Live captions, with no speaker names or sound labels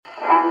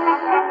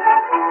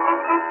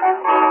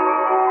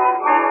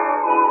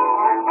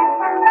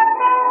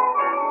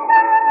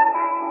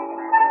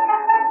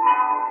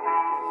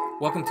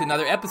welcome to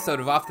another episode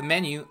of Off the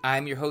Menu.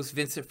 I'm your host,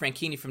 Vincent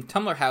Franchini from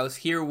Tumblr House,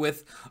 here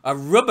with a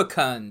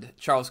Rubicund,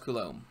 Charles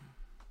Coulombe.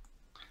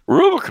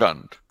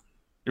 Rubicund?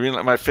 You mean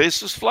like my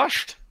face is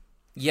flushed?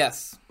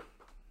 Yes.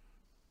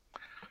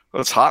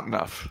 Well, it's hot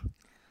enough.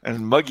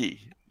 And muggy.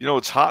 You know,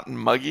 it's hot and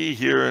muggy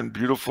here in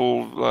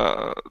beautiful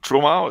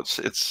Trumau.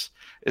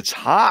 It's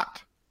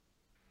hot.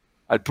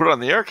 I'd put on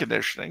the air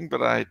conditioning,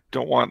 but I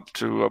don't want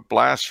to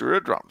blast your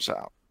eardrums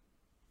out.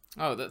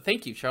 Oh,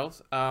 thank you,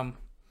 Charles.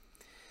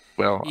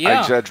 Well, yeah.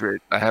 I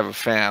exaggerate. I have a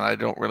fan. I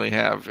don't really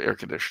have air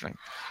conditioning.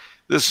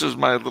 This is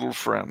my little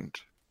friend.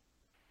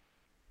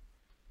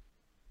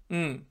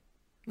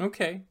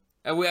 Okay.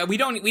 We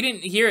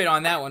didn't hear it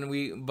on that one.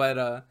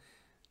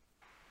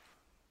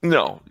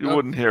 No, you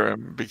wouldn't hear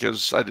him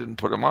because I didn't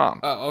put him on.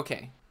 Oh,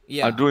 okay.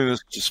 Yeah. I'm doing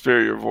this to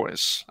spare your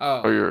voice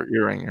or your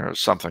hearing or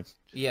something.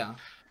 Yeah.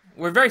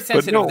 We're very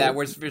sensitive to that.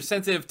 We're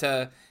sensitive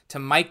to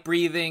mic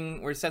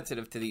breathing. We're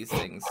sensitive to these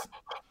things.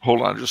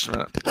 Hold on just a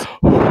minute.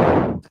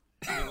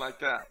 Like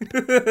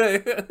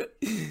that.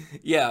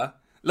 Yeah. A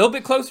little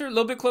bit closer.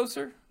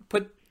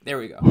 There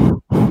we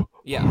go.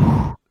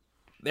 Yeah.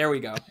 There we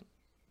go.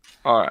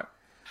 All right.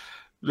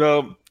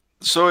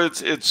 So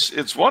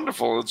it's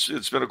wonderful.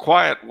 It's been a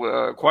quiet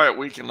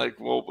week in Lake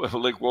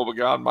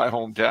Wobegon, my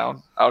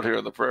hometown, out here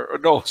in the prairie.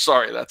 No,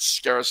 sorry, that's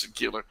Garrison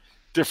Keillor.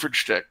 Different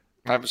shtick.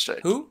 My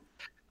mistake. Who?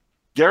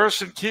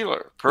 Garrison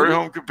Keillor, Prairie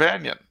Home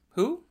Companion.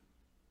 Who?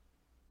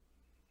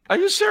 Are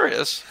you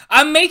serious?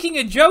 I'm making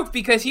a joke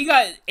because he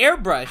got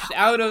airbrushed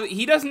out of...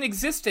 He doesn't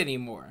exist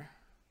anymore.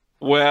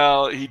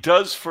 Well, he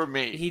does for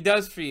me. He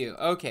does for you.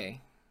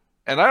 Okay.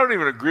 And I don't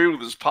even agree with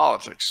his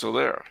politics, so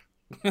there.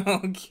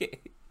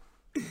 Okay.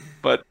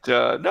 But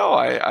no,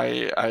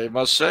 I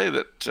must say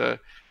that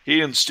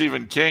he and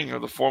Stephen King are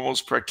the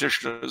foremost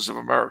practitioners of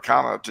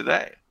Americana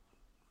today.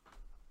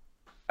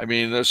 I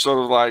mean, they're sort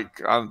of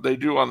like, they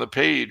do on the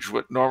page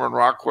what Norman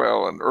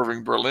Rockwell and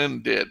Irving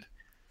Berlin did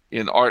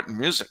in art and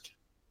music.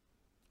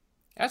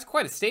 That's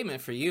quite a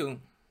statement for you.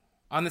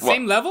 On the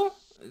same level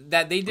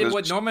that they did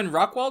what Norman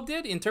Rockwell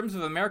did in terms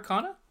of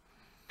Americana?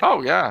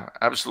 Oh, yeah,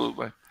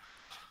 absolutely.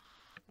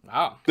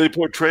 Wow. They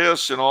portray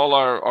us in all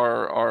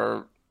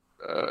our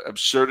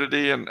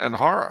absurdity and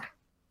horror.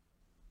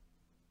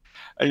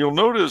 And you'll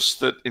notice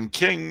that in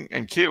King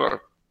and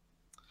Keillor,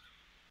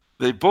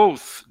 they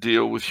both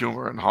deal with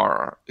humor and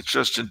horror. It's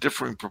just in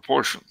differing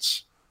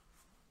proportions.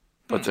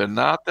 But they're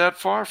not that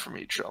far from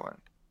each other.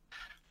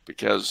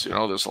 Because,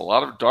 there's a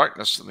lot of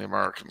darkness in the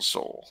American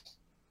soul.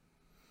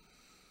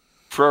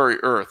 Prairie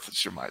Earth,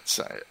 as you might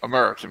say.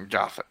 American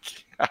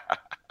Gothic.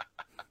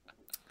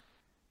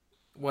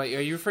 What,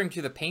 are you referring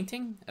to the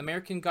painting,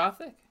 American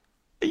Gothic?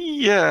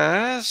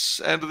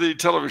 Yes, and to the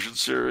television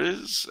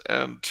series,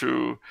 and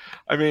to,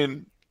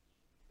 we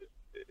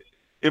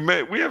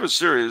have a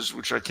series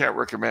which I can't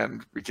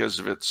recommend because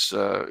of its,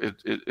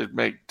 it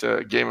made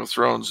Game of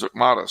Thrones look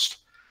modest,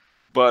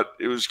 but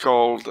it was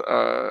called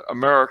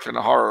American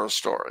Horror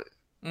Story.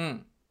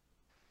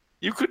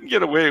 You couldn't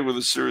get away with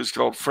a series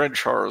called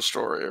French Horror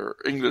Story or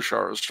English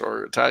Horror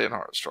Story or Italian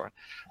Horror Story,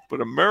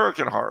 but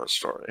American Horror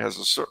Story has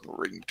a certain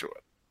ring to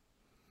it.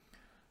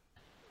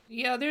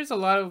 Yeah, there's a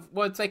lot of,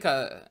 it's like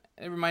it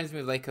reminds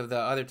me of the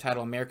other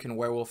title, American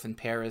Werewolf in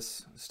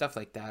Paris, stuff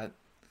like that.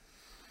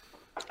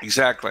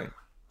 Exactly.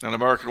 An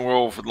American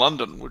Werewolf in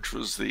London, which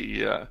was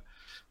the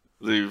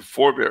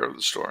forebear of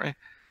the story.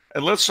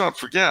 And let's not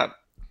forget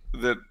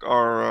that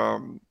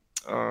our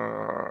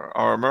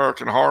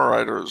American horror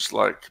writers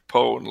like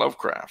Poe and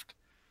Lovecraft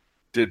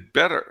did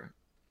better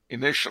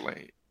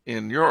initially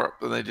in Europe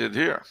than they did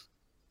here.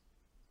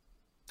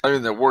 I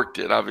mean, their work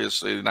did,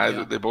 obviously.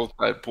 They both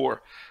died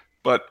poor.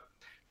 But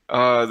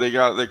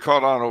they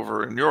caught on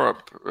over in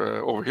Europe,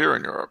 over here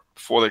in Europe,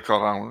 before they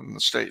caught on in the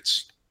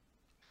States,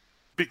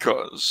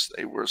 because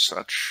they were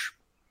such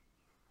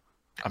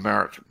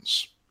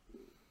Americans.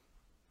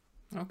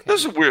 Okay.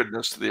 There's a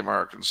weirdness to the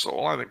American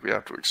soul. I think we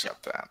have to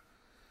accept that.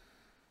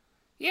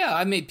 Yeah,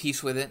 I made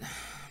peace with it,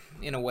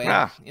 in a way,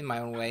 in my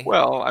own way.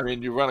 Well,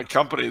 you run a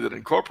company that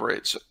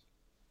incorporates it.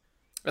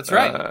 That's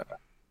right.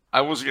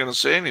 I wasn't going to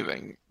say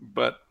anything,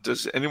 but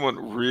does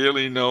anyone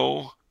really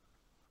know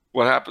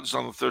what happens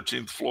on the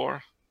 13th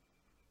floor?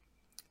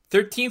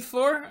 13th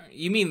floor?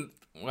 You mean,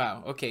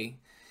 wow, okay.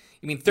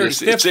 You mean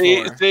 35th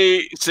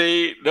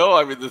floor? No,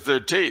 I mean the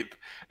 13th.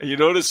 And you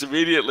notice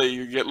immediately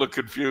you look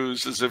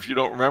confused as if you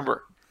don't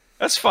remember.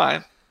 That's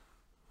fine.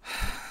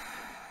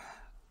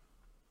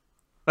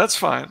 That's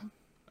fine.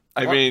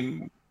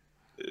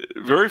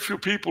 Very few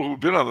people who've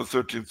been on the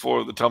 13th floor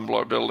of the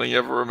Tumblr building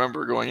ever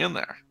remember going in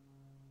there.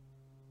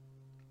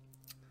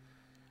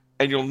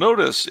 And you'll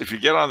notice if you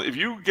get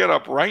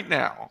up right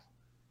now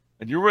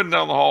and you're running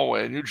down the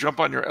hallway and you jump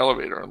on your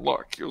elevator and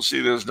look, you'll see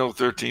there's no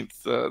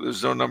 13th,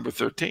 there's no number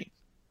 13.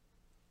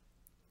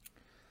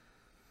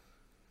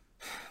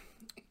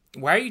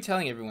 Why are you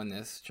telling everyone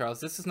this, Charles?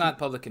 This is not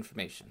public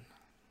information.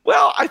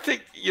 Well, I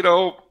think,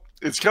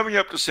 it's coming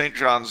up to St.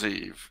 John's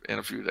Eve in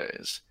a few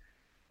days.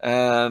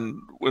 And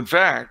in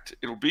fact,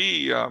 it'll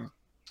be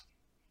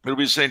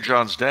St.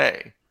 John's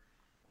Day.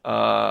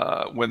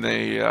 when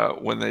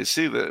they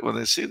see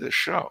this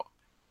show.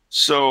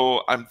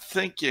 So I'm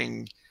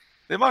thinking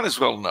they might as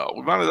well know.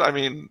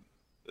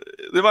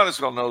 They might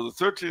as well know the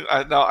 13.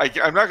 I'm not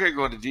going to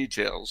go into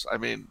details. I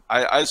mean,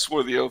 I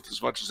swore the oath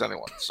as much as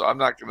anyone, so I'm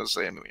not going to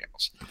say anything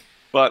else.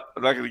 But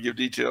I'm not going to give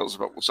details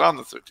about what's on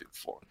the 13th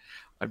floor.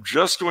 I'm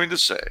just going to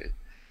say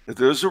that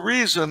there's a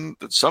reason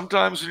that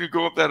sometimes when you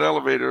go up that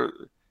elevator,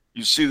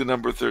 you see the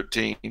number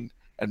 13,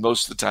 and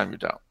most of the time you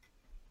don't.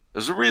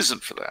 There's a reason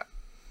for that.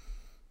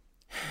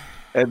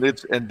 And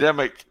it's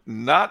endemic,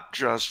 not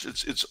just,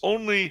 it's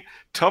only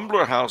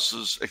Tumbler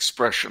House's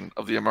expression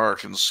of the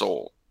American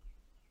soul.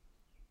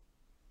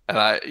 And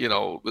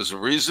there's a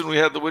reason we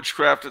had the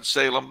witchcraft at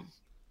Salem.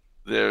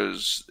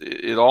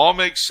 It all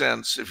makes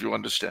sense if you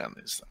understand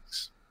these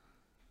things.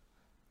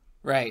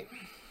 Right.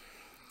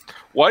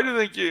 Why do you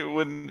think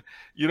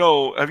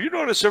have you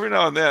noticed every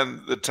now and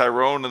then that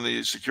Tyrone and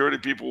the security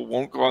people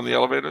won't go on the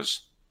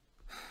elevators?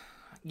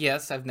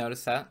 Yes, I've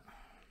noticed that.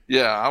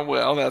 Yeah,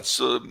 well,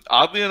 that's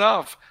oddly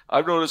enough,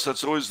 I've noticed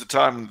that's always the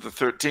time the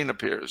 13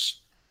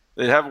 appears.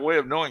 They have a way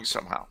of knowing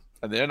somehow,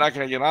 and they're not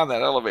going to get on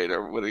that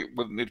elevator when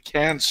it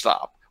can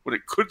stop, when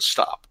it could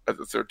stop at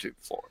the 13th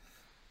floor.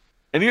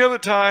 Any other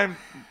time,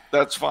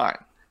 that's fine,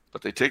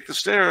 but they take the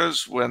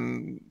stairs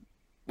when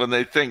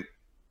they think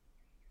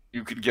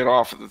you could get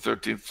off at the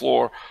 13th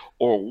floor,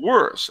 or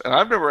worse. And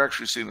I've never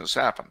actually seen this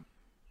happen.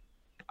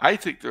 I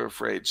think they're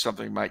afraid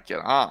something might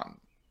get on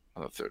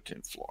the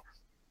 13th floor.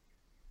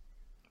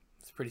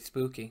 Pretty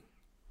spooky.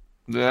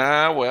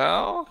 Yeah,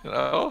 well,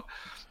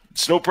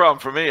 it's no problem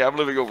for me. I'm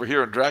living over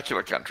here in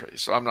Dracula country,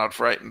 so I'm not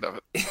frightened of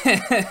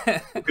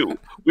it.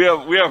 we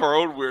have our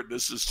own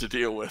weirdnesses to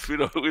deal with. We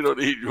don't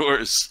need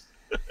yours.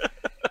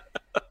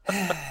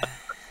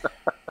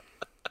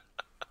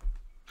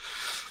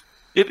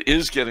 It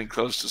is getting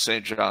close to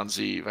St. John's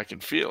Eve. I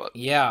can feel it.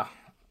 Yeah.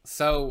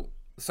 So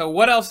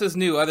what else is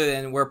new other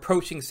than we're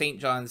approaching St.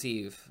 John's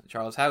Eve,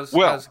 Charles? How's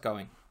it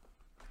going?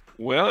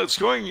 Well, it's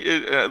going.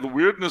 The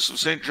weirdness of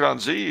St.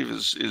 John's Eve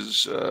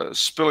is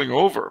spilling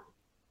over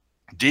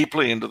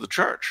deeply into the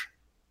church.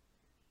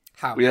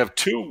 How? We have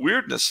two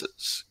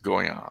weirdnesses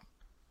going on.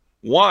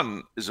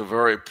 One is a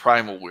very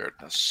primal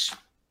weirdness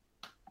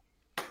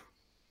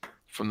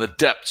from the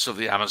depths of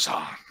the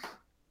Amazon,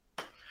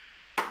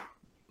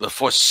 the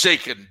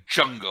forsaken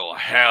jungle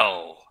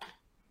hell.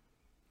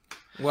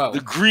 Whoa.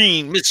 The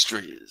green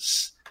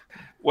mysteries.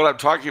 What I'm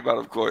talking about,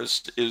 of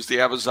course, is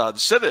the Amazon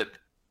Synod.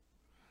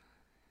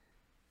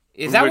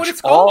 Is that what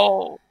it's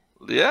called?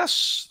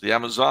 Yes, the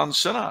Amazon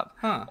Synod.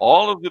 Huh.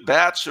 All of the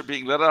bats are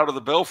being let out of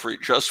the belfry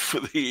just for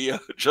the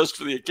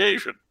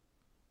occasion.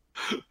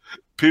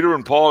 Peter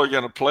and Paul are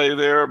going to play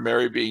there,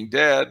 Mary being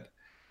dead.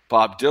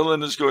 Bob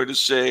Dylan is going to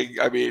sing.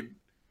 I mean,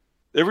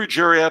 every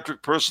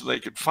geriatric person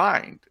they could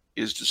find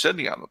is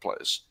descending on the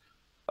place.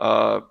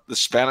 The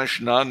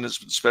Spanish nun has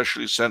been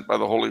specially sent by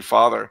the Holy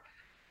Father.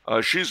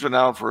 She's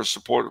renowned for her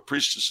support of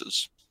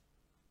priestesses.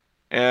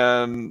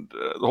 And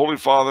the Holy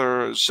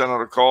Father has sent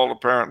out a call,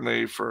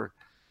 apparently, for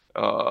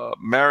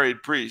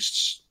married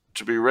priests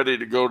to be ready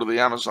to go to the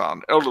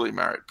Amazon, elderly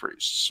married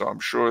priests. So I'm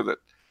sure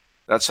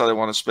that's how they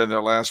want to spend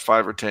their last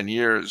 5 or 10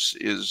 years,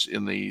 is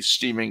in the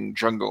steaming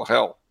jungle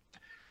hell.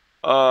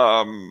 They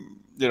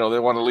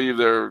want to leave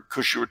their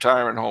cushy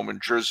retirement home in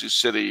Jersey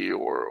City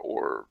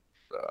or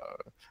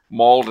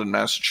Malden,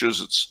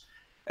 Massachusetts,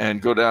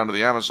 and go down to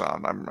the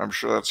Amazon. I'm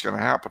sure that's going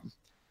to happen.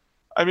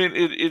 I mean,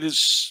 it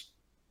is.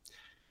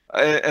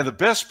 And the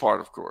best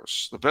part, of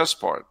course,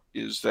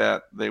 is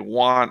that they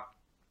want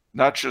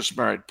not just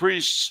married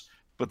priests,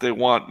 but they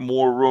want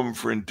more room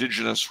for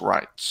indigenous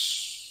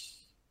rights.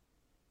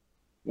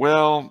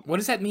 Well, what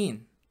does that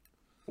mean?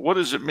 What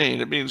does it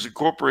mean? It means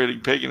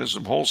incorporating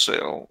paganism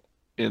wholesale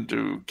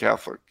into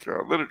Catholic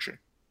liturgy.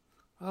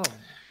 Oh.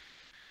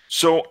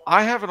 So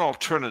I have an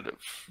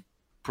alternative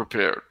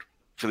prepared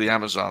for the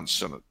Amazon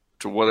Synod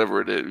to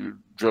whatever it is,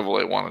 drivel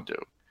they want to do.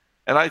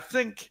 And I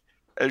think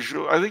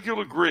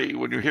you'll agree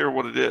when you hear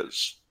what it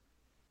is.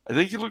 I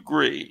think you'll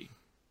agree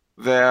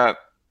that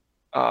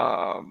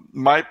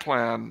my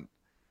plan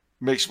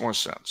makes more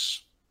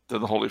sense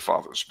than the Holy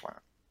Father's plan.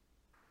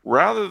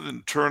 Rather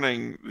than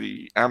turning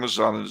the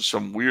Amazon into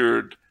some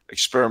weird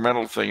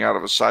experimental thing out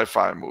of a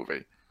sci-fi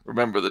movie,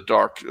 remember the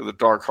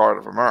dark heart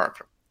of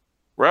America.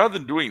 Rather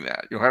than doing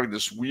that, having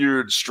this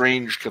weird,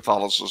 strange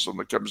Catholicism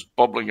that comes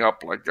bubbling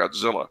up like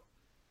Godzilla.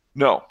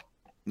 No.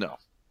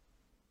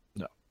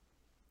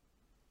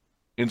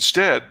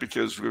 Instead,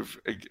 because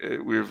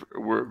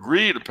we're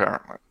agreed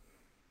apparently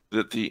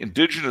that the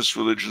indigenous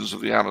religions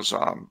of the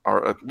Amazon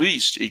are at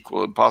least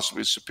equal and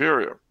possibly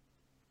superior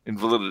in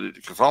validity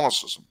to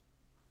Catholicism,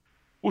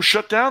 we'll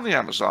shut down the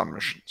Amazon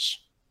missions.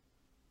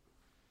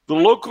 The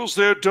locals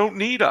there don't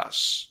need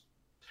us.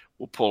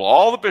 We'll pull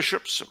all the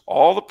bishops and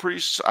all the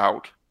priests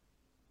out.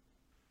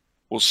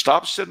 We'll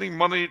stop sending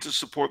money to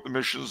support the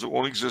missions that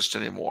won't exist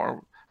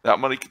anymore. That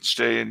money can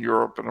stay in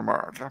Europe and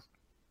America.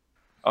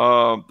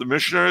 The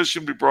missionaries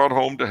can be brought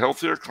home to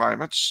healthier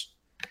climates,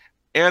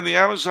 And the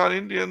Amazon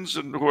Indians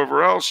and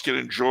whoever else can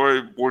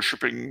enjoy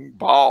worshiping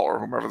Baal or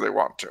whomever they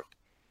want to,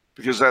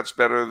 because that's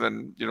better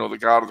than, the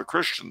God of the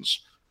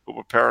Christians, who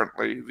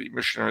apparently the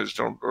missionaries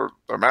don't, or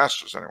their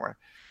masters anyway,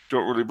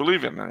 don't really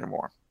believe in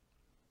anymore.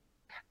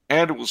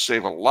 And it will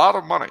save a lot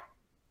of money.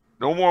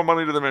 No more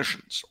money to the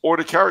missions, or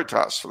to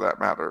Caritas for that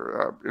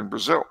matter, in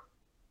Brazil.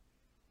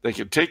 They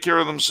can take care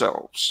of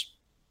themselves.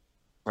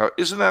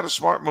 Isn't that a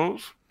smart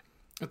move?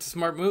 It's a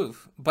smart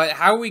move. But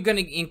how are we going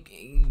to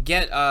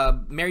get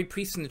married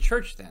priests in the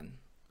church then?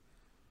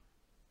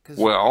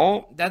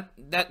 Well,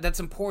 that's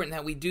important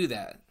that we do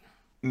that.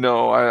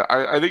 No,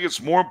 I think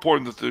it's more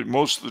important that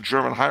most of the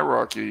German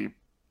hierarchy,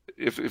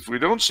 if we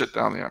don't sit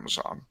down the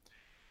Amazon,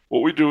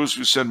 what we do is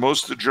we send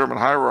most of the German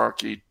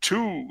hierarchy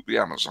to the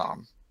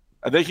Amazon,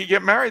 and they can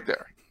get married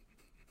there,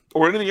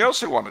 or anything else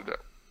they want to do.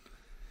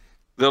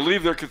 They'll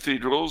leave their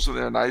cathedrals and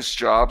their nice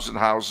jobs and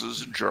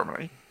houses in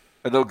Germany,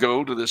 and they'll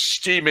go to the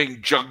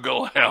steaming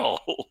jungle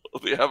hell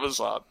of the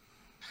Amazon,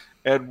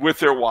 and with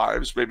their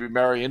wives, maybe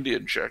marry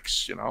Indian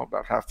chicks,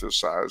 about half their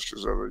size,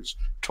 because they're these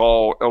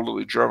tall,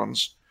 elderly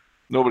Germans.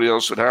 Nobody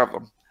else would have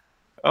them.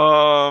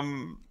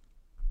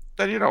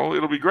 Then,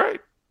 it'll be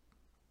great.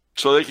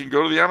 So they can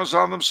go to the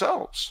Amazon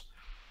themselves.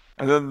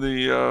 And then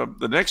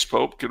the next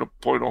pope can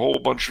appoint a whole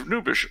bunch of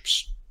new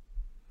bishops.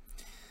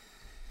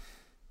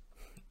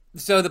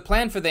 So the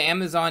plan for the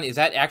Amazon, is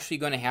that actually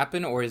going to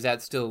happen, or is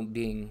that still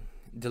being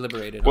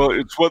deliberated on? Well,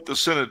 it's what the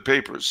Synod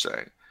papers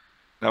say.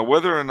 Now,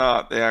 whether or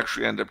not they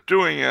actually end up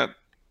doing it,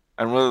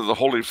 and whether the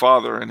Holy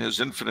Father in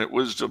his infinite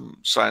wisdom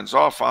signs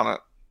off on it,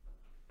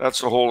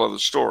 that's a whole other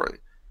story.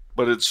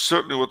 But it's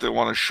certainly what they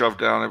want to shove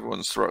down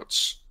everyone's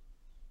throats.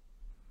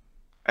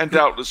 And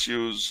doubtless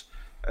use,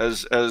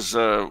 as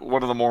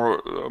one of the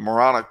more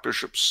moronic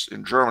bishops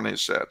in Germany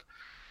said,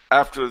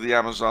 after the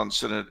Amazon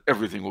Synod,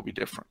 everything will be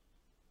different.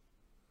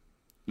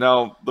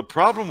 Now, the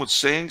problem with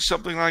saying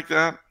something like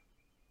that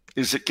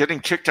is that getting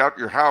kicked out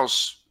your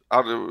house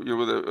with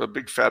a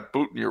big fat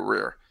boot in your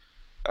rear,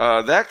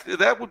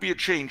 that would be a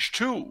change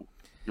too,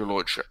 your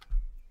lordship.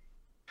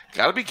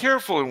 Got to be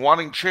careful in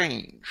wanting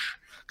change,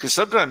 because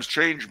sometimes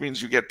change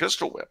means you get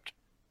pistol whipped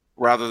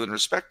rather than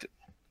respected.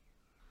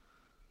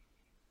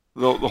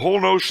 The whole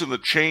notion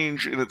that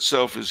change in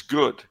itself is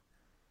good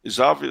is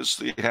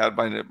obviously had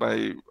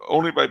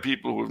only by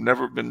people who have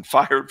never been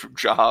fired from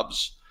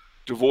jobs,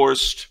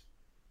 divorced,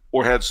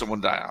 or had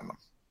someone die on them.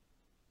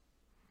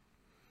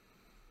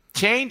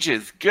 Change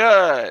is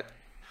good.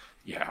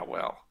 Yeah,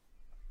 well,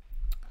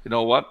 you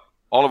know what?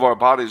 All of our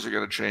bodies are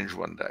going to change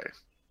one day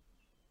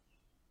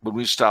when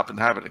we stop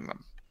inhabiting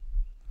them.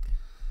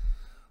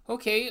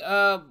 Okay,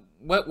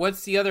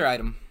 what's the other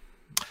item?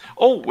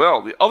 Oh,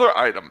 well, the other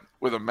item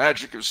where the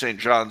magic of St.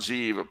 John's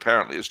Eve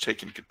apparently has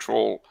taken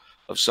control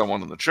of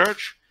someone in the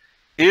church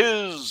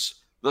is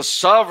the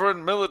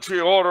Sovereign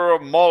Military Order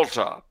of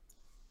Malta.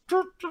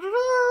 The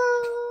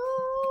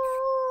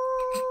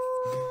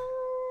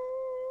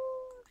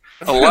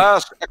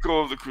last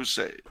echo of the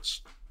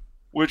Crusades,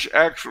 which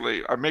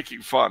actually are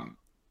making fun.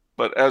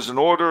 But as an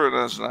order and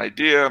as an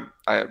idea,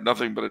 I have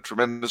nothing but a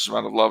tremendous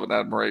amount of love and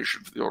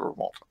admiration for the Order of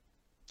Malta.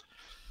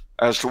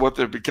 As to what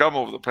they've become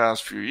over the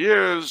past few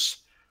years,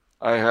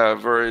 I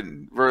have very,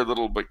 very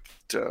little but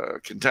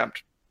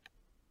contempt.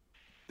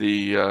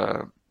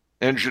 The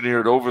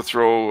engineered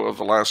overthrow of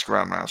the last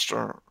Grand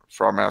Master,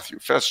 Fra Matthew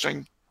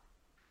Festing,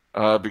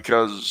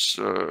 because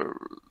the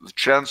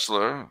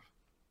Chancellor,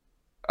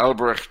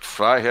 Albrecht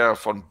Freiherr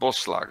von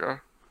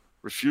Boslager,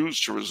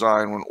 refused to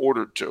resign when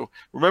ordered to.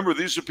 Remember,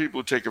 these are people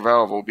who take a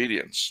vow of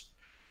obedience.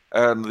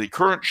 And the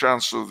current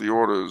Chancellor of the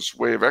Order's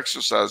way of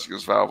exercising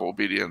his vow of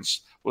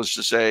obedience was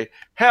to say,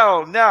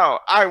 hell no,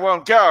 I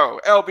won't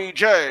go.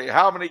 LBJ,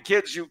 how many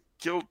kids you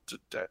killed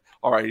today?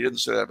 All right, he didn't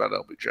say that about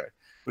LBJ.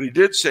 But he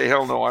did say,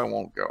 hell no, I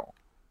won't go.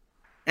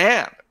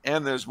 And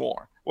there's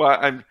more. Well,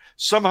 I'm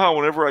somehow,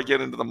 whenever I get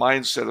into the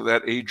mindset of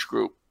that age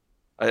group,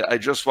 I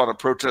just want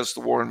to protest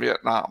the war in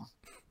Vietnam.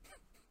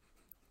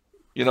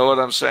 You know what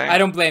I'm saying? I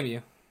don't blame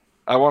you.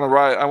 I want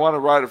to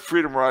ride a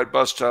Freedom Ride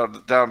bus down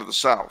to the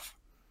South.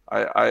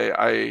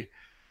 I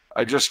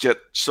just get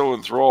so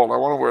enthralled. I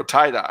want to wear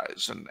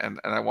tie-dyes and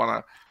I want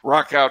to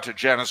rock out to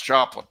Janis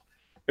Joplin.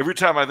 Every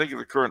time I think of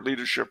the current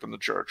leadership in the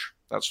church,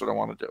 that's what I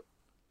want to do.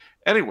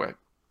 Anyway,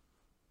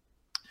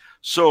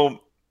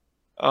 so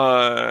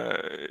I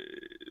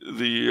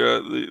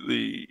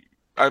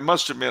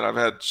must admit I've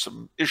had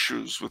some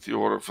issues with the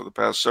order for the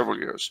past several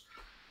years.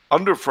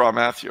 Under Fra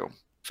Matthew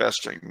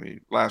Festing, the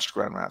last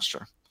Grand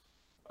Master,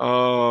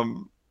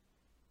 the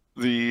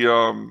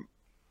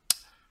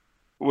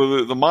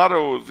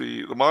motto of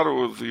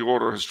the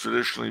order has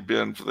traditionally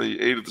been for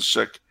the aid of the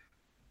sick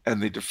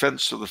and the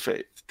defense of the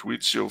faith,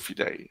 Tuitio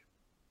Fidei.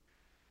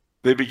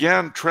 They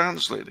began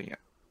translating it,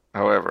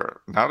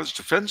 however, not as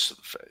defense of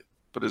the faith,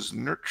 but as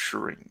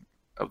nurturing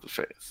of the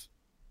faith.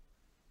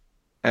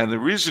 And the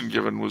reason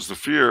given was the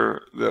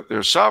fear that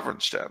their sovereign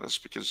status,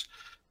 because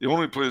the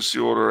only place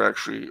the order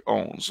actually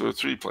owns, there are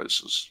three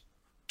places,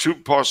 2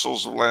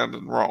 parcels of land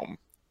in Rome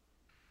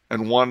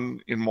and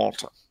 1 in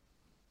Malta.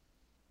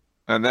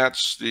 and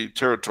that's the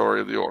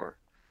territory of the order,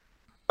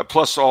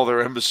 plus all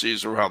their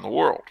embassies around the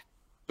world.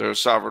 They're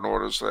sovereign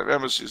orders, they have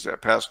embassies, they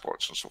have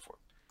passports, and so forth.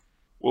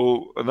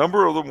 Well, a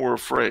number of them were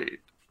afraid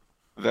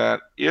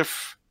that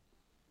if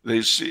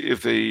they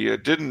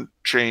didn't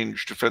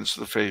change Defense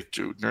of the Faith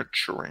to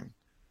nurturing,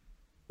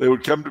 they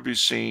would come to be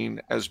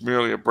seen as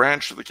merely a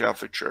branch of the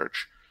Catholic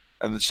Church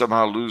and then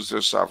somehow lose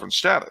their sovereign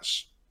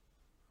status.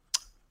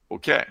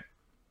 Okay.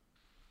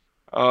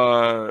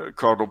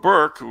 Cardinal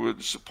Burke, who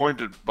was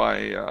appointed by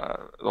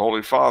the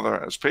Holy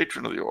Father as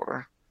patron of the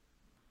order,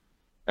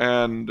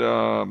 and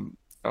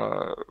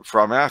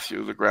Fra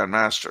Matthew, the Grand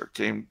Master,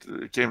 came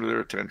to their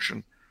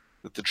attention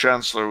that the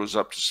Chancellor was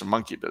up to some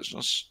monkey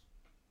business,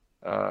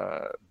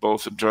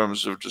 both in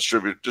terms of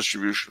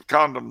distribution of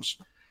condoms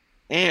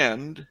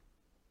and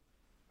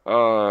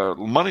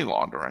money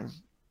laundering,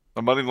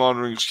 a money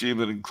laundering scheme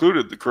that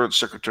included the current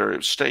Secretary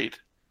of State,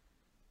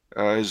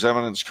 His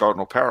Eminence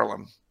Cardinal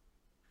Parolin.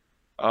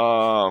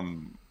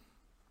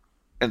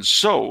 And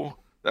so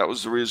that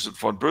was the reason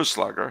von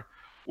Berslager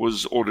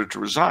was ordered to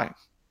resign.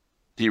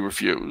 He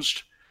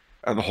refused,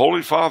 and the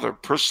Holy Father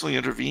personally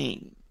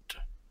intervened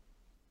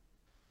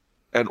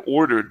and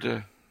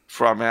ordered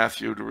Fra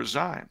Matthew to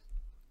resign.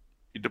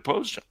 He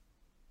deposed him.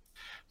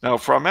 Now,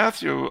 Fra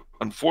Matthew,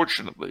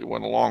 unfortunately,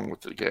 went along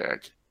with the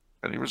gag,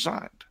 and he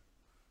resigned.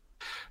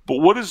 But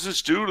what does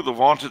this do to the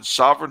vaunted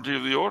sovereignty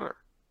of the order?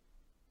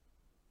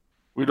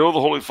 We know the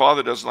Holy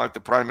Father doesn't like the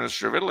Prime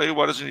Minister of Italy.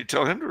 Why doesn't he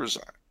tell him to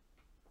resign?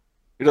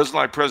 He doesn't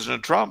like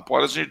President Trump.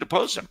 Why doesn't he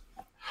depose him?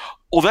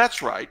 Oh,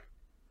 that's right,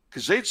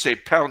 because they'd say,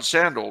 pound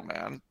sand, old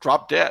man,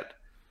 drop dead.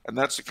 And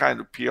that's the kind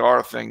of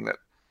PR thing that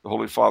the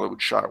Holy Father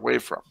would shy away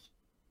from.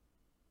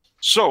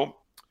 So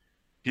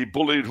he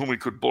bullied whom he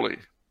could bully,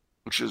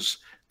 which is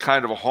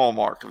kind of a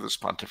hallmark of this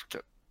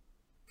pontificate,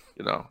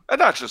 and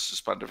not just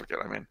this pontificate.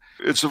 I mean,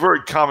 it's a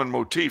very common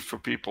motif for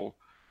people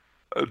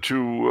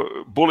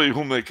to bully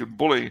whom they can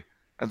bully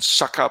and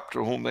suck up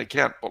to whom they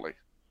can't bully.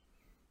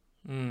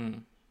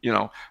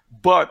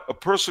 But a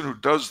person who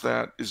does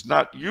that is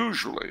not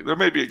usually, there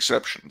may be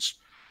exceptions,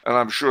 and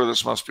I'm sure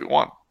this must be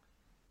one,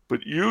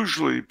 but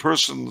usually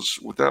persons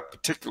with that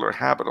particular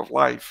habit of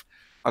life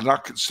are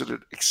not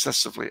considered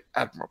excessively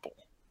admirable.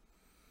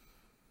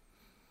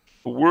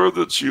 The word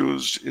that's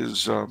used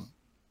is,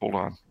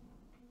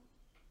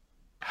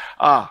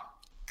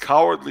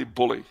 cowardly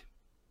bully.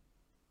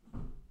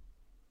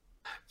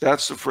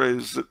 That's the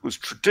phrase that was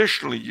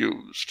traditionally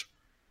used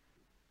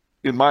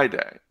in my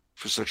day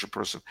for such a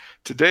person.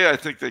 Today, I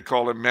think they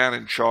call him man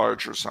in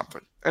charge or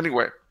something.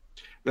 Anyway,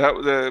 that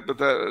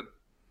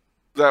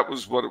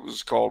was what it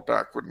was called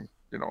back when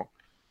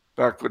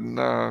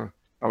I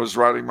was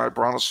riding my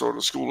brontosaur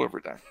to school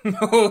every day.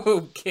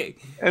 Okay.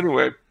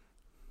 Anyway,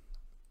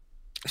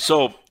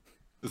 so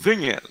the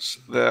thing is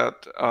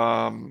that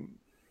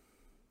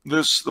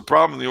the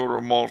problem in the Order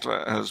of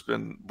Malta has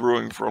been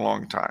brewing for a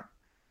long time.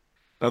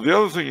 Now, the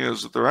other thing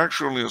is that there are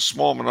actually only a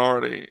small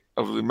minority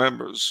of the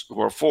members who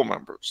are full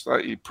members,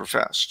 i.e.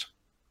 professed.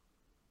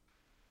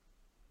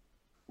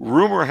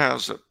 Rumor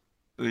has it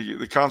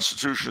the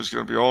Constitution is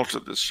going to be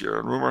altered this year,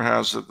 and rumor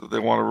has it that they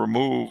want to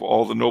remove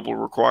all the noble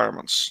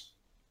requirements.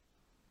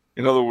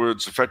 In other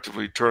words,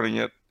 effectively turning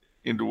it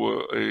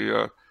into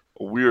a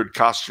weird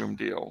costume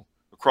deal,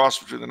 a cross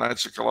between the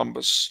Knights of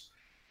Columbus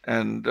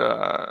and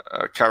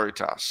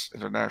Caritas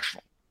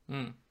International,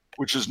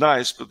 which is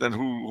nice, but then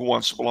who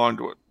wants to belong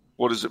to it?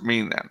 What does it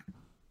mean then?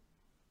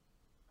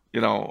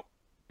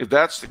 If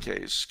that's the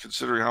case,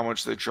 considering how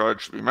much they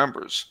charge to be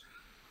members,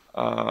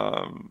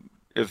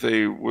 if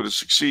they were to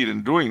succeed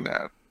in doing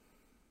that,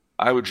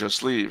 I would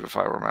just leave if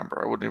I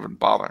remember. I wouldn't even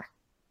bother.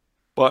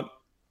 But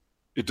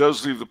it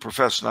does leave the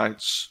professed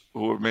knights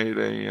who have made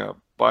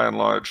by and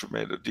large, have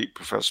made a deep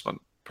profession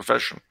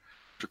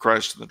to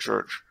Christ and the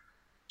Church.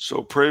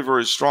 So pray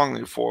very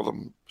strongly for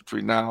them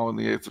between now and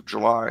the 8th of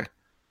July,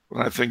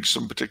 when I think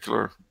some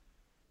particular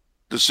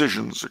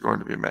decisions are going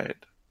to be made.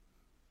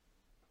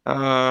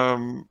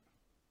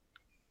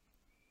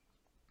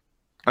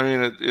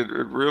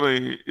 It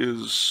really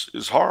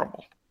is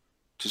horrible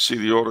to see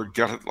the order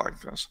gutted like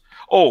this.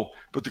 Oh,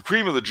 but the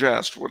cream of the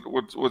jest,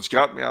 what's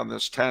got me on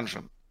this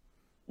tangent,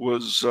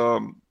 was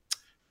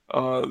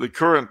the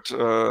current,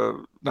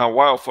 now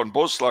while von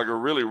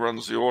Boslager really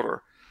runs the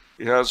order,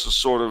 he has a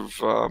sort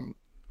of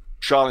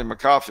Charlie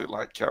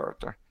McCarthy-like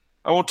character.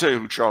 I won't tell you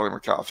who Charlie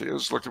McCarthy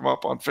is. Look him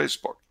up on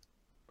Facebook.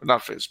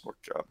 Not Facebook,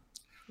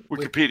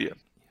 Wikipedia.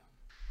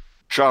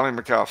 Charlie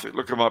McCarthy.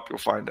 Look him up, you'll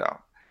find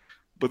out.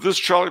 But this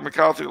Charlie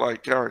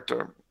McCarthy-like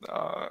character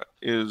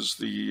is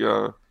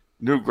the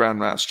new Grand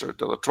Master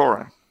de la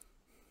Torre,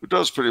 who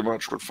does pretty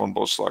much what von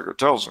Boslager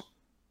tells him.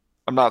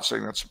 I'm not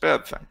saying that's a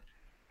bad thing.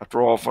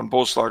 After all, von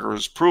Boslager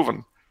has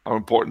proven how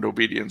important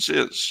obedience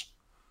is.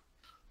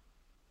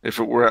 If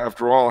it were,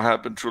 after all,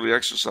 had been truly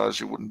exercised,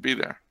 you wouldn't be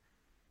there.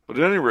 But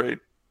at any rate,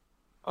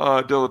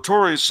 de la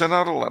Torre sent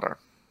out a letter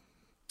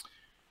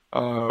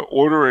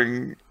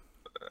ordering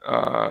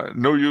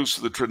no use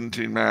of the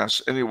Tridentine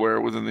Mass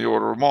anywhere within the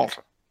Order of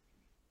Malta.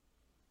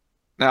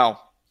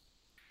 Now,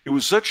 It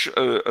was such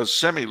a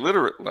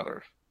semi-literate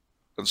letter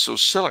and so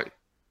silly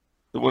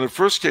that when it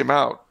first came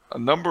out, a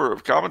number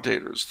of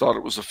commentators thought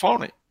it was a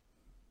phony.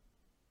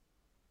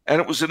 And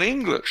it was in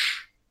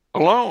English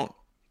alone,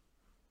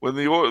 when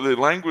the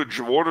language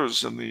of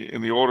orders in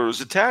the order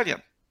is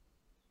Italian.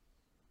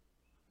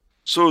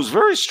 So it was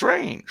very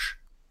strange.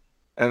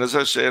 And as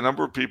I say, a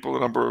number of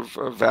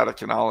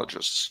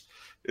Vaticanologists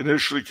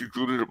initially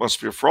concluded it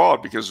must be a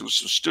fraud because it was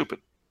so stupid.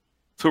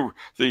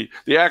 The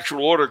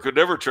actual order could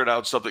never turn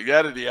out something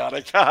that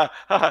idiotic.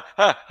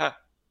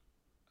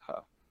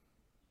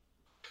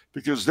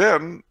 Because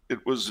then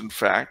it was, in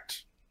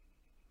fact,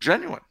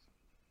 genuine.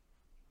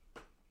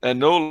 And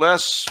no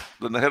less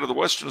than the head of the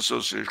Western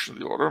Association of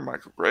the Order,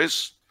 Michael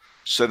Grace,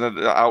 sent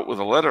it out with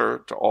a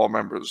letter to all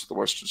members of the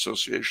Western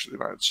Association of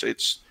the United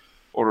States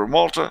Order of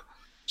Malta,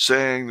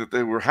 saying that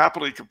they were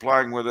happily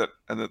complying with it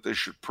and that they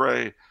should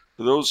pray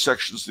for those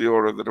sections of the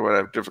order that would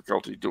have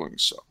difficulty doing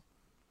so.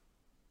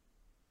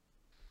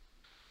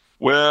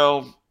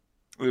 Well,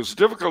 there's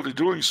difficulty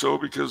doing so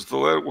because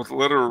what the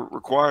letter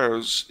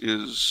requires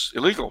is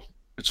illegal.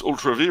 It's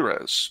ultra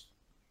vires.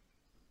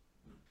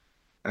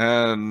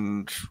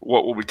 And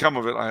what will become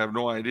of it, I have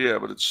no idea,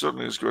 but it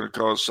certainly is going to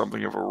cause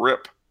something of a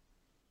rip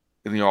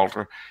in the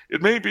altar.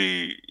 It may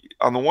be,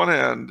 on the one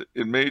hand,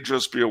 it may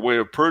just be a way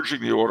of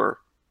purging the order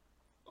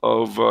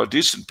of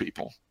decent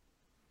people.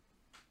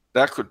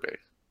 That could be,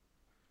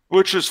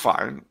 which is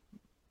fine.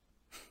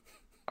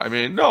 I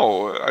mean,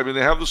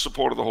 they have the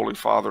support of the Holy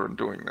Father in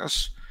doing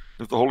this.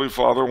 If the Holy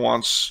Father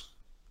wants,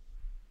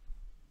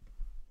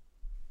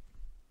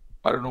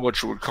 I don't know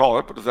what you would call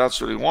it, but if that's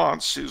what he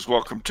wants, he's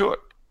welcome to it.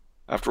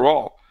 After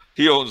all,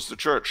 he owns the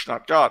church,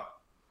 not God.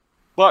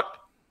 But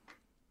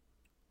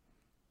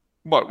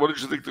what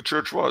did you think the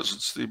church was?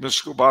 It's the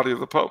mystical body of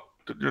the Pope.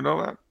 Didn't you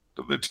know that?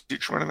 Did they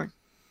teach you anything?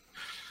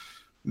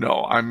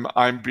 No,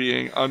 I'm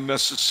being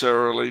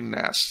unnecessarily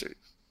nasty.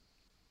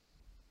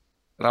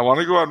 And I want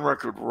to go on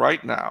record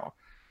right now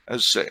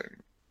as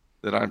saying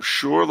that I'm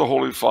sure the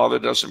Holy Father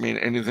doesn't mean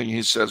anything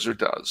he says or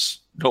does.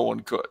 No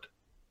one could.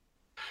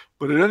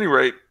 But at any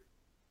rate,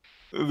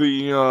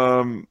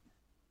 the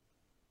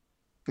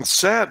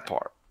sad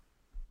part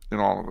in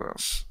all of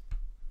this,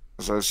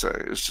 as I say,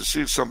 is to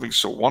see something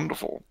so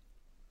wonderful,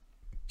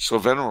 so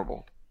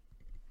venerable,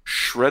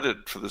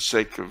 shredded for the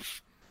sake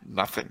of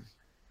nothing.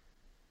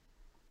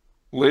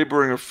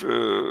 Laundering a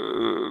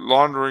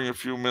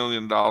few $1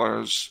 million,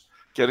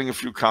 getting a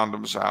few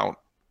condoms out.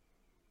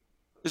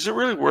 Is it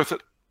really worth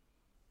it?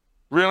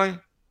 Really?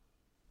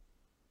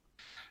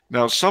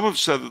 Now, some have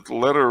said that the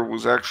letter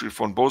was actually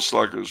von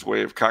Boeslager's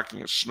way of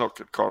cocking a snook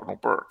at Cardinal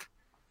Burke,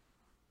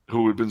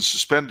 who had been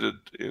suspended.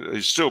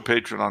 He's still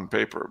patron on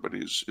paper, but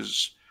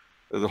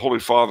the Holy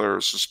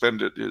Father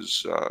suspended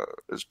his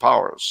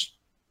powers.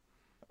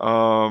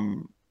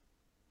 And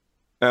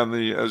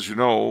as you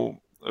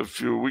know, a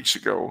few weeks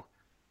ago,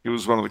 he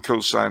was one of the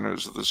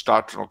co-signers of this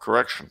doctrinal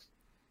correction,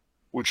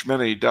 which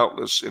many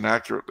doubtless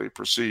inaccurately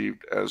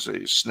perceived as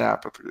a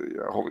snap at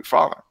the Holy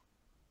Father.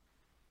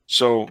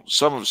 So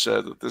some have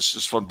said that this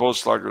is von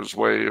Boeslager's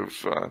way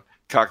of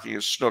cocking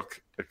his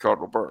snook at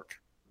Cardinal Burke.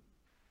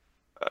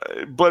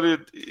 But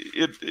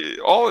it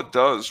all it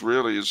does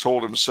really is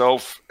hold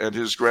himself and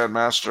his Grand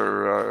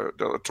Master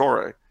Della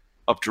Torre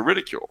up to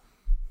ridicule.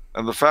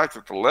 And the fact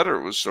that the letter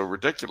was so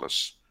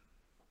ridiculous.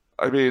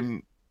 I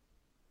mean,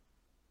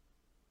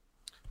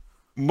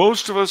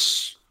 most of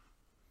us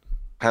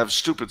have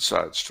stupid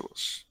sides to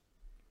us.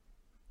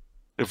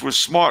 If we're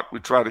smart,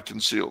 we try to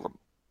conceal them.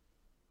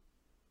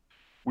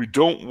 We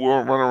don't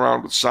run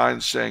around with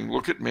signs saying,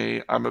 "Look at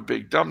me, I'm a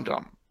big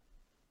dum-dum."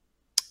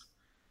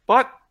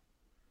 But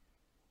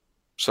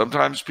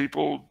sometimes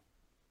people,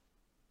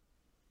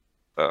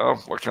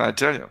 what can I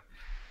tell you?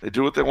 They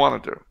do what they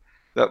want to do.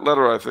 That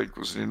letter, I think,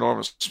 was an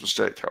enormous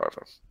mistake,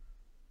 however.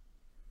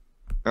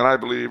 And I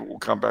believe it will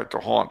come back to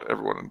haunt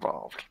everyone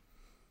involved.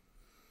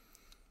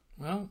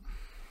 Well,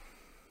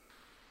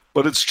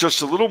 but it's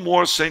just a little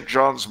more St.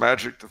 John's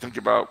magic to think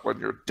about when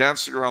you're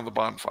dancing around the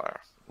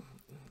bonfire.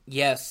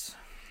 Yes.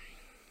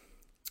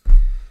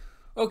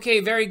 Okay,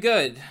 very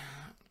good.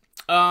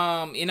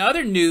 In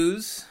other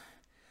news,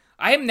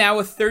 I am now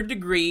a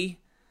third-degree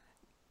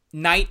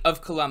Knight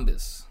of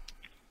Columbus.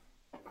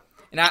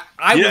 And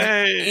I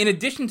was, in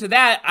addition to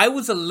that, I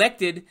was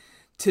elected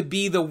to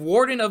be the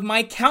warden of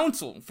my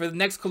council for the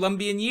next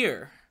Columbian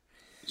year.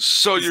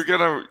 So you're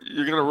gonna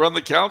run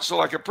the council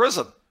like a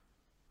prison?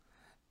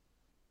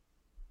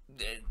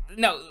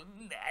 No,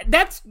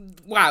 that's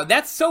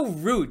so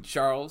rude,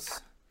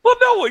 Charles. Well,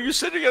 no, you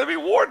said you're gonna be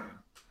warden.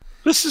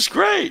 This is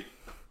great.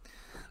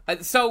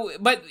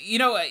 But you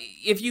know,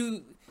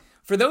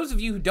 for those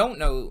of you who don't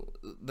know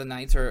the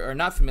Knights or are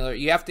not familiar,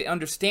 you have to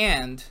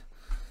understand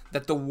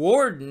that the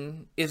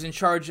warden is in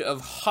charge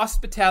of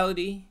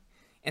hospitality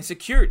and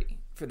security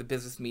for the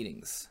business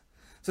meetings.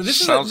 So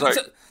this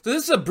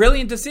is a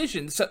brilliant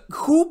decision. So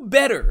who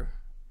better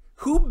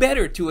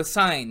to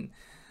assign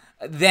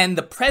than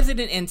the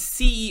president and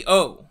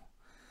CEO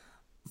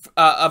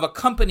of a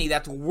company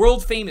that's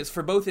world famous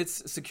for both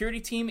its security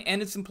team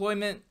and its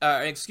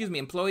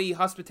employee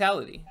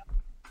hospitality.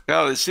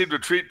 Yeah, they seem to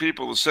treat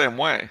people the same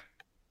way.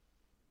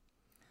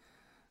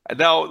 And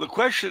now the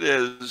question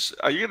is,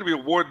 are you going to be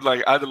awarded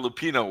like Ida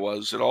Lupino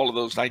was in all of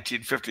those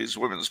 1950s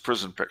women's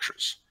prison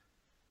pictures?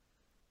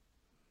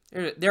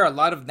 There are a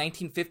lot of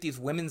 1950s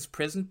women's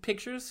prison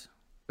pictures?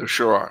 There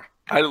sure are.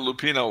 Ida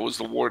Lupino was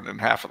the warden in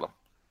half of them.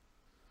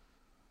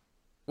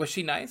 Was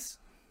she nice?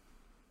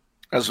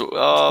 I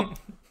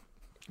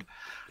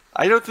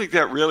don't think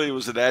that really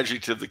was an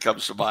adjective that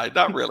comes to mind.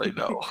 Not really,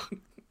 no.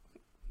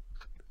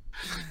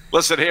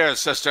 Listen here,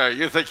 sister,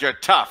 you think you're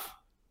tough.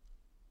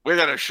 We're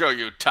going to show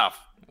you tough.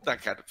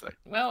 That kind of thing.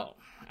 Well,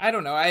 I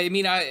don't know. I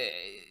mean,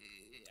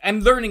 I'm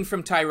learning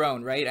from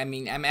Tyrone, right? I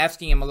mean, I'm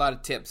asking him a lot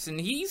of tips,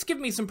 and he's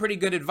giving me some pretty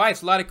good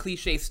advice. A lot of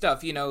cliche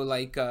stuff, you know,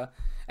 like, I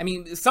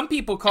mean, some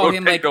people call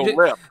him like,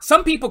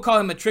 some people call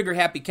him a trigger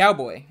happy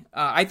cowboy.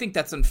 I think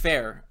that's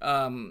unfair.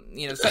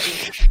 You know,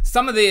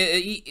 some of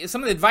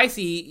the advice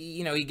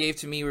he gave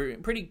to me were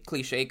pretty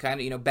cliche, kind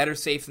of, you know, better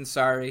safe than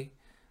sorry,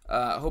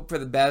 hope for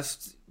the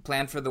best,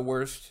 plan for the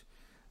worst.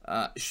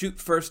 Shoot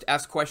first,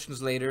 ask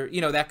questions later. You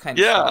know, that kind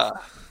of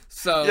stuff.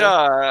 So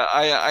yeah,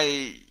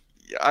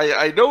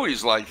 I know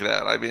he's like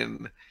that. I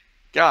mean,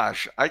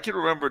 gosh, I can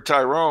remember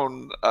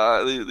Tyrone,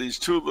 these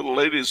two little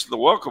ladies in the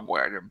welcome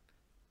wagon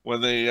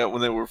when they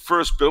were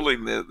first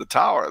building the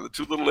tower. The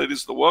two little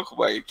ladies in the welcome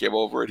wagon came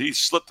over, and he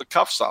slipped the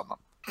cuffs on them.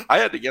 I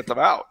had to get them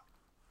out.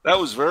 That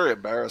was very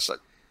embarrassing.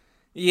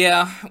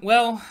 Yeah,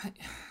 well,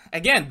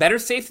 again, better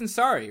safe than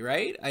sorry,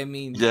 right? I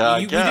mean, you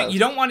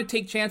don't want to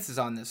take chances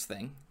on this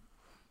thing.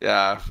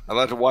 Yeah, I'd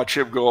like to watch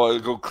him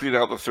go clean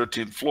out the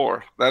 13th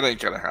floor. That ain't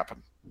gonna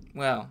happen.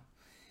 Well,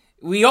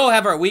 we all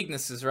have our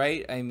weaknesses,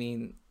 right? I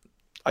mean,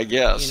 I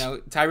guess. You know,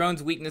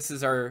 Tyrone's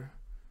weaknesses are...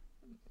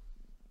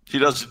 He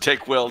doesn't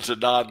take well to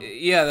non...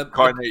 Yeah, the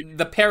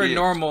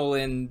paranormal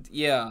beings.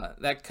 And,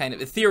 that kind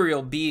of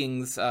ethereal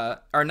beings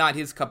are not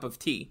his cup of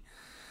tea.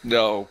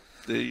 No,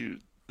 there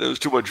was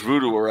too much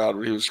voodoo around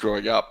when he was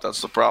growing up.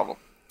 That's the problem.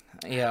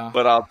 Yeah.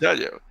 But I'll tell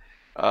you,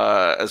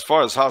 as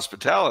far as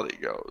hospitality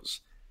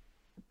goes...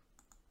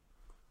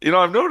 You know,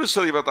 I've noticed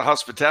something about the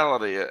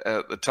hospitality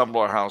at the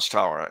Tumbler House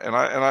Tower, and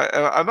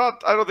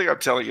I don't think I'm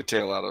telling a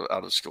tale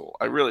out of school.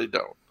 I really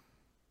don't.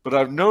 But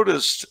I've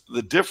noticed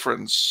the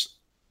difference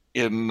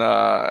in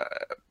the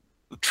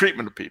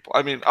treatment of people.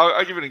 I mean, I'll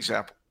give you an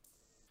example.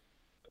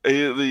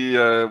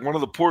 One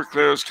of the Poor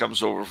Clares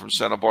comes over from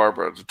Santa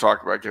Barbara to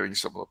talk about getting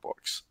some of the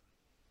books.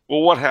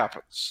 Well, what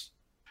happens?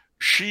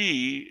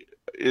 She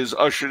is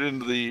ushered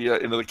into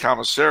the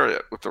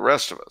commissariat with the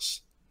rest of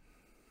us,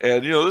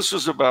 and you know, this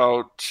was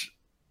about.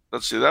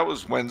 Let's see, that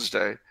was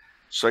Wednesday.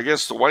 So I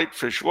guess the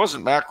whitefish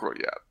wasn't mackerel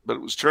yet, but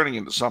it was turning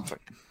into something.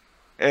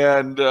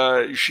 And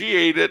she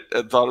ate it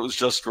and thought it was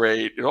just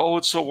great. Oh,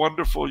 it's so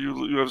wonderful.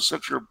 You have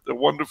such a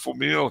wonderful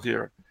meal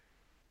here.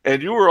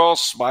 And you were all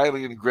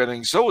smiling and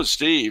grinning. So was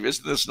Steve.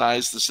 Isn't this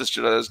nice? The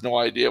sister has no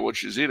idea what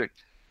she's eating.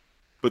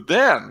 But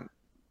then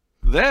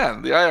the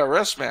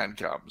IRS man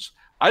comes.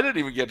 I didn't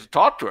even get to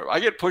talk to him. I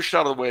get pushed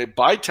out of the way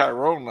by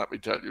Tyrone, let me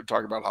tell you,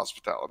 talking about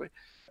hospitality.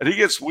 And he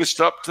gets whisked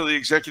up to the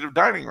executive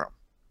dining room.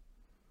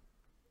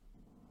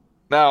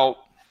 Now,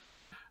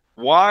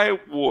 why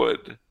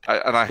would,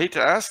 and I hate to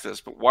ask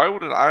this, but why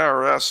would an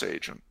IRS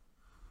agent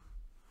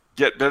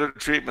get better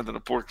treatment than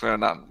a Poor Clare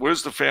nun?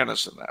 Where's the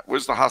fairness in that?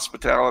 Where's the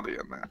hospitality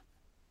in that?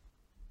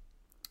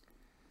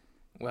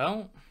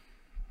 Well,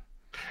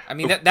 I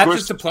mean, that's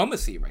just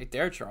diplomacy right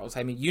there, Charles.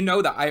 I mean, you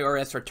know the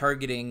IRS are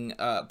targeting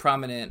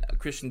prominent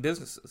Christian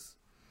businesses.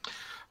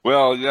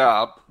 Well,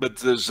 yeah, but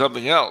there's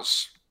something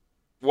else.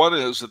 One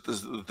is that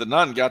the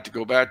nun got to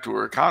go back to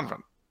her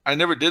convent. I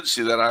never did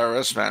see that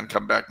IRS man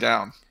come back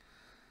down.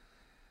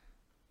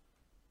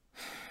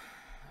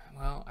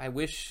 Well, I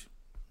wish...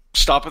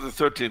 Stop at the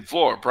 13th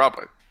floor,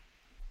 probably.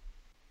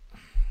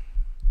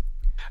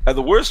 And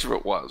the worst of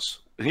it was,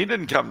 he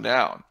didn't come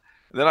down.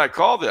 And then I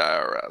called the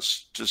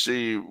IRS to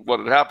see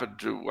what had happened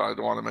to, I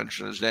don't want to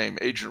mention his name,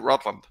 Agent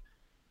Rutland.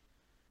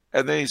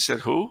 And then he said,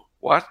 who?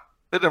 What?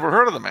 They'd never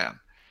heard of the man.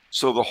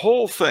 So the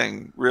whole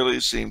thing really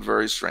seemed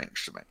very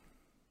strange to me.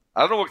 I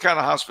don't know what kind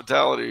of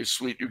hospitality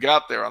suite you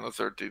got there on the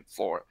 13th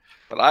floor,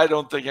 but I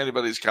don't think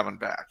anybody's coming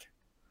back.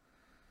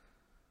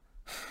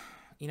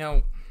 You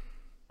know,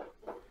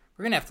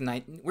 we're gonna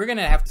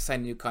have to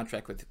sign a new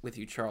contract with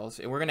you, Charles,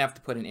 and we're gonna have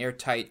to put an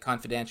airtight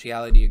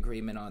confidentiality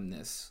agreement on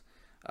this,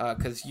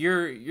 because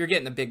you're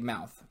getting a big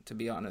mouth, to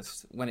be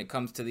honest, when it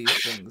comes to these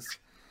things.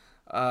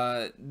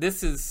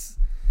 This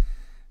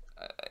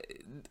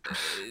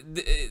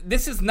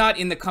is not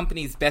in the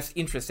company's best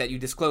interest that you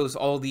disclose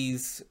all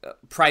these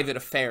private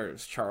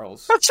affairs,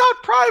 Charles. That's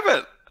not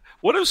private.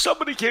 What if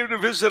somebody came to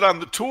visit on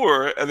the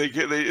tour and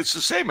it's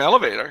the same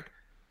elevator,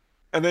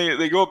 and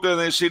they go up there and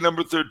they see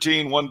number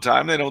 13 one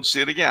time, they don't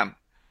see it again?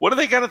 What are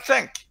they going to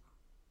think?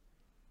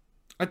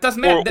 It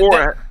doesn't matter.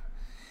 Or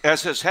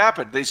as has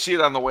happened, they see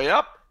it on the way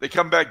up, they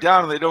come back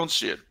down and they don't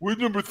see it. Where'd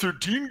number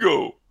 13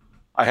 go?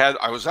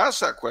 I was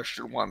asked that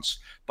question once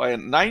by a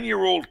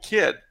 9-year-old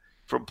kid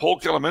from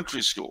Polk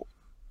Elementary School.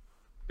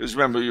 Because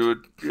remember,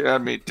 you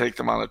had me take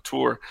them on a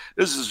tour.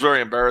 This is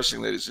very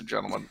embarrassing, ladies and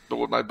gentlemen. But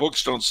when my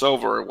books don't sell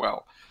very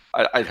well,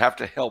 I'd have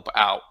to help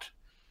out.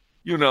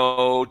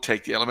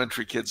 Take the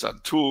elementary kids on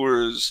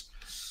tours.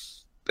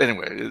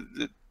 Anyway,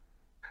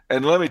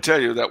 and let me tell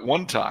you that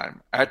one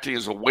time, acting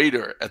as a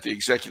waiter at the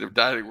executive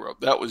dining room,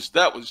 that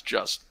was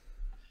just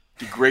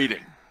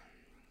degrading.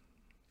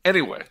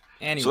 Anyway,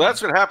 so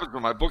that's what happens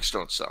when my books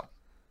don't sell.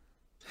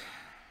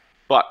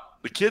 But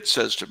the kid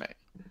says to me,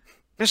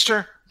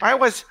 "Mister, why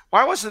was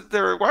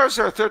there a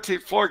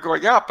 13th floor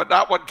going up but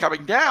not one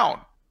coming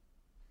down?"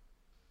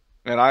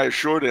 And I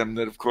assured him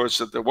that, of course,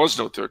 that there was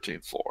no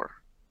 13th floor.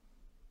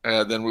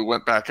 And then we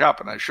went back up,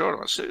 and I showed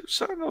him. I said,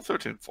 "No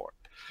 13th floor."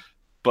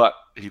 But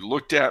he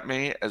looked at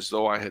me as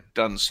though I had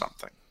done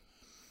something.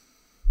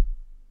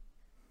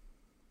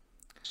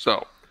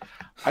 So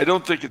I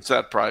don't think it's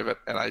that private,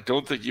 and I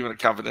don't think even a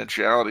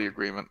confidentiality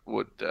agreement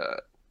would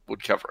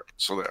cover it.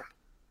 So there.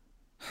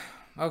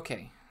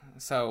 Okay,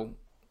 so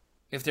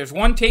if there's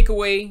one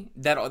takeaway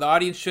that the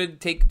audience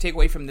should take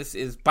away from this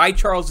is buy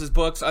Charles's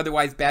books,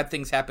 otherwise bad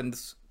things happen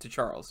to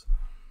Charles.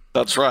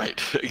 That's right.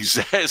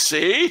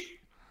 See?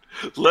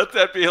 Let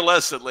that be a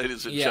lesson,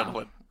 ladies and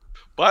gentlemen.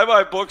 Buy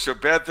my books or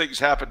bad things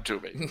happen to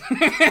me.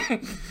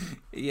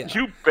 Yeah.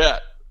 You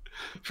bet.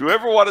 If you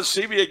ever want to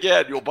see me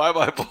again, you'll buy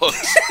my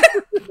books.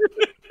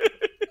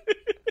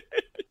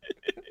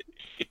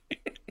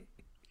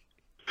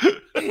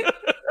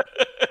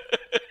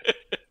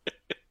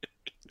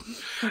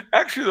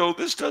 Actually, though,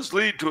 this does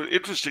lead to an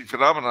interesting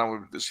phenomenon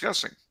we've been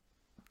discussing.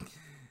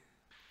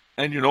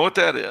 And you know what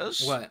that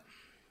is? What?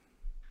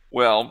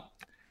 Well,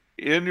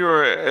 in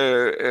your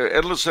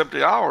Endless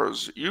Empty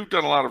Hours, you've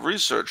done a lot of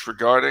research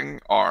regarding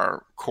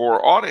our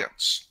core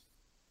audience.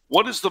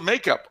 What is the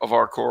makeup of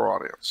our core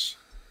audience?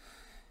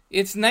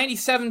 It's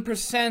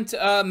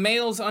 97%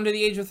 males under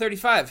the age of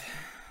 35.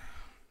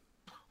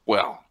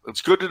 Well,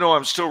 it's good to know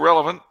I'm still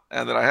relevant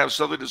and that I have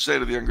something to say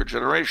to the younger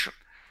generation.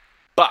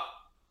 But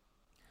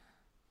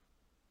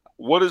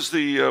what is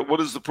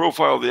the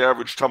profile of the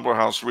average Tumblr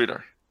House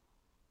reader?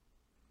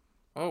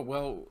 Oh,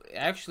 well,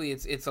 actually,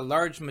 it's a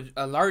large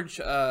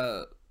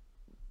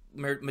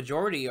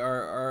majority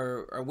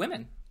are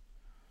women.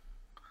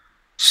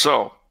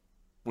 So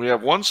we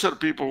have one set of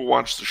people who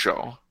watch the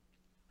show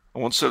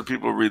and one set of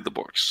people who read the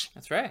books.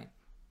 That's right.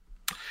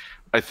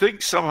 I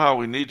think somehow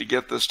we need to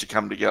get this to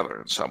come together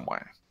in some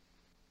way.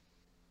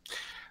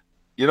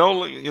 You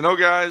know,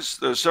 guys,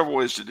 there are several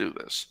ways to do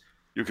this.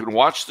 You can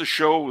watch the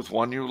show with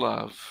one you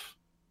love.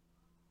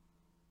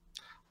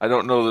 I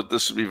don't know that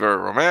this would be very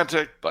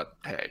romantic, but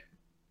hey,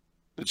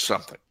 it's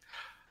something.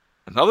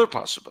 Another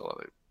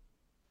possibility,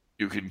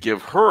 you can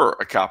give her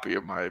a copy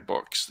of my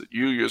books that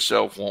you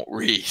yourself won't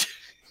read.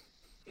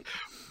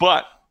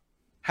 But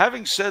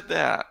having said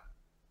that,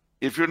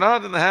 if you're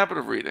not in the habit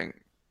of reading,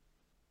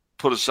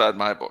 put aside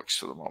my books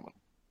for the moment,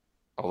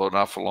 although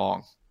not for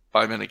long.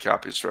 Buy many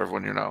copies for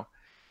everyone you know.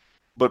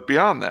 But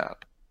beyond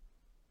that,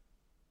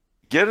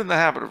 get in the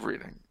habit of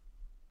reading.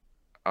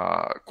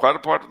 Quite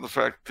apart from the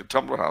fact that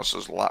Tumblr House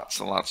has lots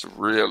and lots of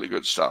really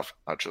good stuff,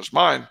 not just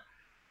mine.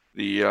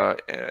 The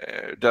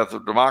Death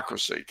of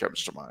Democracy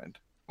comes to mind.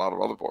 A lot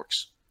of other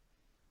books.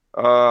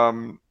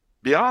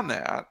 Beyond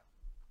that,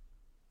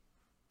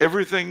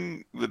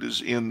 everything that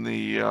is in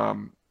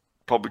the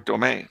public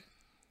domain,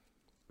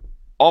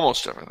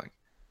 almost everything,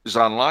 is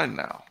online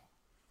now.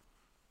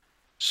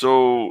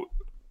 So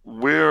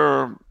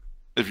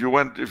if you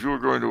were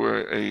going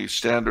to a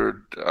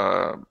standard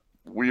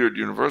weird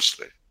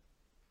university,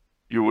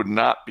 you would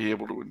not be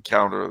able to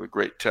encounter the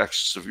great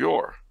texts of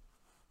yore.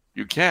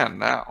 You can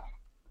now.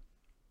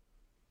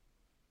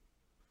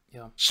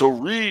 Yeah. So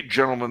read,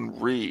 gentlemen,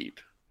 read.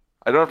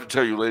 I don't have to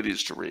tell you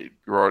ladies to read.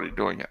 You're already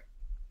doing it.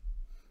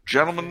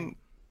 Gentlemen,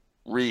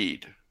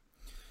 read.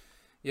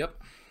 Yep.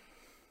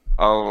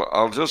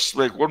 I'll just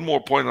make one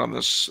more point on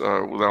this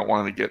without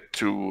wanting to get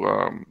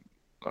too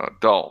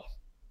dull.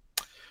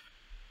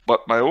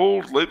 But my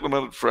old late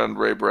lamented friend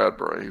Ray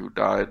Bradbury, who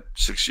died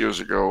 6 years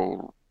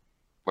ago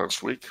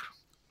last week,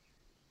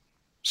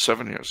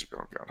 7 years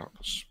ago, God help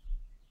us.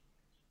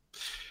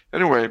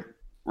 Anyway,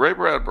 Ray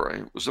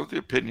Bradbury was of the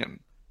opinion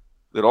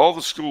that all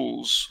the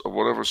schools of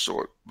whatever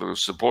sort that are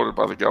supported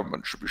by the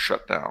government should be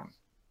shut down.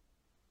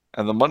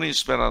 And the money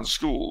spent on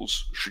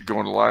schools should go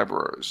into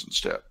libraries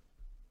instead.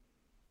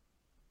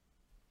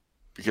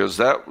 Because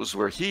that was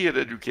where he had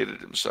educated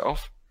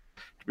himself.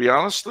 To be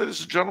honest, ladies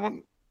and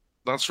gentlemen,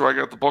 that's where I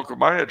got the bulk of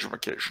my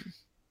education.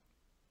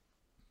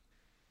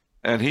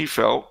 And he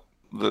felt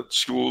that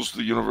schools,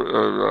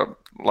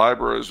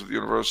 libraries of the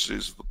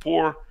universities of the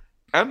poor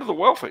and of the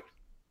wealthy.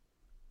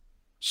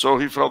 So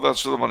he felt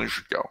that's where the money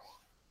should go.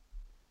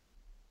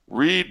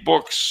 Read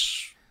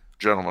books,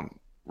 gentlemen.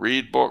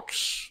 Read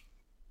books.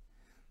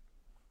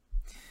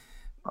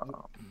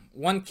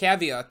 One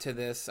caveat to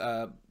this,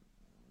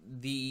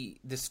 the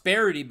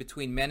disparity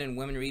between men and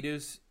women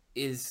readers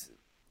is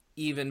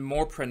even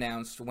more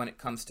pronounced when it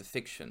comes to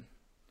fiction.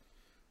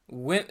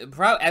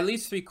 At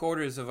least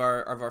 3/4 of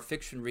our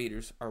fiction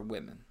readers are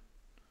women.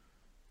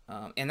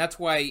 And that's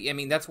why,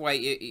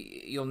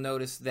 you'll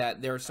notice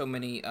that there are so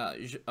many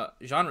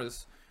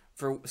genres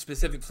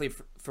specifically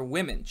for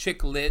women.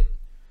 Chick lit,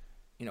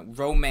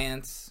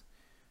 romance.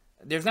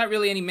 There's not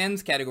really any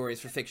men's categories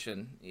for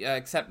fiction,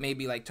 except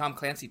maybe like Tom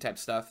Clancy type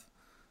stuff.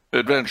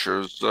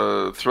 Adventures,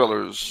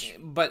 thrillers.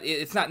 But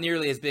it's not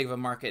nearly as big of a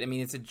market. I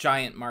mean, it's a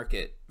giant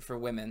market for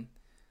women.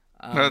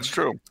 That's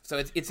true. So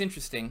it's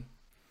interesting.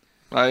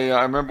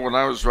 I remember when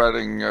I was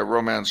writing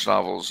romance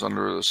novels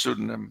under a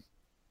pseudonym.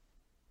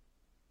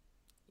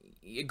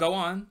 Go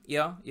on.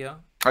 Yeah.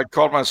 I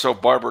called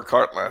myself Barbara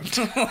Cartland.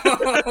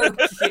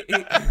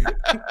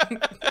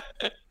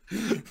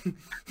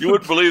 You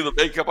wouldn't believe the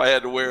makeup I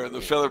had to wear and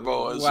the feather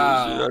boas.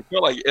 Wow. I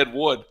felt like Ed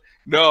Wood.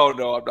 No,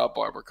 I'm not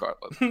Barbara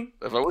Cartland.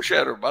 If I wish I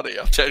had her money,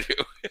 I'll tell you.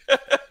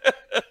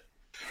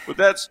 But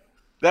that's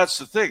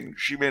the thing.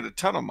 She made a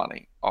ton of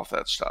money off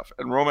that stuff.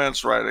 And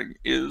romance writing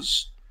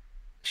is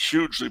a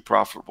hugely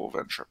profitable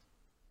venture.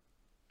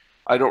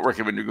 I don't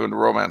recommend you go into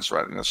romance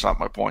writing. That's not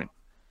my point.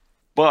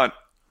 But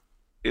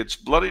it's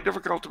bloody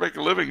difficult to make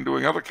a living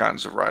doing other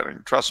kinds of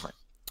writing. Trust me.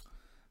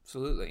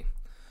 Absolutely.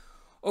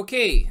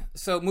 Okay,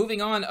 so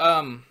moving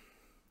on.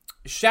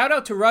 Shout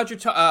out to Roger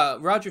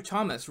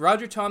Thomas.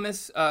 Roger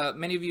Thomas,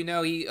 many of you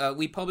know,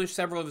 we published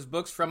several of his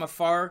books, From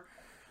Afar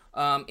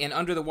and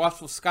Under the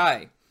Watchful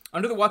Sky.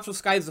 Under the Watchful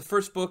Sky is the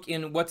first book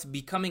in what's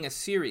becoming a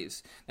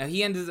series. Now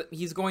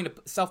he's going to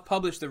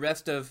self-publish the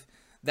rest of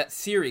that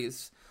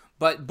series.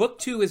 But book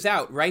 2 is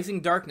out,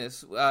 Rising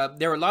Darkness.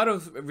 There are a lot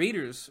of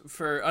readers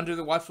for Under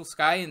the Watchful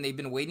Sky, and they've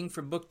been waiting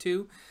for book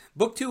 2.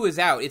 Book 2 is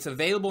out. It's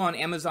available on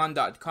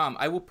Amazon.com.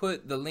 I will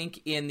put the link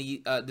in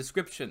the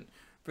description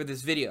for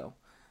this video.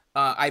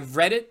 I've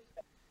read it.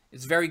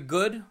 It's very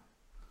good.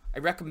 I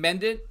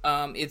recommend it.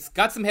 It's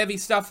got some heavy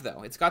stuff,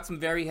 though. It's got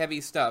some very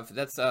heavy stuff.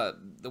 That's the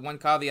one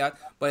caveat.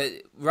 But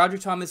Roger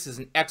Thomas is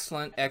an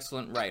excellent,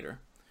 excellent writer.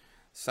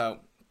 So,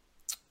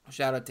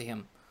 shout out to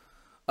him.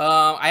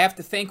 I have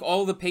to thank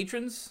all the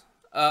patrons.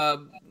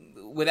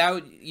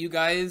 Without you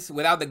guys,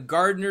 without the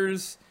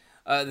gardeners,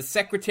 the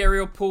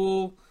secretarial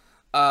pool,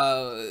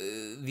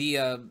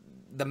 the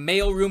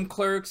mailroom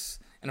clerks,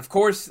 and of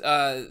course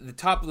the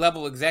top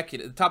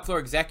floor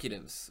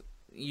executives.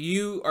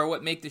 You are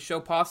what make the show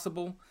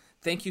possible.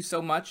 Thank you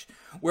so much.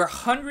 We're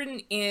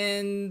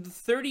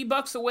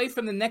 $130 away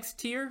from the next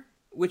tier,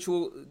 which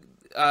will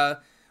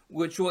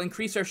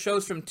increase our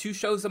shows from 2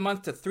 shows a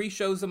month to 3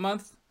 shows a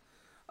month.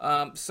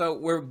 So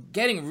we're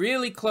getting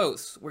really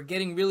close.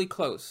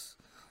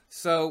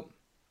 So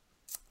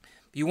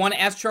if you want to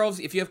ask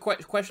Charles, if you have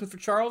questions for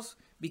Charles,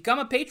 become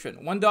a patron.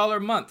 $1 a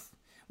month.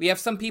 We have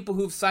some people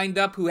who've signed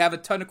up who have a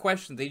ton of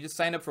questions. They just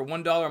signed up for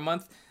 $1 a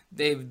month.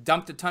 They've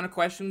dumped a ton of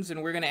questions,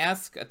 and we're going to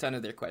ask a ton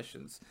of their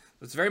questions.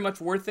 So it's very much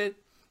worth it.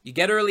 You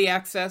get early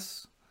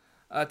access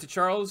to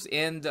Charles,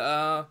 and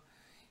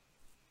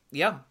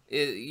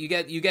you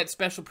get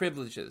special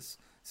privileges.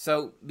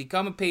 So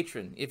become a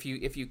patron if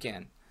you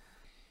can.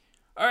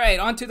 All right,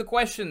 on to the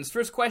questions.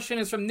 First question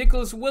is from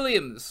Nicholas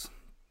Williams.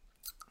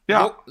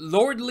 Yeah.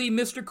 Lordly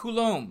Mr.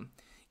 Coulomb,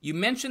 you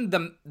mentioned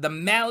the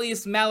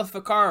Malleus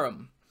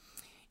Maleficarum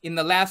in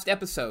the last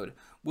episode.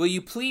 Will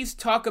you please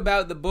talk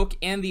about the book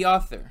and the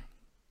author?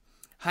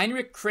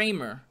 Heinrich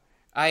Kramer,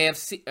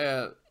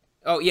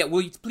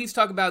 will you please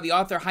talk about the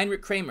author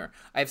Heinrich Kramer?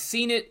 I've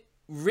seen it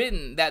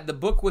written that the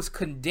book was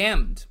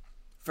condemned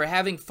for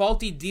having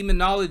faulty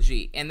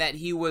demonology and that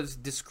he was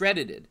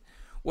discredited.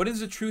 What is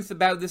the truth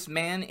about this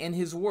man and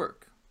his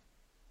work?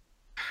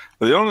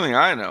 The only thing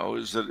I know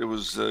is that it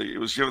was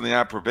given the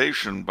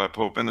approbation by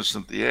Pope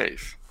Innocent VIII.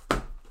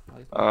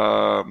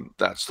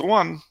 That's the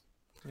one.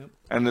 Yep.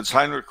 And it's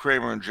Heinrich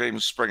Kramer and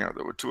James Springer.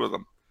 There were 2 of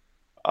them.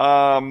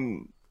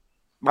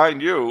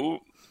 Mind you,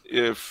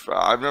 if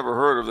I've never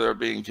heard of their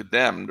being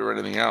condemned or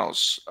anything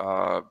else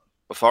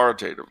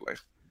authoritatively,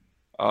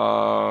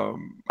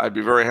 I'd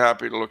be very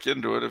happy to look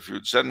into it if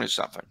you'd send me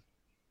something.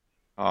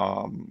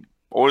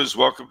 Always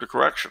welcome to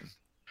correction.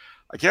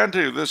 I can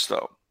tell you this,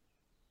 though,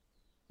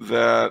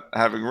 that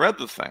having read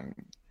the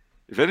thing,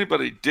 if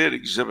anybody did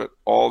exhibit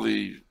all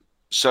the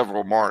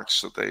several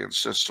marks that they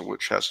insist on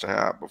which has to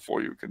have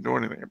before you can do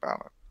anything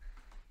about it,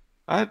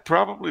 I'd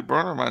probably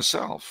burn her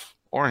myself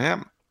or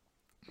him.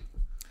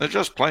 They're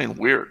just plain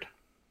weird.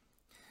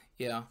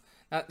 Yeah.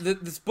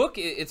 This book,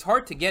 it's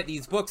hard to get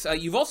these books.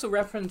 You've also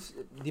referenced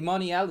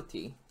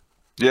Demoniality.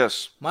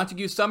 Yes.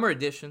 Montague Summer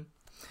Edition.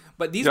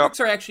 But these books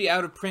are actually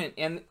out of print,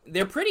 and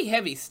they're pretty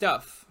heavy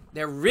stuff.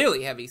 They're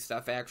really heavy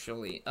stuff,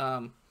 actually,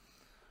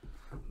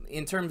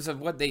 in terms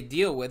of what they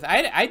deal with.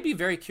 I'd be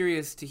very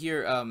curious to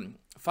hear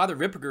Father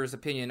Ripperger's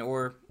opinion,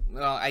 or,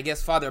 well, I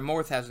guess Father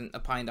Morth hasn't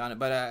opined on it,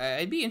 but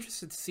I'd be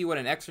interested to see what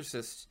an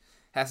exorcist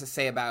has to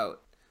say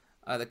about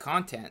the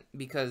content,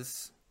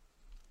 because,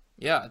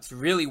 yeah, it's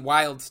really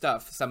wild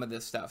stuff, some of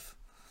this stuff.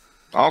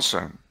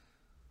 Also,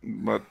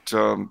 but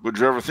would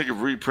you ever think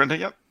of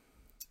reprinting it?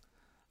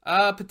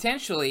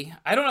 Potentially.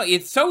 I don't know.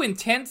 It's so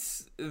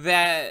intense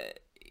that,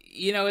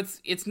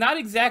 it's not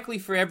exactly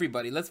for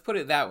everybody. Let's put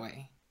it that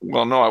way.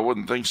 Well, no, I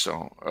wouldn't think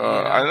so.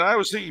 I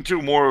was thinking, too,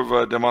 more of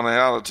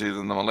Demoniality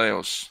than the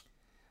Malleus.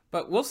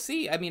 But we'll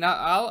see. I mean,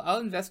 I'll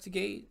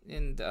investigate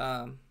and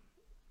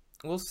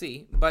we'll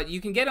see. But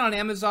you can get it on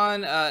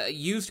Amazon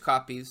used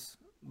copies,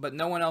 but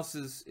no one else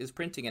is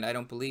printing it, I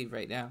don't believe,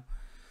 right now.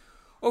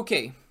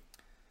 Okay.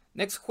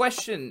 Next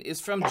question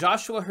is from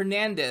Joshua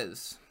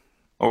Hernandez.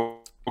 Oh,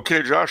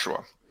 okay,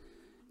 Joshua.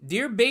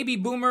 Dear Baby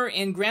Boomer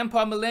and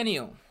Grandpa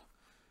Millennial.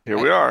 Here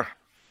we are.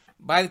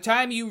 By the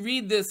time you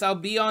read this, I'll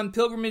be on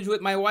pilgrimage with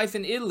my wife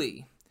in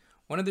Italy.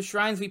 One of the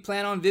shrines we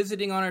plan on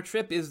visiting on our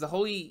trip is the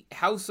Holy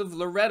House of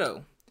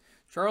Loreto.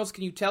 Charles,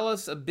 can you tell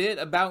us a bit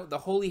about the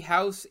Holy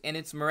House and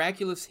its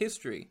miraculous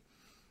history?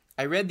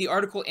 I read the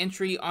article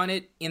entry on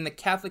it in the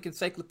Catholic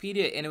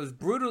Encyclopedia, and it was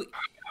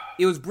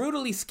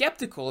brutally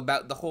skeptical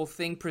about the whole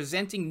thing,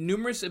 presenting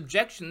numerous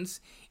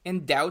objections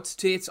and doubts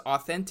to its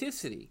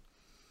authenticity.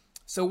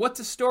 So what's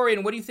the story,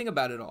 and what do you think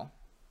about it all?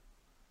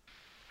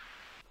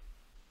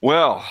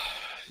 Well,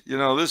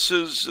 there's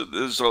a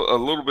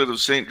little bit of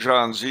St.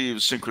 John's Eve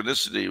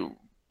synchronicity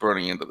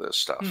burning into this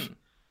stuff.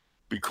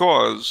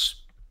 Because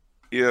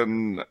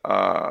in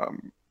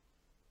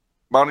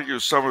Montague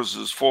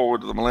Summers'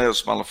 foreword to the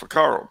Malleus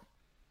Maleficarum,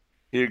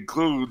 he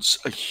includes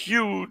a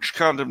huge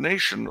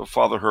condemnation of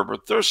Father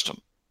Herbert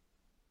Thurston.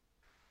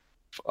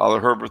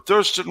 Father Herbert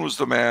Thurston was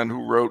the man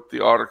who wrote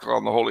the article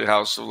on the Holy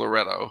House of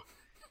Loreto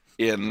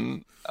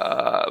in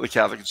the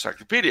Catholic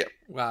Encyclopedia.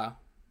 Wow.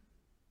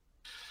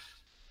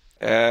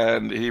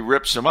 And he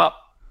rips him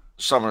up.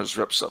 Summers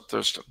rips up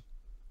Thurston.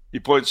 He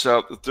points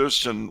out that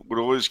Thurston would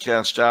always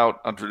cast doubt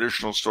on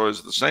traditional stories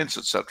of the saints,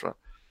 etc.,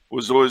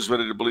 was always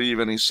ready to believe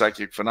any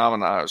psychic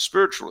phenomena or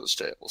spiritualist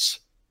tales.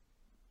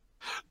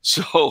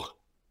 So,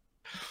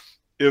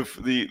 if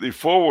the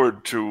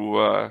forward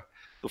to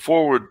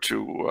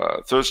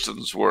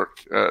Thurston's work,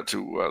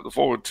 the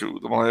forward to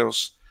the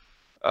Malleus,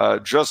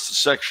 just the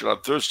section on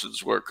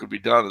Thurston's work could be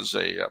done as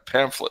a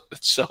pamphlet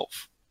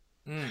itself.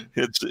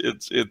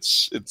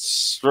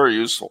 It's very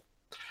useful.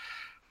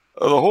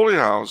 The Holy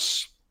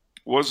House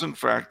was in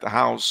fact the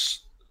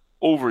house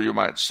over, you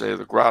might say,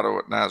 the grotto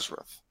at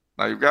Nazareth.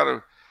 Now you've got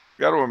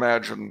to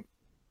imagine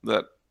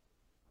that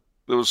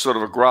there was sort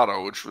of a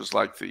grotto, which was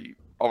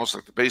almost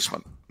like the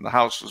basement, and the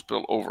house was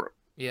built over it.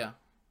 Yeah.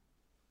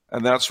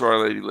 And that's where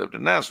Our Lady lived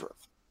in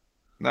Nazareth.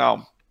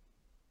 Now,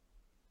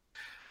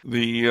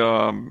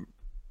 the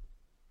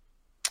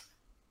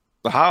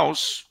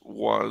house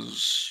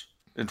was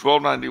in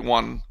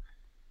 1291.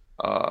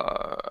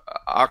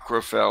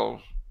 Acre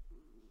fell.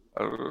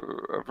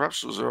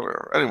 Perhaps it was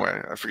earlier.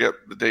 Anyway, I forget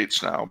the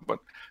dates now, but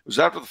it was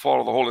after the fall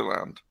of the Holy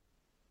Land.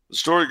 The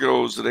story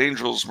goes that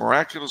angels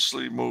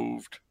miraculously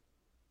moved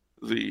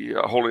the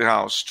Holy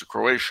House to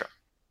Croatia.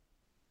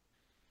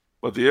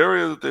 But the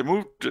area that they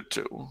moved it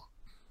to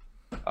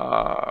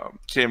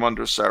came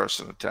under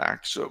Saracen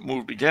attack, so it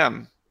moved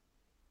again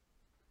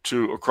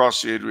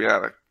across the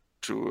Adriatic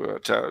to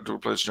a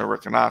place near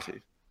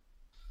Recanati.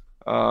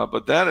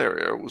 But that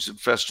area was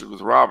infested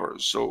with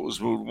robbers, so it was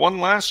moved one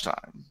last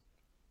time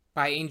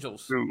by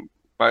angels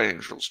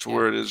to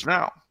where it is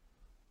now.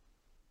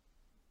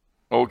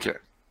 Okay.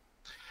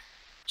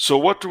 So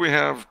what do we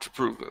have to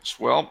prove this?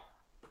 Well,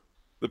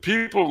 the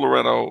people of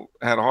Loreto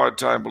had a hard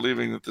time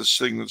believing that this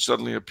thing that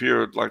suddenly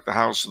appeared like the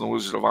house in the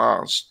Wizard of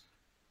Oz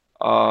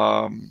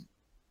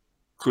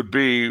could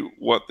be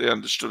what they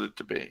understood it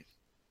to be.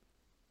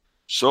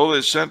 So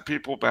they sent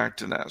people back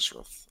to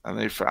Nazareth, and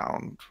they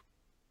found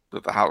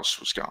that the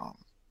house was gone.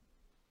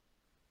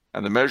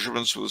 And the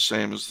measurements were the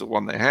same as the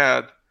one they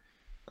had.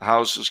 The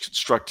house is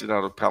constructed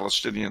out of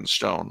Palestinian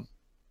stone,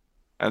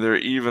 and there are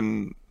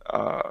even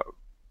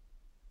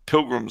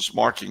pilgrims'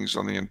 markings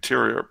on the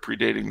interior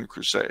predating the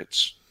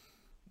Crusades.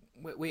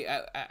 Wait,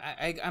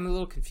 I'm a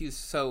little confused.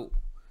 So,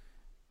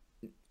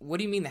 what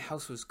do you mean the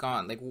house was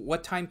gone? Like,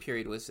 what time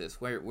period was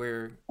this? Where?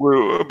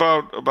 We're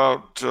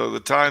about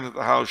the time that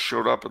the house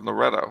showed up in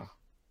Loreto,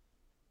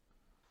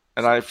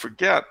 and I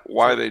forget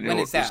why they knew it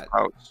was the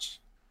house.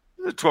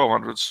 The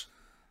 1200s.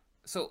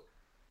 So,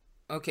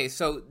 okay,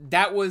 so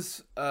that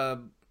was a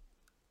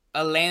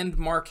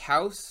landmark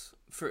house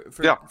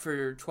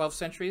for 12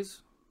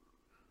 centuries.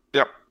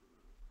 Yep.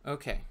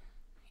 Okay.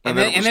 And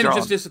then it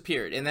just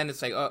disappeared. And then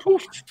it's like, oh.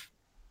 Poof.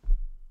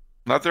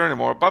 Not there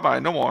anymore. Bye-bye.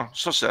 No more.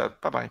 So sad.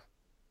 Bye-bye.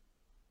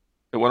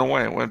 It went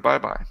away. It went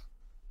bye-bye.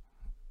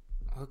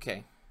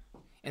 Okay.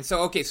 And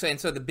so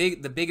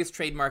the biggest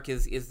trademark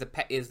is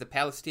the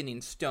Palestinian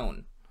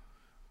stone.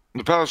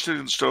 The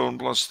Palestinian stone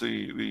plus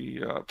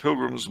the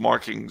pilgrims'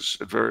 markings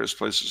at various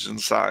places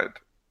inside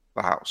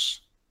the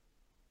house.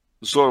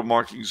 The sort of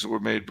markings that were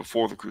made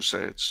before the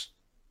Crusades.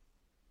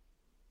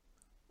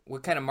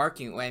 What kind of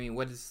marking? I mean,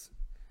 was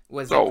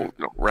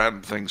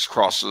random things,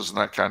 crosses, and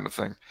that kind of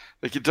thing.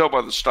 They can tell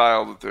by the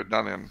style that they're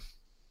done in.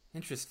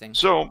 Interesting.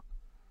 So,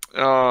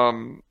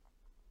 couldn't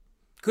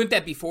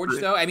that be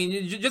forged though? I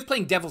mean, just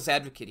playing devil's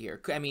advocate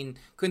here. I mean,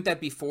 couldn't that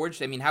be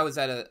forged? I mean, how is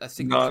that a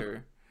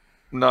signature?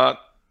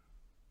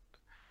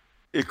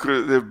 It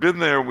could. They've been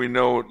there, we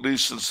know, at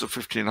least since the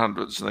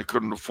 1500s, and they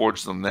couldn't have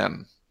forged them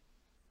then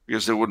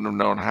because they wouldn't have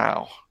known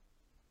how.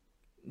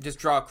 Just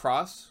draw a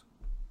cross.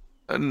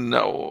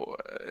 No,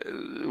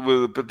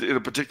 in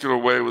a particular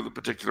way with a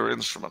particular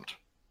instrument.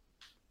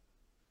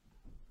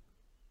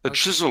 It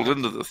chiseled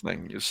into the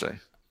thing, you say?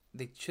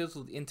 They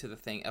chiseled into the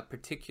thing a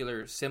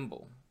particular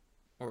symbol,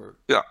 or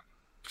Yeah,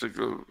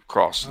 particular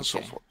cross and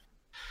so forth.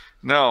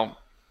 Now,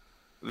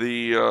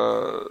 the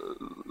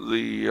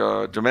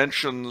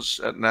dimensions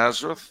at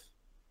Nazareth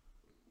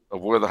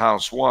of where the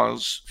house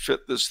was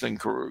fit this thing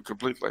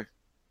completely.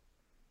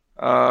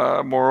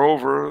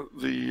 Moreover,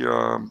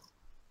 the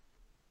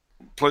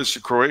place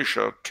in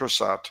Croatia,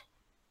 Trsat,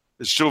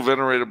 is still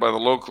venerated by the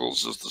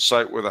locals as the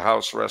site where the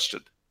house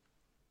rested,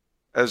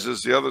 as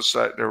is the other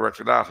site near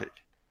Recanati.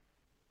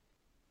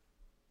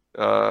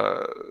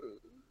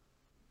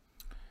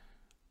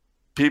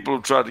 People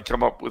have tried to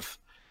come up with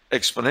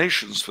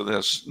explanations for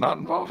this, not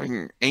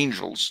involving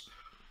angels.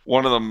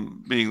 One of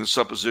them being the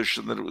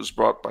supposition that it was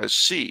brought by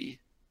sea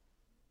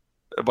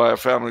by a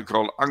family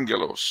called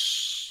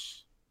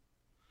Angelos,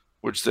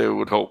 which they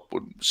would hope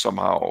would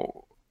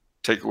somehow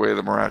take away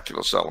the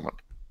miraculous element.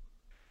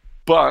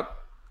 But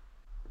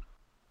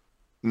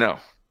no.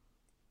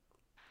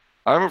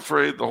 I'm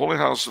afraid the Holy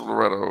House of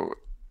Loreto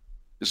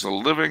is a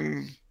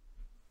living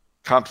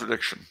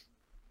contradiction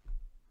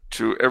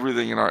to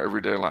everything in our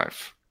everyday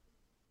life.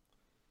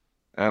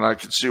 And I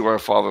can see why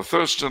Father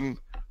Thurston,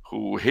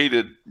 who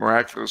hated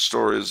miraculous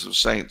stories of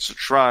saints at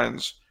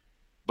shrines,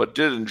 but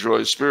did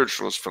enjoy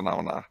spiritualist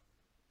phenomena,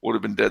 would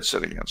have been dead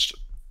set against it.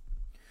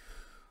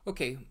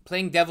 Okay,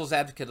 playing devil's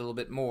advocate a little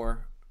bit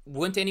more,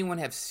 wouldn't anyone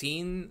have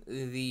seen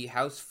the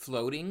house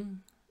floating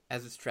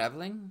as it's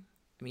traveling?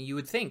 I mean, you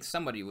would think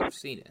somebody would have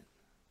seen it.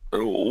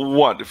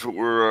 What, if it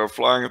were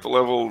flying at the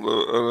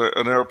level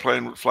an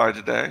airplane would fly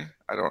today?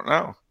 I don't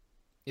know.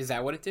 Is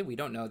that what it did? We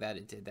don't know that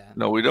it did that.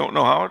 No, we don't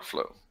know how it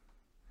flew.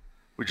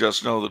 We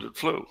just know that it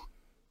flew.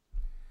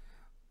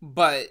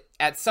 But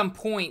at some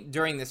point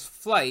during this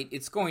flight,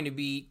 it's going to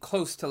be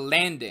close to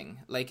landing.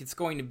 Like, it's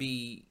going to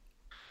be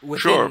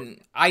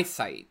within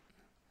eyesight.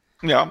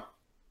 Yeah.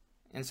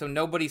 And so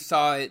nobody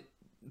saw it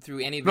through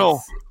any of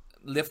its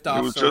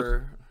liftoffs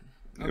or...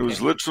 Okay. It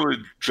was literally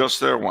just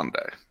there one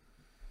day.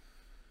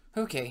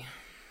 Okay.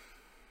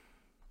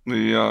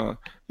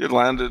 It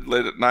landed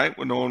late at night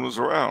when no one was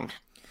around.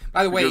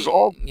 By the way,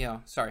 all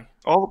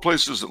the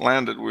places it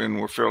landed in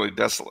were fairly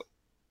desolate.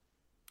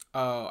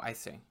 Oh, I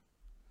see.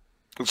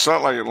 It's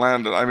not like it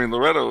landed. I mean,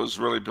 Loreto is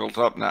really built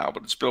up now,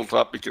 but it's built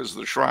up because of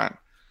the shrine.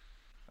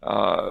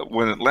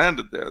 When it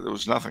landed there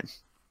was nothing.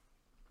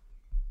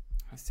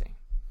 I see.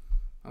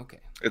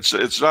 Okay.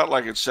 It's not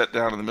like it's set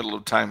down in the middle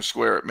of Times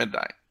Square at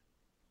midnight.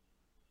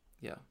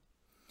 Yeah.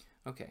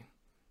 Okay.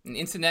 And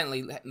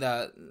incidentally,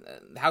 the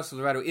House of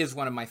Loreto is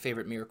one of my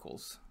favorite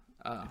miracles,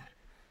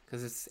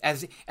 because it's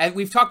as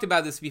we've talked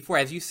about this before,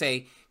 as you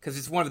say, because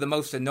it's one of the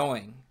most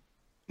annoying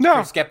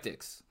for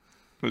skeptics.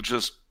 It's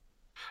just,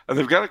 and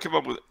they've got to come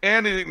up with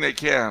anything they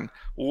can.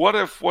 What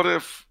if?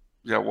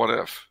 Yeah, what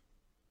if?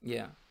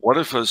 Yeah. What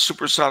if a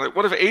supersonic?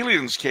 What if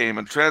aliens came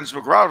and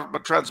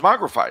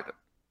transmogrified it?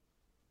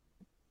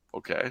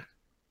 Okay.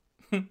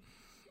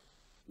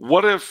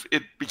 What if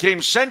it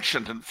became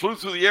sentient and flew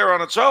through the air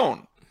on its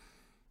own?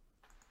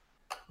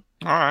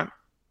 All right.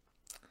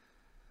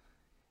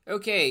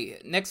 Okay,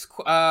 next,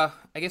 I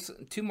guess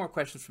 2 more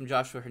questions from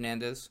Joshua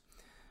Hernandez.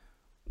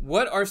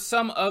 What are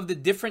some of the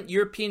different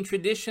European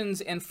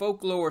traditions and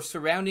folklore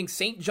surrounding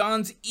St.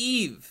 John's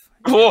Eve?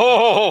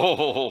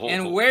 Whoa!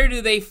 And where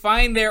do they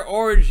find their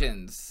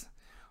origins?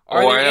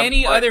 Are there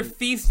any other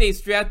feast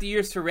days throughout the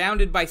year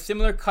surrounded by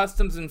similar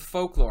customs and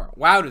folklore?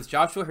 Wow, does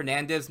Joshua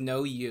Hernandez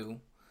know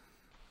you?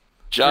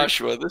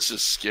 Joshua, this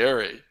is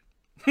scary.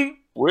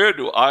 Where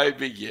do I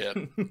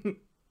begin?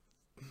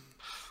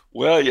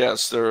 Well,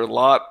 yes, there's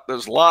lots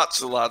and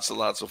lots and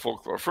lots of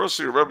folklore.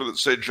 Firstly, remember that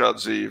St.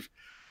 John's Eve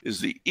is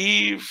the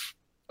eve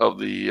of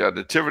the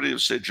Nativity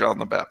of St. John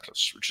the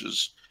Baptist, which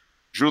is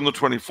June the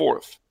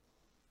 24th.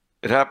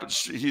 It happens,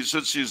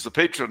 since he's the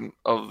patron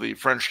of the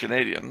French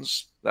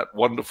Canadians, that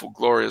wonderful,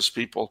 glorious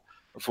people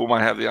of whom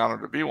I have the honor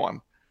to be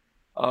one,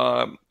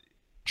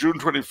 June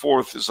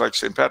 24th is like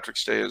St.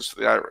 Patrick's Day is for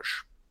the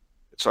Irish.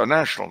 It's our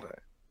national day.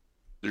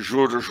 Le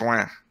jour de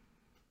juin.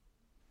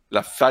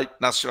 La fête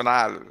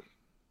nationale.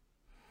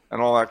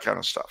 And all that kind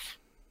of stuff.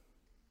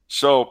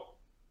 So,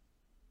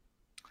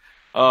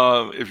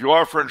 if you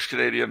are French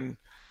Canadian,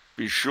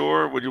 be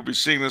sure when you'll be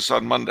seeing this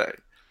on Monday,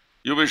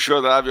 you'll be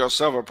sure to have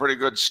yourself a pretty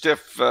good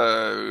stiff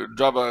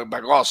job of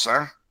bagos,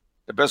 huh?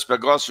 The best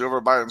bagos you ever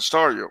buy in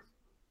store, you.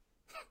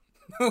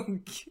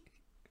 Okay.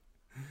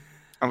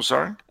 I'm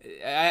sorry?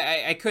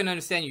 I couldn't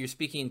understand you. You're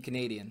speaking in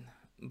Canadian.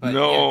 But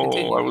no,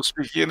 I was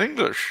speaking in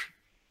English.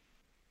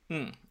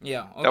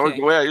 Yeah, okay. That was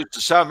the way I used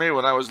to sound me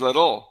when I was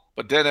little.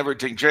 But then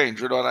everything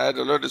changed, and I had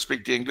to learn to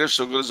speak the English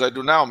so good as I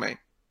do now, me.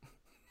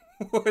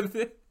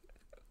 Okay.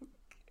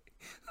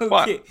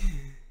 What?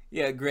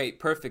 Yeah, great.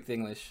 Perfect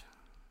English.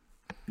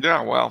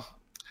 Yeah, well,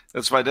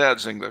 that's my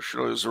dad's English. He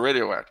was a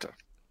radio actor.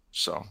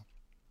 So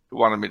he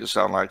wanted me to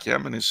sound like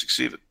him, and he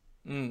succeeded.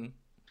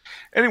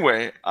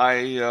 Anyway,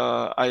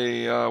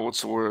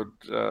 what's the word?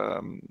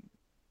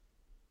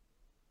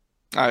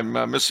 I'm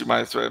missing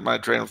my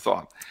train of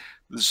thought.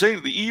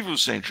 The Eve of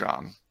St.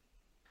 John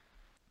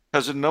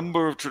has a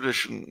number of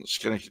traditions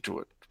connected to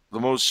it. The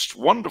most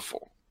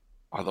wonderful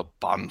are the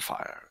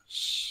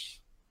bonfires.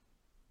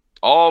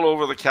 All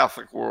over the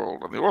Catholic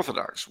world and the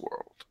Orthodox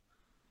world,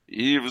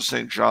 the Eve of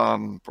St.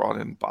 John brought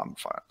in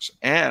bonfires.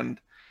 And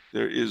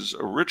there is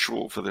a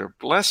ritual for their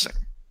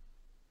blessing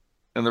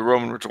in the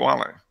Roman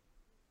Rituale.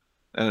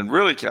 And in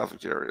really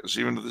Catholic areas,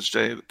 even to this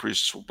day, the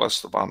priests will bless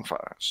the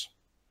bonfires.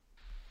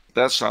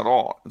 That's not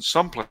all. In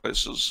some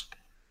places,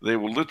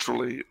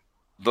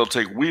 they'll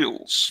take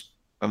wheels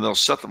and they'll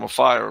set them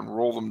afire and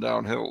roll them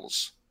down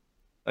hills.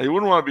 Now, you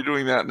wouldn't want to be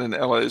doing that in an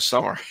LA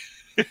summer.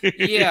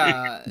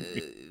 Yeah.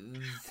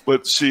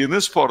 But see, in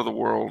this part of the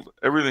world,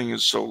 everything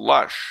is so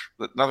lush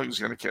that nothing's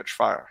going to catch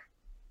fire.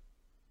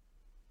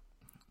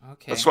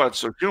 Okay. That's why it's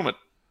so humid.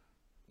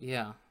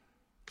 Yeah.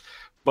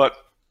 But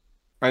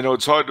I know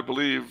it's hard to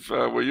believe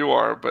where you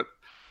are, but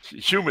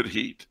humid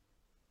heat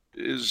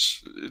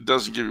it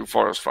doesn't give you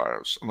forest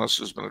fires unless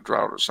there's been a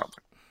drought or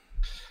something.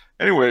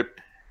 Anyway,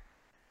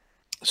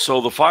 so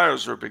the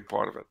fires are a big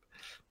part of it.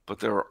 But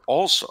there are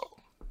also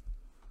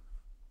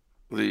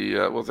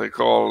the what they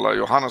call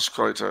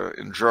Johanniskräuter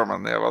in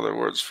German. They have other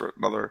words for it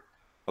in other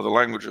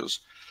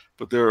languages.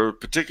 But there are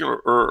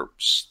particular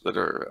herbs that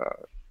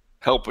are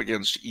help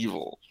against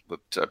evil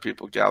that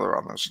people gather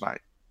on this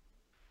night.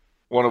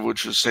 One of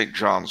which is St.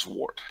 John's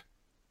wort.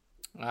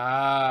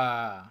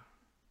 Ah.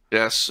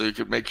 Yes, so you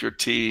could make your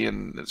tea,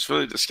 and it's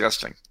really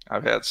disgusting.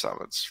 I've had some.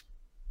 It's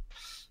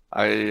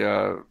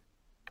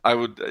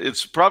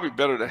probably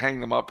better to hang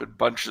them up in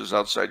bunches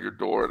outside your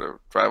door to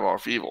drive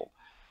off evil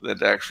than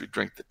to actually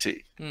drink the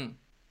tea.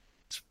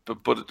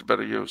 But put it to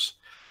better use.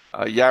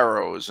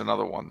 Yarrow is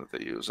another one that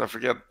they use. I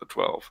forget the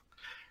 12.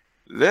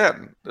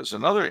 Then there's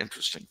another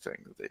interesting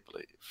thing that they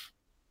believe.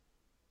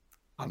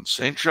 On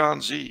St.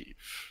 John's Eve,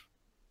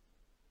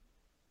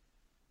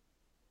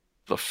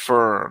 the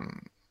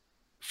fern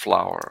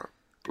flower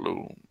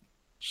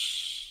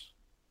blooms,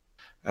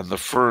 and the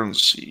fern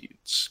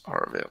seeds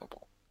are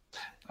available.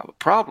 Now, the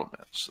problem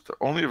is that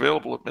they're only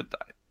available at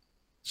midnight,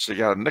 so you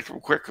got to nick them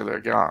quick or they're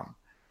gone.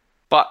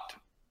 But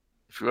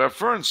if you have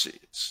fern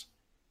seeds,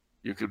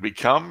 you could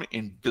become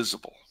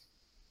invisible.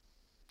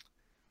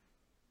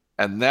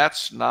 And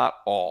that's not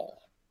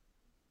all.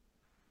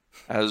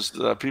 As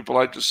the people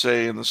like to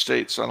say in the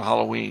States on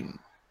Halloween,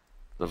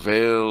 the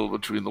veil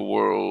between the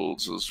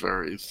worlds is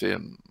very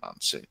thin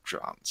on St.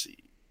 John's Eve.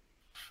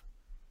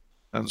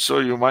 And so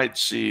you might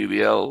see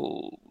the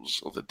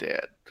elves or the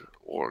dead,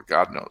 or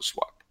God knows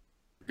what,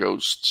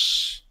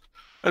 ghosts,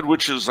 and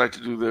witches like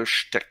to do their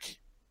shtick.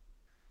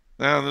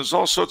 And there's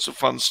all sorts of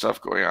fun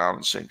stuff going on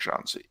in St.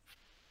 John's Eve.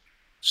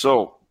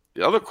 So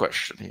the other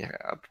question he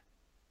had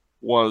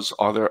was,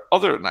 are there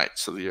other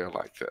nights of the year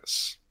like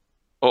this?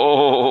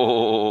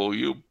 Oh,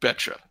 you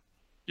betcha.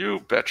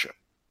 You betcha.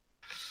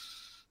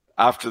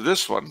 After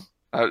this one,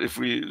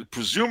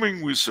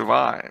 presuming we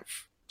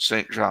survive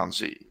St.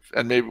 John's Eve,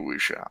 and maybe we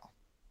shall,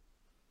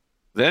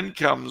 then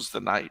comes the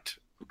night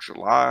of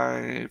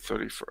July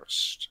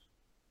 31st,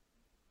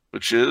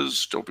 which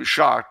is, don't be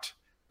shocked,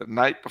 the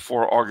night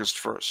before August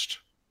 1st.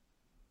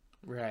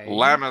 Right.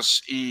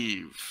 Lammas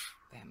Eve.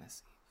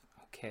 Lammas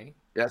Eve. Okay.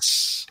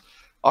 Yes.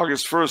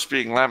 August 1st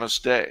being Lammas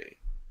Day,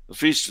 the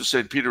feast of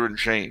St. Peter in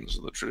Chains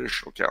in the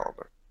traditional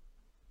calendar.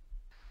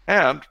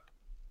 And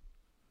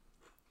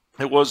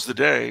it was the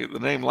day, the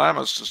name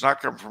Lammas does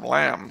not come from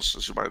lambs,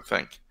 as you might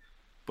think,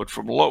 but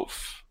from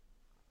loaf.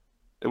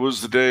 It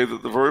was the day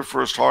that the very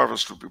first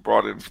harvest would be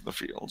brought in from the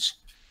fields,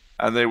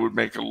 and they would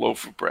make a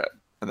loaf of bread,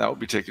 and that would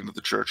be taken to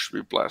the church to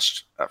be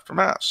blessed after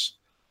Mass.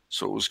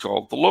 So it was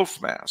called the Loaf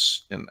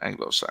Mass in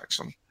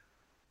Anglo-Saxon,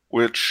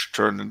 which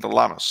turned into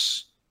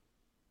Lammas.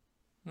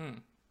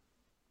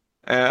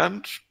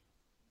 And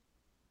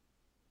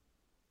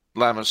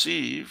Lammas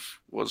Eve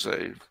was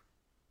a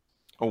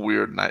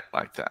weird night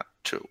like that,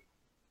 too.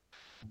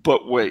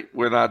 But wait,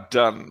 we're not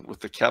done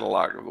with the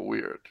catalog of the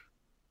weird.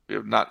 We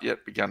have not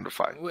yet begun to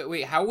fight.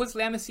 Wait, how was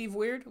Lammas Eve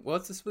weird?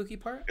 What's the spooky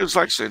part? It was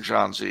like St.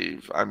 John's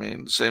Eve. I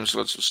mean, same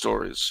sorts of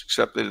stories,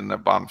 except they didn't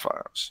have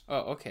bonfires.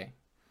 Oh, okay.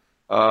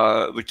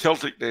 The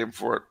Celtic name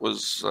for it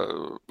was,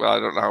 I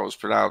don't know how it was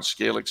pronounced.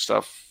 Gaelic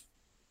stuff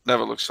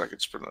never looks like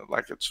it's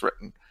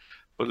written.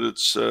 But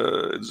it's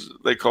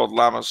they called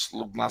Lammas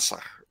Lugnasa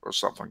or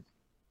something.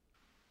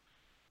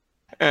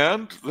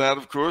 And that,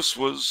 of course,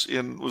 was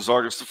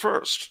August the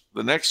 1st.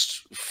 The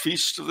next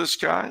feast of this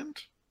kind,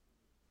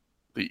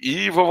 the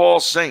Eve of All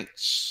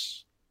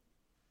Saints,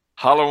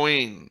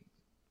 Halloween.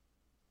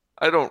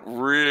 I don't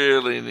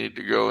really need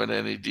to go into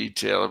any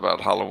detail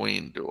about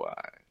Halloween, do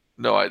I?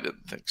 No, I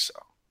didn't think so.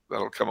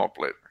 That'll come up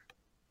later.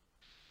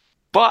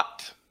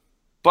 But,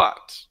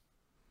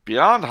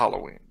 beyond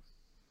Halloween,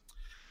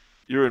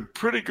 you're in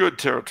pretty good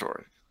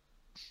territory.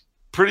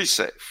 Pretty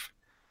safe.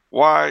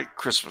 Why?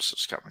 Christmas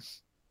is coming.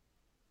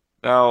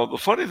 Now, the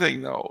funny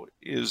thing, though,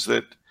 is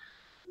that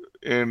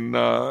in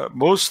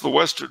most of the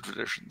Western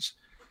traditions,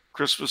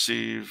 Christmas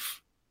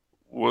Eve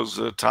was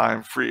a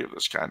time free of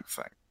this kind of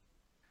thing.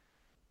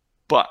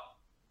 But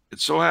it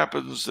so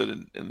happens that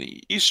in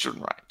the Eastern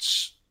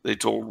rites, they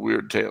told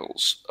weird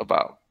tales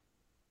about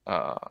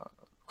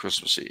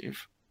Christmas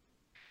Eve.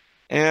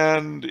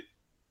 And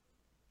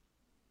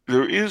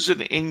there is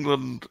in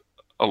England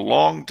a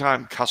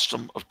long-time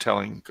custom of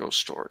telling ghost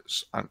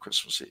stories on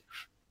Christmas Eve.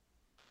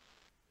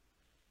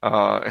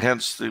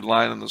 Hence the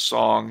line in the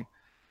song,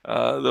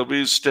 there'll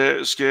be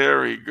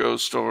scary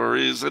ghost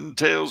stories and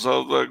tales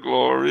of the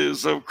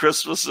glories of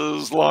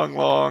Christmases long,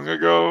 long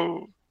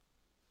ago.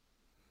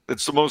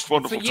 It's the most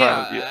wonderful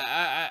time of year.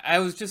 I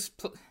was just...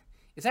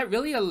 Is that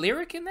really a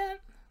lyric in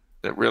that?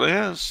 It really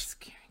is.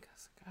 Scary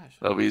ghost, gosh.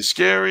 There'll be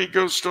scary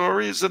ghost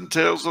stories and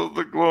tales of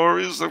the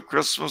glories of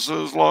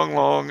Christmases long,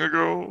 long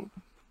ago.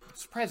 I'm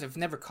surprised I've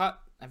never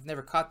caught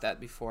that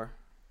before.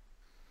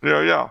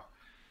 Yeah.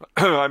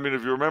 I mean,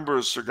 if you remember,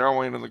 Sir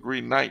Gawain and the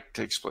Green Knight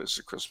takes place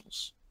at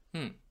Christmas.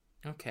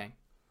 Okay.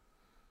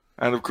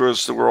 And of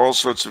course, there were all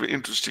sorts of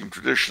interesting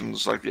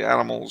traditions, like the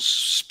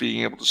animals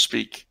being able to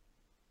speak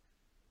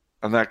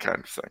and that kind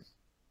of thing.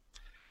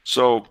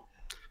 So,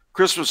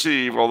 Christmas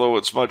Eve, although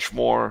it's much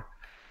more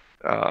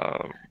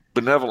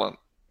benevolent,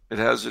 it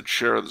has its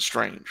share of the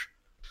strange.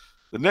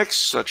 The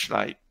next such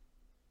night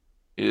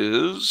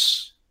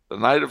is the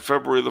night of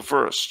February the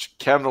 1st,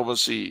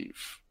 Candlemas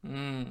Eve,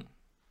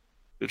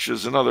 which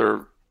is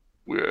another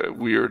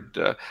weird.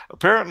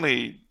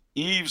 Apparently,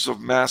 eves of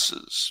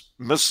masses,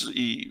 Mrs.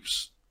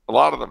 Eves, a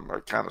lot of them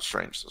are kind of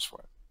strange this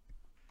way.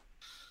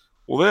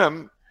 Well,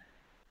 then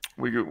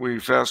we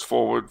fast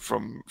forward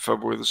from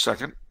February the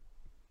 2nd.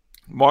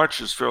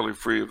 March is fairly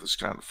free of this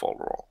kind of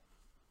folderol,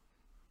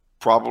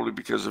 probably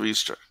because of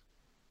Easter.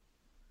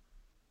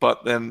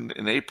 But then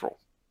in April,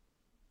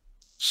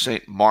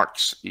 St.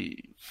 Mark's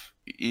Eve,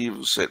 the Eve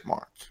of St.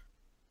 Mark.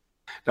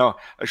 Now,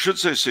 I should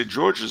say St.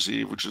 George's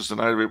Eve, which is the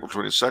night of April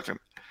 22nd,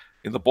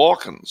 in the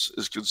Balkans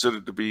is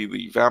considered to be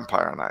the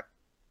vampire night.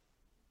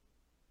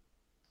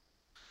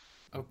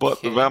 Okay.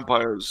 But the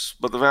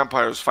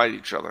vampires fight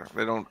each other.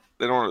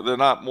 They're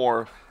not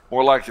more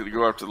likely to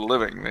go after the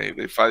living.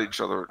 They fight each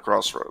other at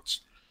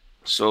crossroads.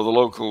 So the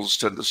locals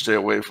tend to stay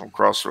away from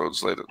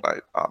crossroads late at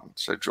night on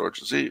St.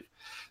 George's Eve.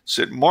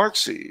 St.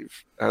 Mark's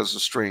Eve has a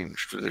strange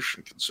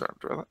tradition concerned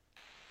with it.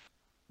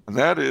 And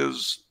that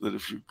is that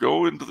if you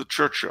go into the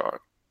churchyard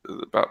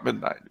about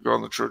midnight, you go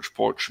on the church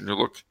porch and you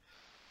look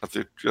at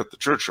the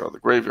churchyard, the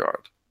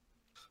graveyard,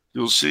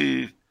 you'll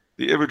see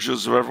the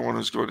images of everyone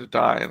who's going to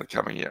die in the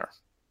coming year.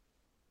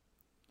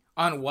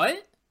 On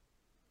what?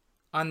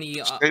 On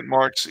the St.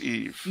 Mark's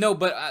Eve. No,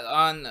 but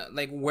on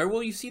where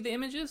will you see the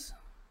images?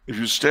 If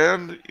you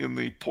stand in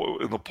the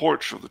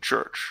porch of the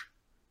church,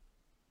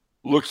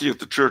 looking at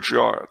the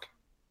churchyard,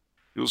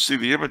 you'll see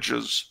the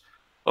images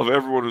of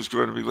everyone who's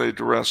going to be laid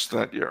to rest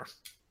that year.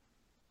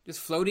 Just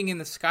floating in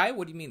the sky?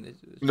 What do you mean?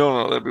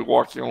 No, they'll be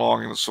walking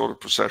along in a sort of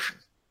procession.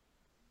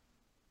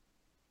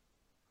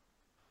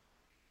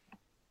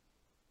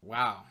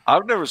 Wow.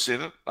 I've never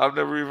seen it. I've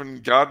never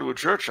even gone to a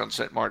church on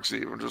St. Mark's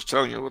Eve. I'm just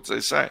telling you what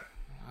they say.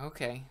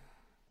 Okay.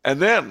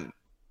 And then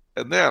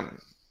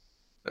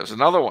there's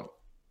another one.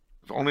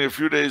 Only a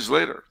few days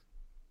later.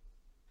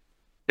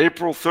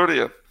 April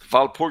 30th,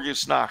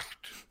 Walpurgisnacht.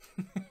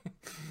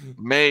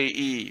 May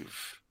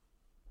Eve.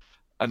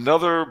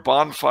 Another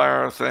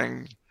bonfire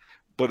thing,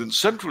 but in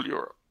Central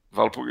Europe.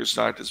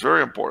 Walpurgisnacht is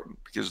very important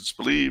because it's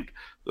believed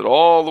that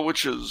all the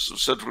witches of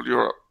Central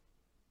Europe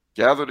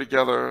gather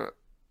together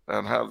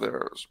and have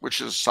their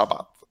witches'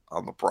 Sabbath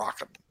on the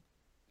Brocken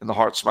in the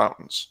Harz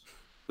Mountains.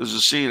 There's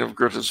a scene of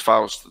Goethe's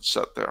Faust that's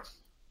set there.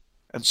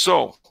 And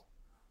so,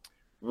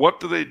 what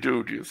do they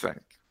do you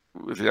think,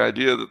 with the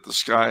idea that the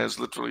sky is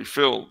literally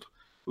filled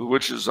with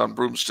witches on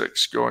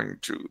broomsticks going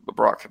to the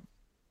Brocken?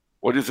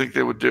 What do you think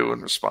they would do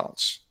in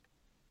response?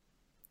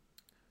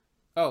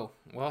 Oh,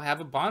 well,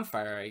 have a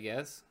bonfire, I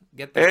guess.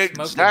 Get that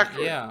smoke.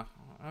 Exactly. Yeah,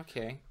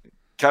 okay.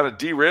 Kind of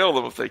derail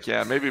them if they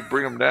can. Maybe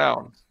bring them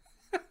down.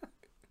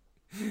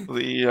 And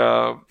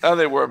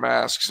they wear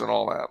masks and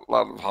all that. A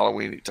lot of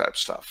Halloween-y type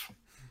stuff.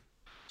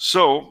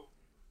 So,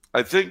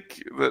 I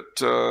think that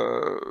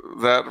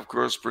that, of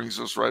course, brings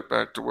us right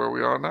back to where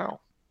we are now.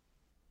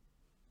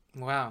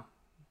 Wow.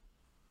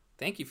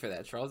 Thank you for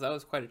that, Charles. That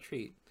was quite a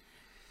treat.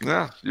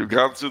 Yeah, you've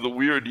gone through the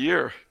weird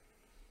year.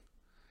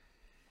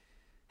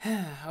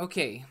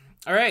 Okay.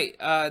 All right.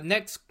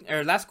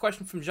 Last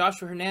question from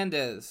Joshua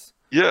Hernandez.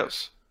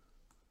 Yes.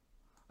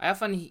 I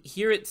often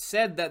hear it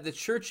said that the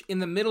church in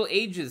the Middle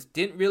Ages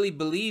didn't really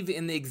believe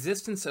in the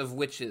existence of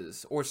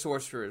witches or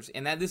sorcerers,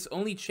 and that this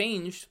only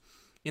changed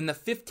in the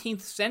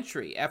 15th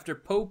century after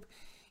Pope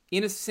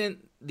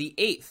Innocent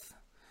VIII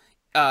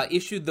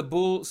issued the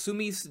bull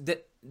Summis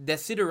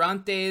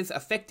Desiderantes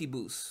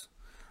Affectibus,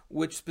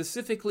 which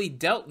specifically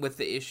dealt with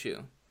the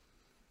issue.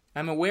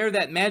 I'm aware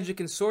that magic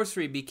and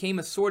sorcery became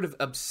a sort of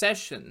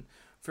obsession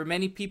for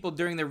many people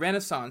during the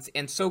Renaissance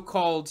and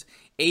so-called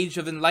Age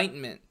of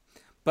Enlightenment.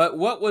 But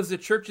what was the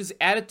church's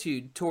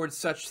attitude towards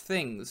such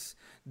things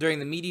during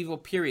the medieval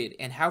period,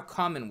 and how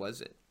common was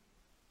it?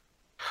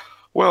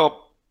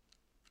 Well,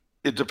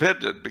 It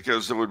depended,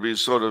 because there would be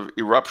sort of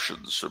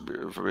eruptions from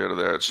here to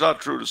there. It's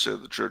not true to say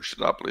the church did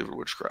not believe in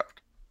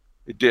witchcraft.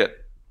 It did.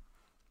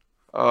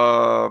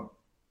 Don't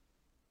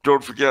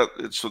forget,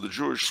 it's from the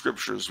Jewish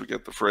scriptures we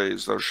get the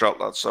phrase, "Thou shalt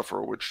not suffer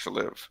a witch to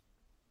live."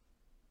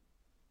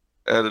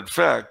 And in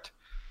fact,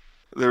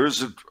 there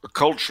isn't a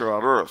culture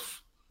on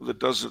earth that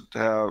doesn't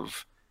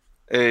have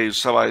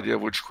some idea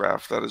of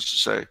witchcraft. That is to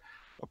say,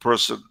 a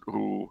person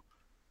who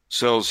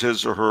sells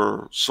his or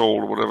her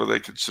soul, or whatever they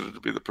consider to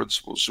be the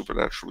principle of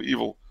supernatural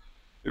evil,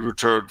 in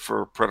return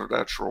for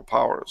preternatural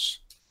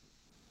powers.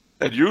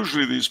 And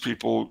usually these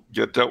people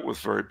get dealt with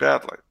very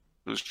badly.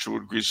 It was true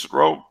in Greece and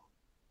Rome.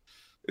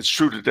 It's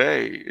true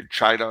today in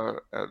China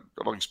and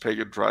amongst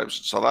pagan tribes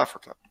in South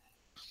Africa.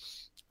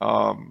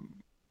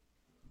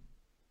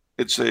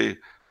 It's a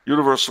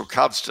universal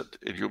constant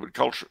in human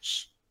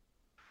cultures,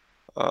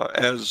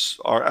 as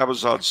our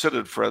Amazon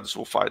Synod friends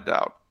will find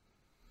out.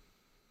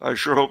 I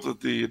sure hope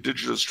that the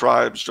indigenous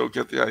tribes don't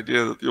get the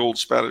idea that the old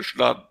Spanish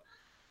nun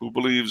who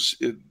believes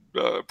in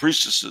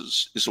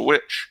priestesses is a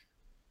witch.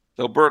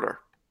 They'll burn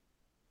her.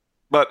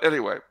 But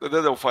anyway, then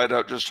they'll find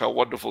out just how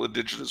wonderful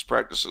indigenous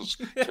practices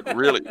can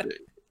really be.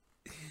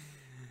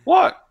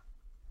 What?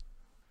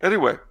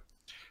 Anyway,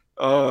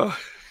 I'm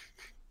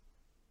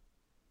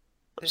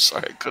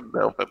sorry, I couldn't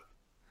help it.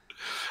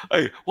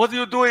 Hey, what are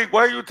you doing?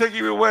 Why are you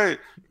taking me away?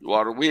 You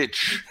are a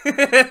witch.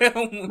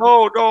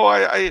 No,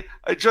 I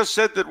just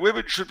said that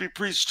women should be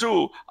priests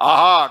too.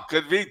 Aha,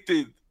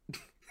 convicted.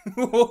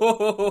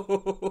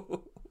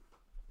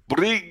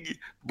 Bring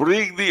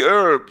the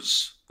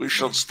herbs. We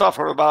shall stuff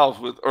her mouth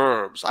with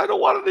herbs. I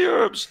don't want any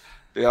herbs.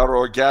 They are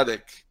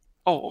organic.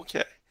 Oh,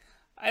 okay.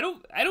 I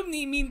don't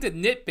mean to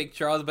nitpick,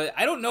 Charles, but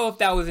I don't know if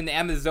that was an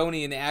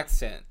Amazonian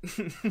accent.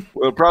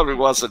 Well, it probably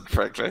wasn't,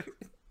 frankly.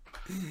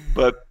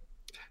 But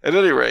at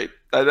any rate,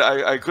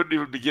 I couldn't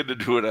even begin to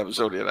do an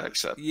Amazonian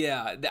accent.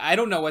 Yeah, I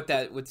don't know what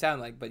that would sound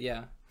like, but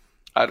yeah.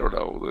 I don't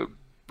know.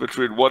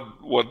 Between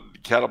one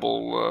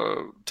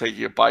cannibal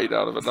taking a bite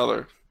out of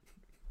another,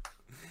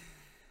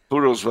 who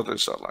knows what they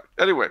sound like.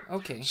 Anyway,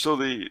 okay. So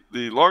the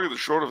long and the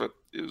short of it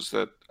is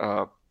that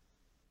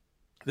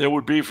there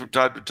would be from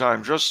time to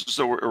time, just as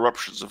there were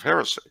eruptions of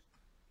heresy,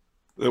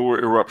 there were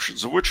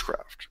eruptions of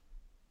witchcraft.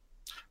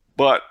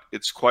 But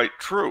it's quite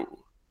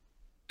true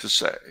to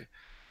say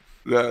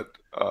that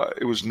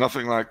it was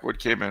nothing like what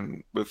came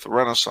in with the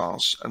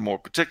Renaissance, and more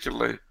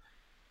particularly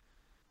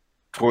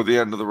toward the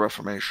end of the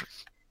Reformation.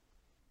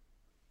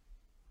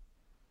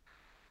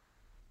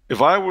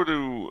 If I were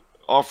to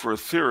offer a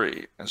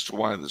theory as to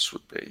why this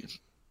would be,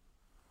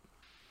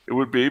 it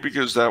would be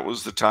because that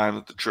was the time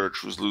that the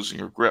church was losing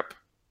her grip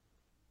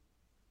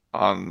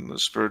on the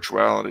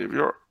spirituality of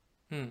Europe.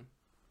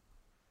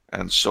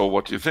 And so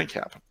what do you think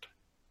happened?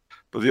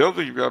 But the other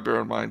thing you've got to bear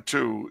in mind,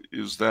 too,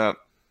 is that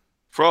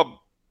from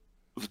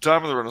the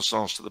time of the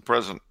Renaissance to the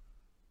present,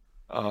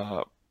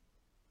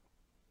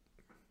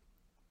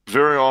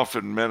 very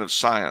often men of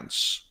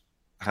science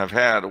have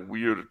had a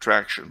weird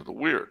attraction to the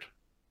weird.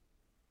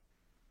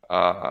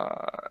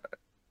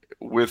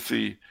 With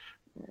the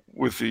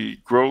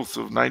growth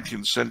of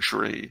 19th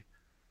century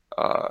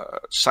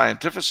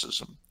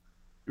scientificism,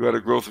 you had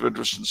a growth of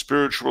interest in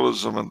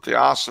spiritualism and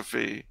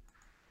theosophy.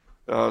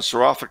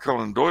 Sir Arthur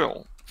Conan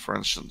Doyle, for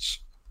instance,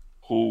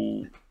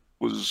 who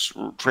was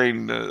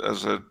trained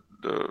as a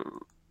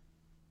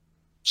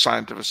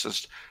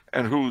scientificist,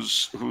 and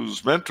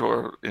whose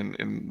mentor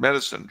in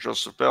medicine,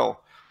 Joseph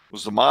Bell,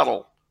 was the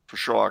model for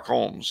Sherlock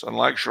Holmes, and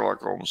like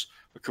Sherlock Holmes,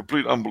 a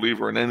complete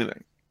unbeliever in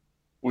anything,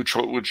 which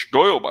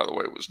Doyle, by the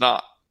way, was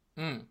not.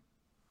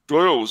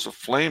 Doyle was a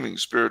flaming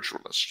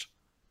spiritualist,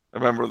 a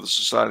member of the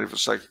Society for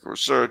Psychic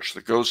Research,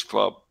 the Ghost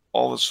Club,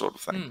 all this sort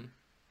of thing.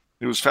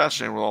 He was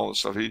fascinated with all this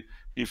stuff.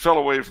 He fell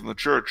away from the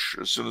church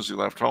as soon as he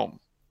left home,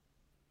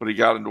 but he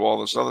got into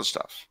all this other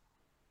stuff.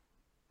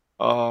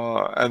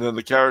 And then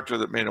the character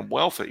that made him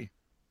wealthy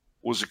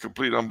was a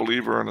complete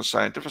unbeliever and a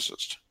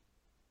scientificist.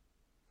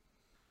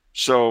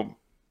 So,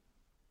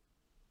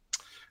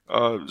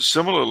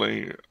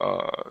 similarly,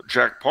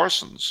 Jack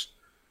Parsons,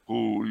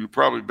 who you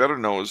probably better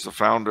know as the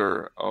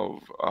founder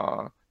of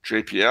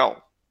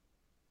JPL,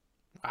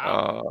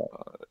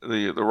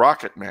 the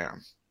Rocket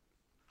Man,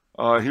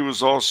 he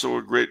was also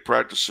a great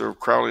practicer of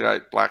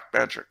Crowleyite black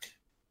magic.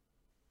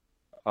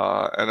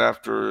 And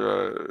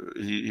after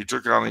he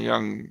took on a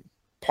young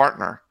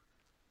partner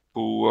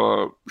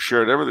who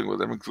shared everything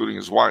with him, including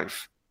his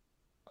wife,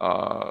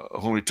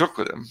 whom he took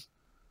with him.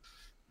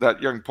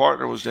 That young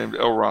partner was named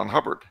L. Ron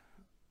Hubbard,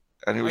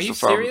 and he was the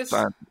founder of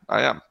Scientology.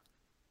 I am.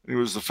 He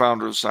was the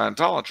founder of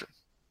Scientology.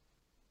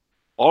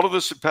 All of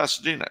this in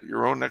Pasadena,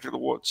 your own neck of the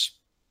woods.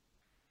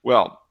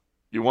 Well,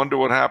 you wonder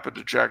what happened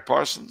to Jack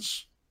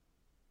Parsons?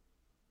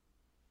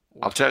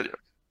 I'll tell you.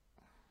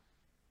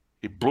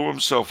 He blew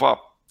himself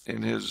up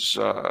in his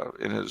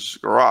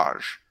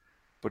garage.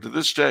 But to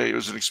this day, it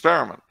was an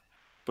experiment.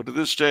 But to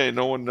this day,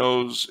 no one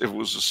knows if it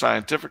was a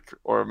scientific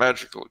or a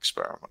magical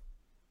experiment.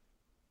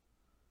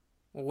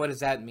 Well, what does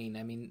that mean?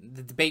 I mean,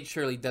 the debate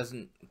surely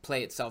doesn't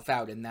play itself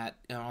out in that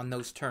on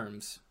those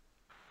terms.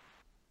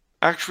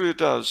 Actually, it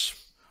does.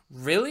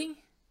 Really?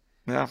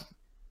 Yeah.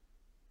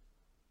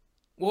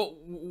 Well,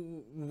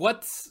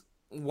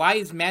 why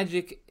is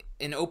magic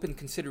an open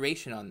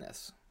consideration on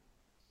this?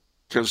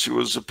 Because he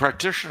was a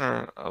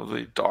practitioner of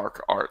the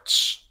dark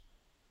arts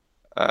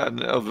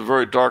and of the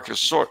very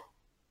darkest sort.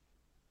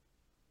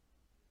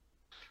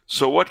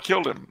 So what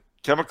killed him?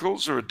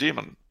 Chemicals or a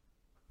demon?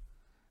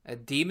 A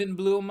demon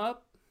blew him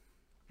up?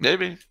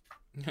 Maybe.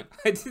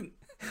 I didn't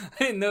I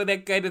didn't know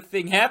that kind of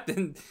thing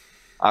happened.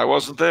 I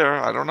wasn't there.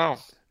 I don't know.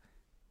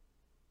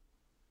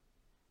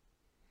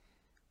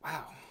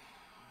 Wow.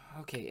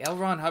 Okay, L.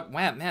 Ron Hubbard.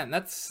 Wow, man,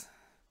 that's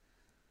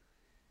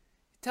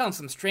telling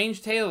some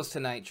strange tales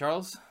tonight,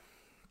 Charles.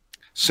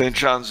 St.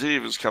 John's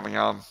Eve is coming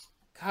on.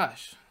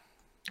 Gosh.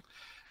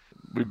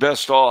 We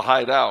best all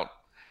hide out.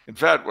 In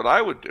fact, what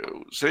I would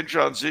do, St.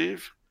 John's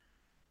Eve,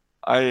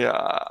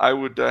 I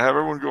would have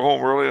everyone go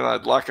home early and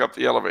I'd lock up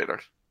the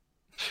elevator.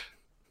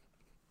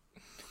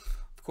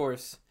 Of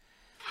course.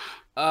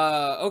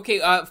 Okay,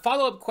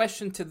 follow-up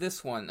question to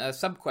this one,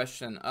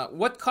 sub-question.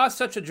 What caused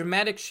such a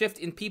dramatic shift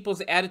in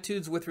people's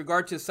attitudes with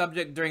regard to the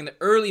subject during the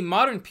early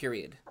modern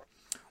period?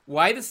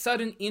 Why the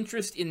sudden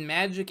interest in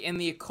magic and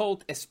the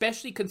occult,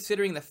 especially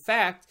considering the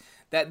fact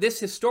that this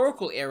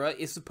historical era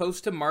is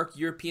supposed to mark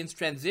Europeans'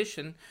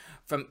 transition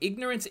from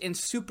ignorance and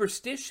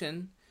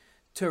superstition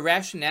to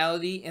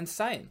rationality and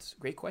science?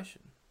 Great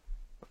question.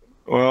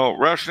 Well,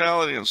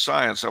 rationality and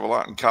science have a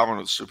lot in common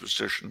with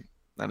superstition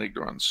and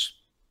ignorance.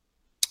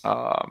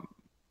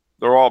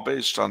 They're all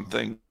based on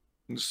things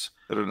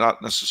that are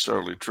not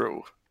necessarily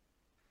true.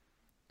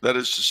 That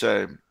is to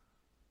say,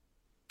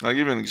 I'll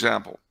give you an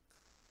example.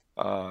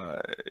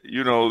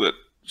 You know that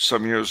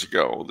some years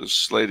ago,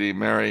 this lady,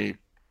 Mary,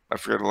 I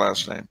forget her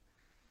last name,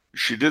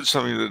 she did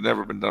something that had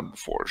never been done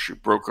before. She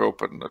broke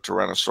open a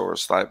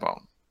Tyrannosaurus thigh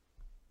bone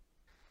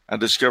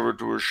and discovered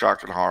to her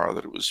shock and horror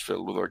that it was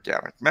filled with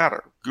organic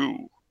matter,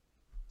 goo.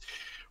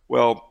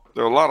 Well,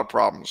 there are a lot of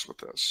problems with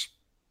this.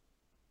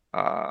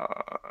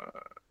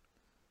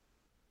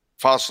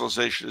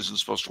 Fossilization isn't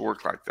supposed to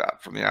work like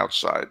that from the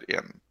outside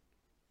in.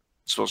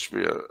 It's supposed to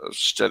be a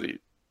steady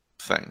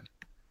thing.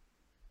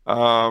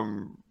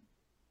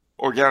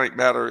 Organic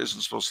matter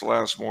isn't supposed to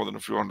last more than a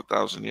few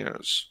 100,000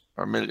 years,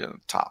 or a million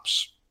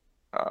tops.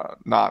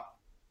 Not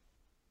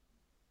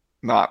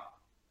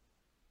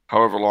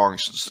however long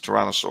since the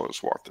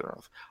Tyrannosaurus walked the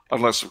earth,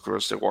 unless, of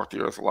course, they walked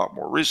the earth a lot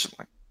more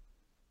recently.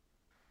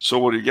 So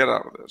what do you get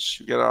out of this?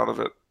 You get out of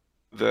it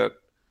that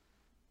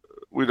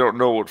we don't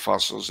know what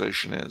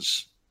fossilization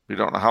is. We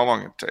don't know how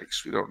long it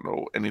takes. We don't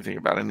know anything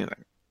about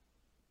anything.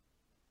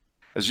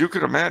 As you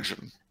can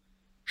imagine,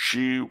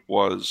 she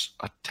was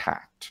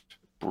attacked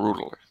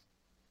brutally.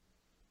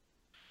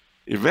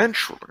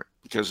 Eventually,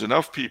 because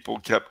enough people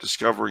kept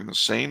discovering the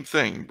same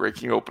thing,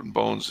 breaking open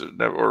bones that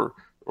never,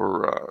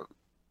 or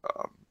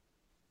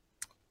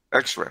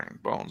x-raying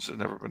bones that had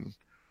never been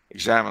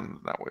examined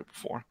that way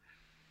before,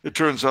 it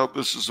turns out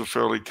this is a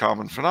fairly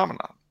common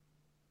phenomenon.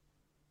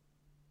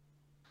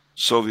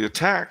 So the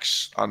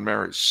attacks on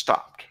Mary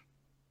stopped.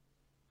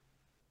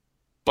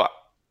 But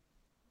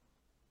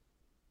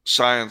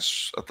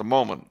science at the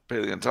moment,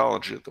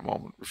 paleontology at the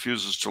moment,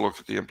 refuses to look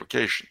at the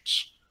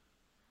implications.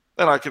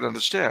 And I can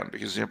understand,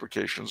 because the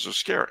implications are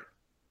scary.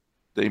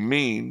 They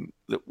mean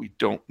that we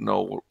don't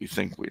know what we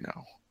think we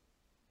know.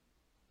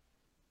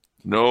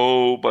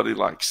 Nobody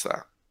likes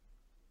that.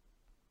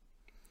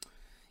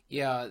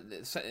 Yeah,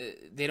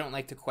 they don't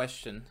like to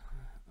question.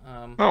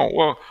 No,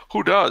 well,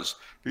 who does?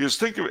 Because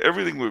think of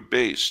everything we've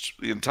based,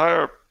 the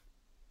entire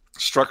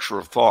structure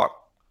of thought,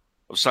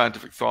 of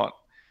scientific thought,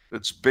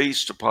 that's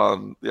based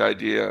upon the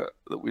idea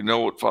that we know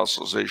what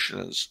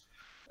fossilization is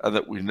and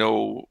that we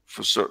know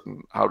for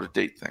certain how to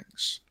date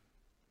things.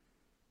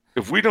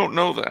 If we don't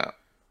know that,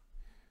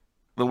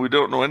 then we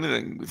don't know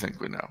anything we think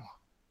we know.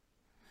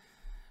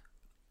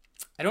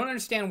 I don't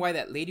understand why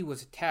that lady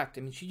was attacked.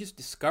 I mean, she just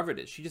discovered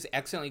it. She just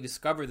accidentally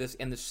discovered this,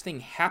 and this thing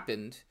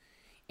happened.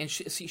 And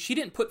she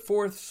didn't put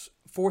forth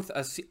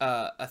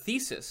a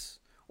thesis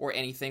or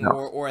anything, no,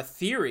 or a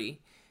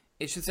theory.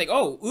 It's just like,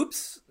 oh,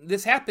 oops,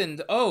 this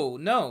happened. Oh,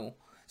 no.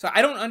 So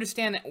I don't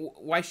understand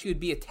why she would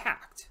be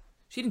attacked.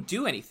 She didn't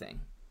do anything.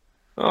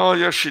 Oh,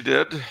 yes, she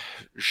did.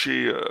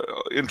 She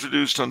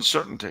introduced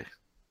uncertainty.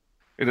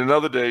 In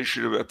another day,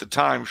 at the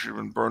time, she'd have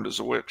been burned as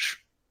a witch.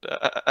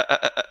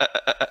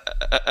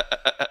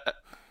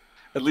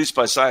 At least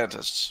by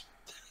scientists.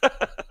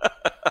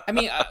 I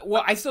mean,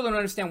 well, I still don't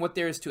understand what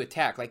there is to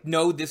attack. Like,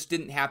 no, this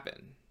didn't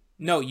happen.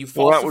 No, you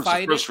falsified it. Well, that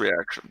was the first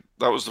reaction.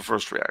 That was the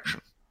first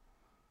reaction.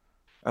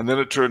 And then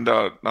it turned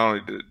out not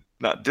only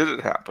did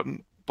it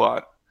happen,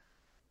 but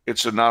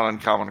it's a not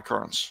uncommon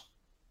occurrence.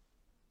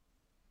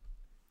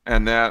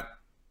 And that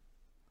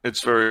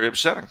it's very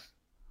upsetting.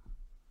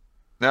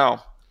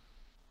 Now,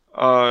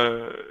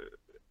 the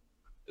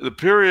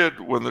period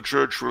when the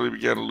church really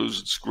began to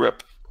lose its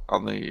grip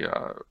on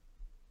the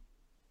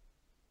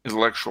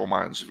intellectual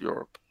minds of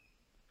Europe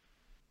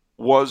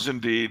was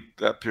indeed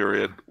that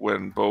period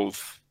when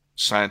both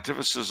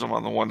scientificism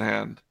on the one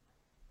hand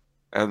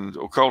and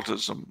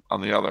occultism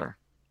on the other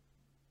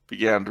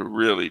began to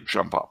really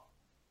jump up.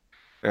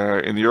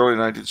 In the early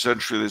 19th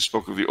century, they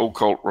spoke of the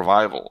occult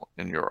revival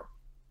in Europe,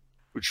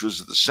 which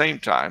was at the same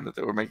time that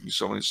they were making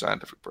so many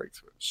scientific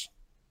breakthroughs.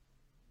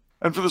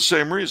 And for the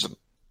same reason,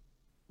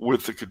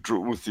 with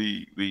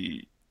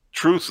the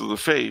truth of the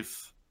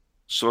faith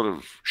sort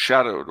of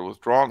shadowed or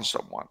withdrawn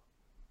somewhat,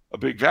 a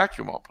big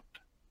vacuum opened.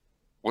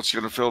 What's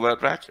going to fill that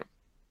vacuum?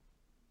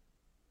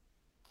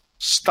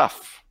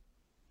 Stuff.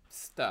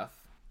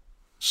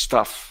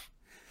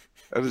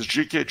 And as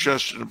G.K.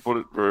 Chesterton put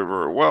it very,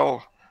 very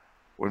well,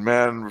 when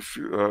man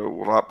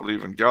will not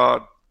believe in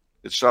God,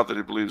 it's not that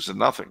he believes in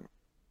nothing,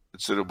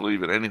 it's that he'll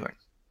believe in anything.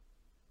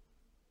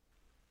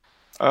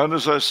 And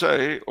as I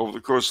say, over the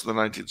course of the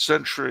 19th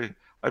century,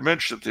 I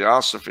mentioned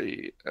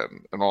theosophy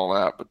and all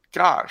that, but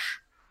gosh,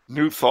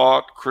 New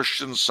Thought,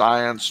 Christian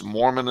Science,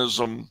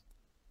 Mormonism,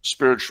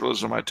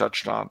 spiritualism I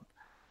touched on,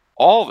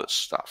 all this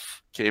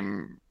stuff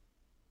came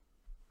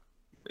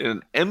in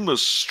an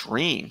endless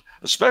stream,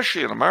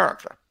 especially in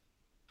America.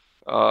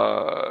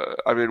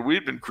 I mean,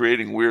 we'd been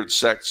creating weird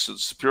sects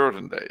since the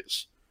Puritan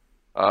days.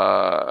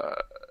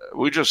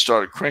 We just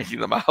started cranking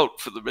them out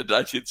for the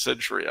mid-19th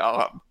century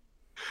on.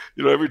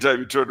 You know, every time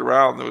you turned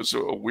around, there was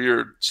a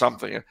weird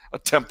something, a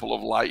temple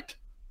of light,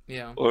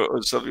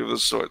 or something of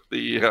this sort.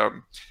 You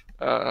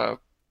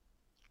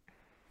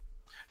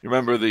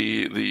remember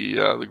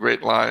the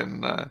great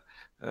line,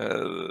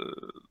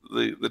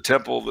 the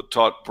temple that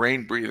taught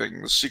brain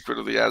breathing, the secret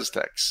of the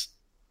Aztecs.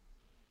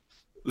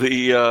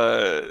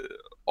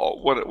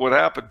 What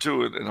happened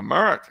too in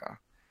America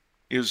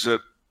is that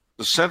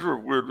the center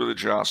of weird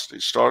religiosity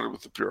started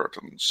with the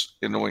Puritans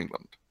in New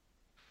England,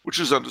 which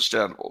is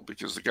understandable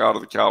because the God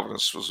of the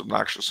Calvinists was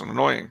obnoxious and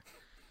annoying.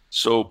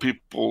 So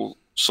people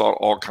sought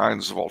all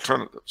kinds of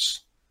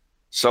alternatives,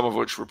 some of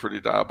which were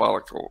pretty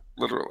diabolical,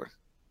 literally.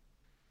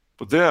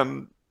 But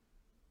then,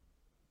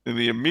 in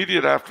the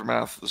immediate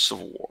aftermath of the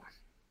Civil War,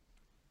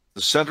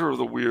 the center of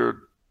the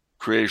weird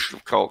creation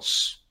of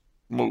cults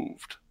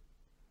moved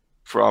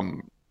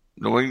from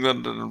New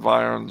England and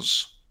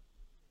environs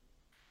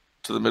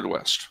to the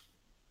Midwest,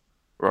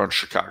 around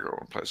Chicago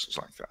and places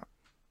like that.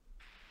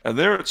 And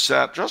there it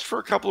sat just for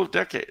a couple of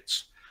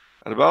decades.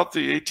 At about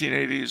the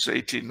 1880s,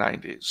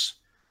 1890s,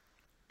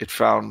 it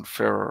found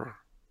fairer,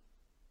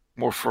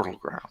 more fertile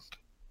ground,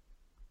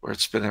 where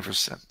it's been ever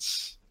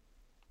since.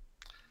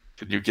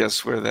 Can you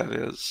guess where that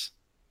is?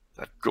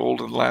 That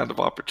golden land of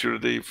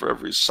opportunity for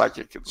every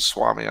psychic and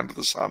swami under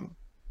the sun.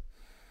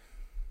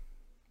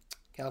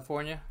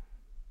 California?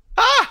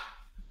 Ah!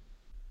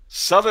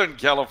 Southern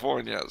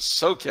California,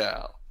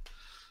 SoCal.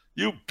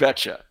 You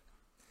betcha.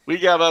 We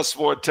got us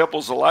more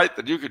temples of light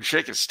than you can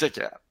shake a stick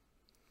at.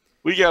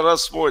 We got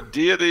us more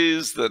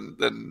deities than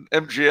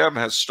MGM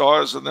has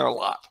stars in their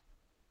lot.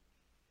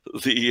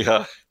 We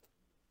got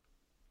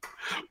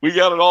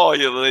it all,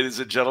 you ladies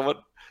and gentlemen.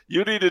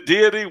 You need a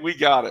deity, we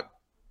got him.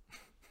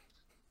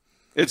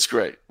 It's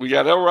great. We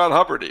got L. Ron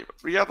Hubbard even.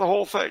 We got the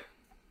whole thing.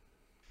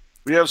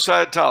 We have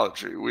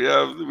Scientology. We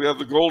have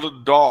the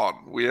Golden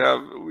Dawn. We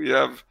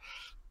have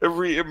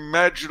every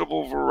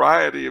imaginable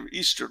variety of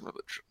Eastern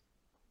religion.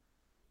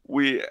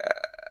 We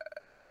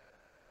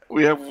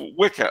have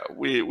Wicca.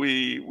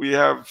 We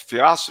have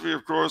Theosophy,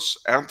 of course,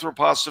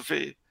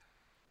 Anthroposophy.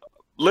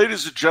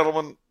 Ladies and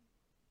gentlemen,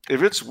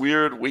 if it's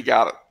weird, we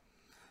got it.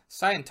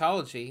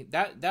 Scientology,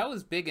 that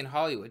was big in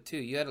Hollywood too.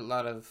 You had a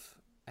lot of,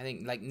 I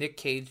think, like Nick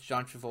Cage,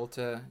 John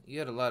Travolta. You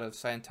had a lot of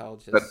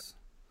Scientologists.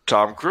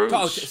 Tom Cruise.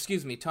 Oh,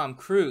 excuse me, Tom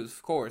Cruise,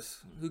 of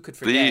course. Who could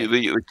forget?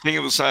 The king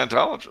of the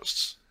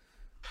Scientologists.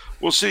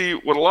 Well, see,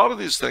 what a lot of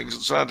these things,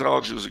 and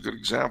Scientology is a good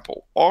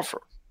example,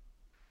 offer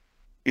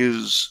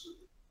is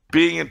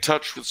being in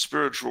touch with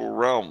spiritual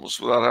realms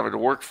without having to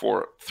work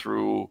for it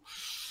through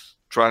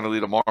trying to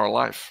lead a moral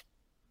life.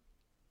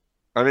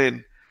 I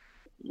mean,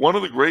 one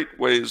of the great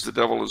ways the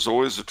devil has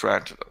always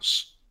attracted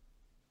us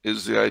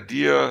is the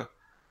idea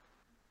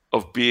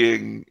of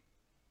being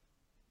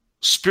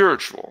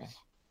spiritual,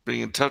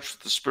 being in touch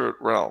with the spirit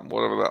realm,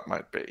 whatever that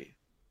might be,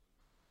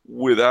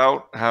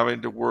 without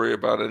having to worry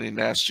about any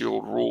nasty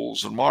old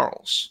rules and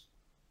morals.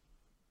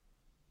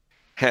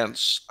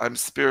 Hence, I'm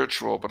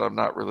spiritual, but I'm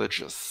not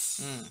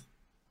religious.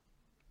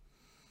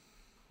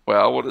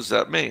 Well, what does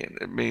that mean?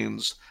 It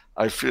means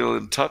I feel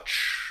in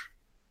touch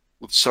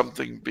with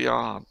something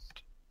beyond,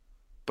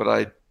 but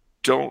I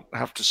don't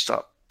have to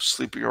stop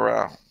sleeping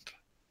around.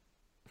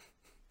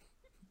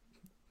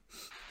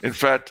 In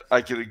fact,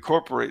 I can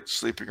incorporate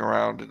sleeping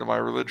around into my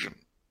religion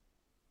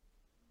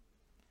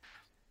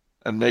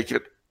and make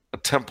it a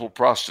temple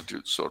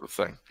prostitute sort of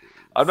thing.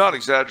 I'm not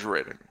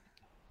exaggerating.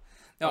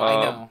 No,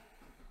 I know.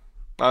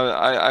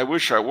 I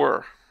wish I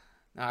were.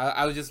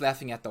 I was just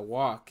laughing at the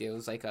walk. It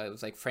was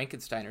like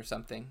Frankenstein or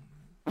something.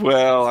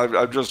 Well,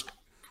 I'm just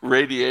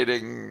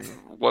radiating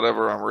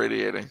whatever I'm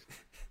radiating.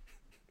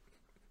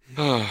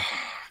 Oh,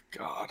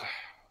 God.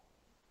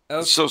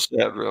 Okay. It's so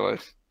sad, really.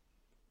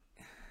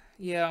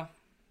 Yeah.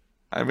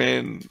 I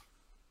mean,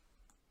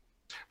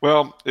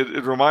 well,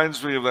 it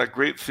reminds me of that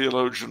great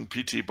theologian,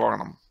 P.T.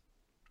 Barnum.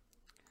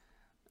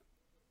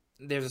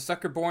 There's a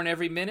sucker born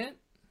every minute,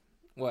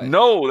 What?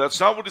 No, that's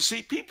not what you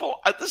see. People,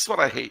 this is what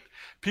I hate.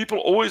 People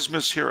always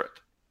mishear it.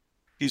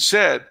 He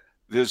said,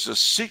 there's a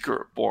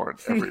seeker born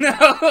every minute.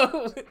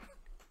 No.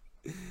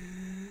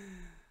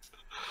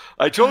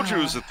 I told you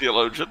he was a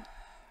theologian.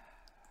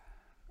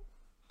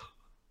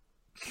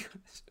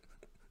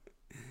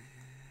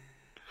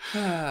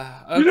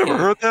 Okay. You never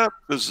heard that?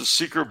 There's a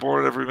seeker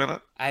born every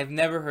minute? I've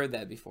never heard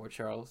that before,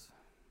 Charles.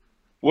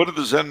 What did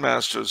the Zen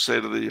masters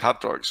say to the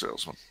hot dog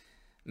salesman?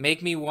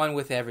 Make me one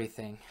with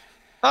everything.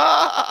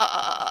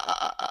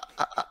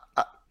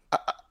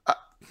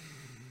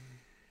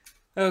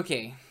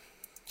 Okay.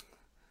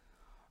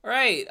 All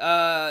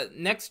right.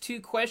 Next two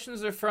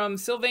questions are from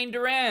Sylvain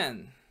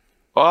Durand.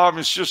 Oh,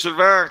 Monsieur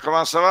Sylvain,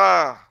 comment ça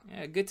va?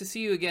 Yeah, good to see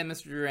you again,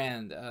 Mr.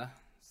 Durand.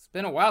 It's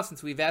been a while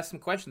since we've asked some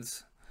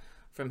questions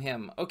from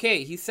him.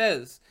 Okay, he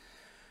says,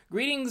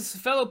 greetings,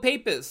 fellow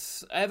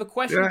papists. I have a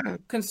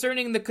question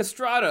concerning the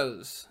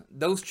castratos,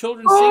 those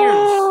children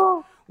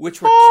singers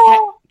which were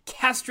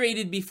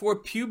castrated before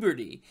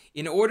puberty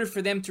in order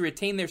for them to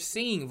retain their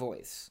singing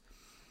voice.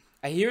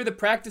 I hear the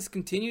practice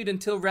continued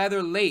until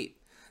rather late,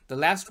 the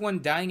last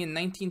one dying in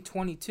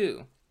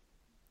 1922.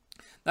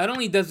 Not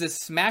only does this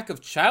smack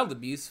of child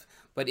abuse,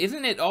 but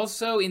isn't it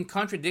also in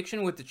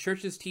contradiction with the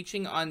church's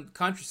teaching on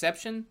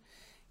contraception?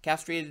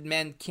 Castrated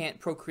men can't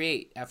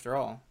procreate, after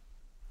all.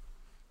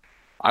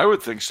 I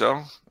would think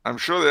so. I'm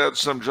sure they had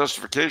some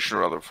justification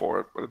or other for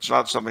it, but it's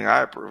not something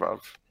I approve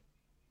of.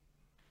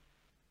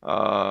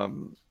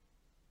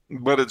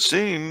 But it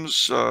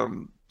seems,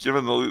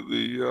 given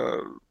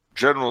the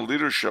general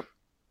leadership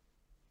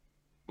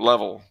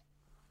level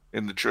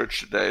in the church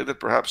today, that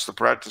perhaps the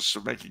practice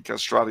of making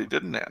castrati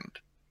didn't end.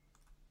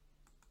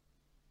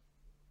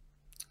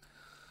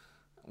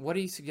 What are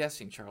you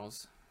suggesting,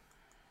 Charles?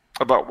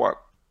 About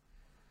what?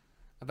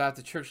 About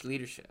the church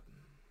leadership.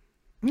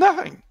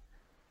 Nothing.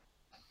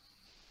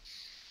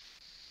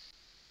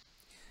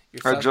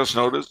 I just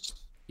noticed.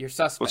 You're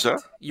suspect. What's that?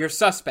 You're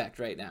suspect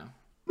right now.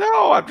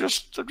 No, I'm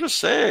just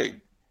saying.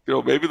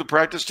 Maybe the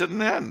practice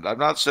didn't end. I'm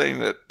not saying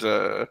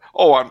that.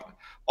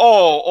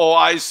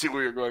 I see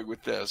where you're going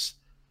with this.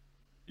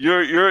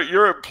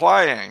 You're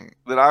implying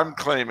that I'm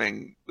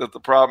claiming that the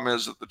problem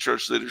is that the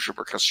church leadership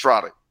are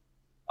castrati.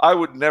 I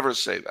would never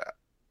say that.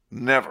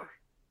 Never.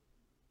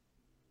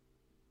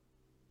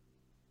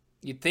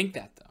 You'd think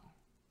that, though.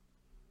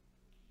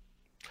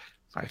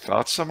 My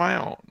thoughts are my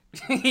own.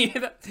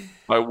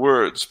 My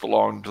words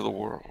belong to the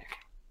world.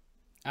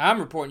 I'm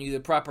reporting you to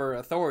the proper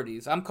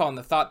authorities. I'm calling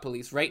the thought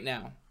police right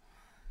now.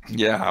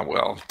 Yeah,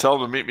 well, tell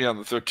them to meet me on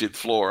the 13th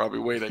floor. I'll be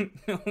waiting.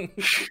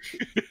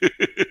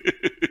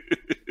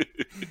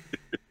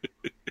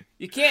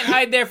 You can't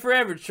hide there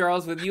forever,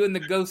 Charles, with you and the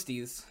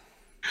ghosties.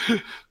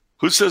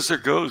 Who says they're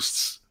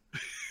ghosts?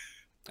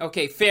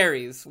 Okay,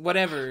 fairies,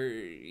 whatever.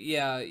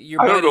 Yeah, your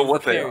I don't know buddies,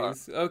 what the they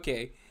fairies.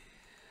 Okay.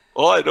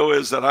 All I know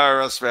is that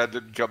IRS man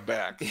didn't come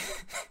back.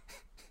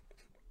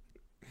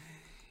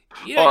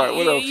 All right,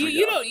 what else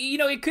we got?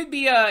 It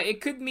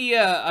could be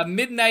a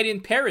Midnight in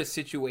Paris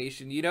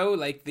situation.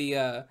 Like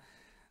the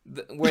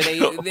where they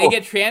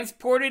get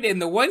transported, and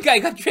the one guy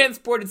got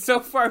transported so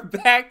far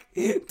back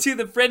to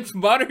the French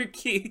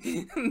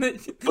monarchy.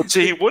 But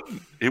see, he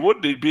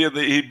wouldn't.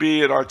 He'd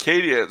be in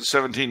Arcadia in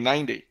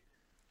 1790.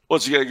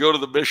 What's he going to go to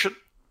the mission?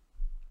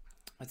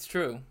 That's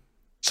true.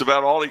 It's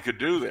about all he could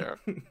do there.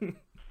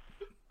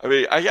 I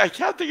mean, I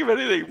can't think of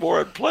anything more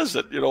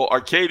unpleasant.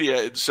 Arcadia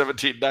in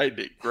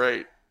 1790,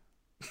 great.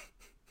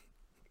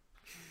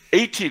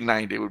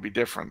 1890 would be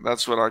different.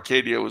 That's when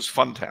Arcadia was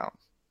Funtown.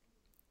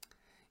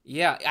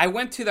 Yeah, I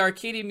went to the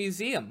Arcadia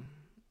Museum.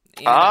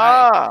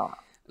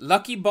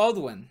 Lucky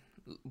Baldwin.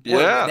 Boy,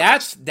 yeah,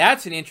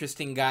 that's an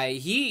interesting guy.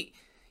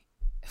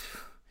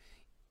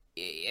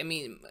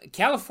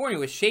 California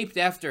was shaped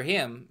after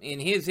him in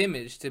his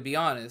image. To be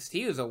honest,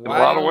 he was a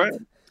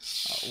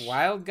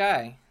wild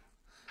guy.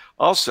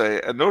 I'll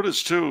say, and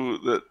notice too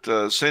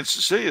that St.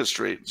 Cecilia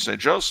Street and St.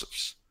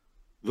 Joseph's,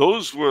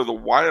 those were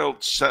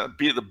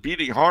the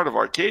beating heart of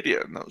Arcadia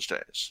in those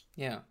days.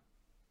 Yeah.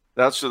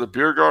 That's where the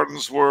beer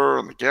gardens were,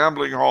 and the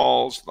gambling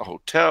halls, and the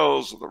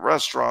hotels, and the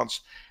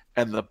restaurants,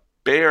 and the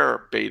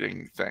bear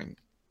baiting thing.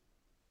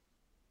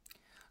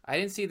 I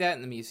didn't see that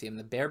in the museum.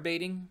 The bear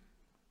baiting?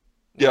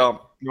 Yeah,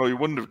 no, you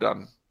wouldn't have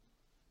done.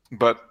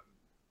 But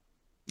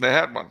they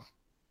had one.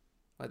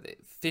 What,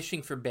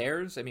 fishing for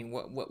bears? I mean,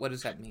 what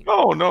does that mean?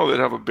 Oh, no, they'd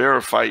have a bear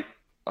fight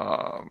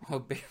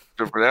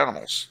different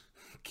animals.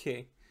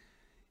 Okay.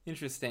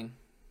 Interesting.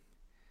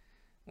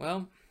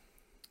 Well,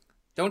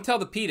 don't tell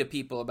the PETA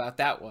people about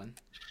that one.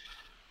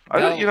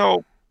 I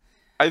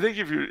think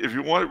if you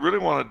really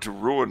wanted to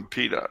ruin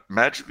PETA,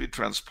 magically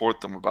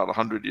transport them about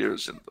 100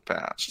 years into the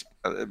past.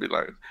 They'd be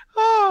like,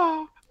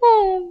 I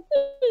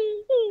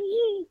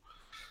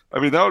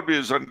mean, that would be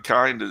as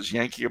unkind as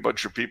yanking a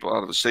bunch of people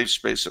out of a safe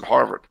space at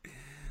Harvard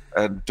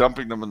and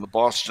dumping them in the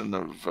Boston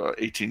of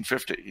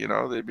 1850.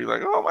 They'd be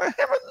like, oh, my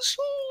heavens,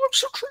 I'm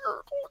so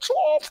triggered. Oh, it's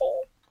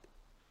awful.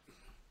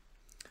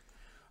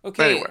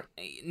 Okay, anyway,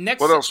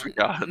 what else we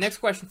got? Next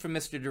question from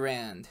Mr.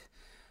 Durand.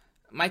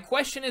 My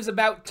question is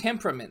about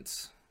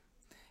temperaments.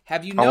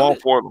 Have you I'm all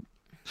noticed? for them.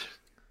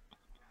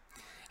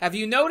 Have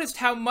you noticed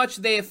how much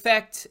they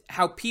affect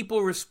how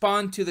people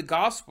respond to the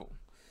gospel?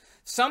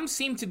 Some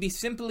seem to be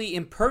simply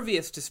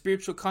impervious to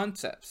spiritual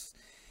concepts.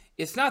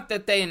 It's not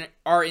that they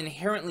are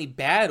inherently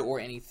bad or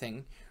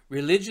anything.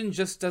 Religion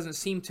just doesn't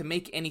seem to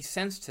make any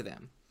sense to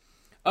them.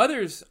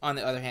 Others, on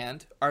the other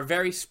hand, are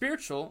very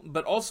spiritual,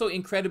 but also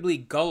incredibly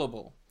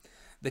gullible.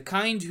 The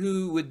kind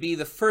who would be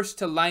the first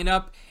to line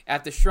up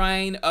at the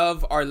shrine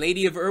of Our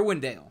Lady of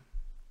Irwindale.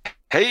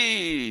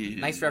 Hey!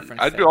 Nice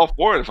reference I'd be there. all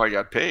for it if I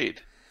got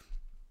paid.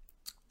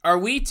 Are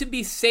we to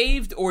be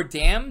saved or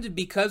damned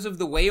because of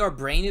the way our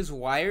brain is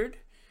wired?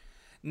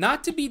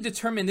 Not to be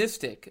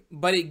deterministic,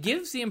 but it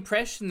gives the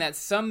impression that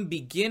some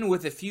begin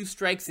with a few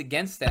strikes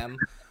against them,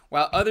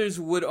 while others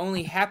would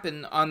only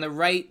happen on the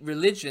right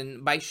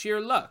religion by sheer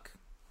luck.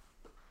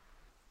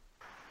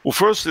 Well,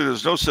 firstly,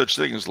 there's no such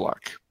thing as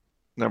luck,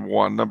 number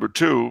one. Number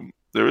two,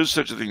 there is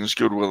such a thing as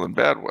goodwill and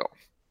bad will.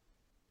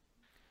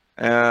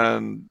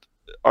 And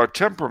our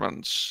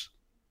temperaments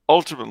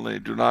ultimately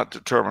do not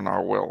determine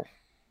our will.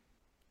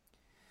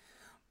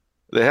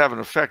 They have an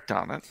effect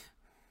on it,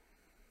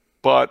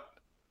 but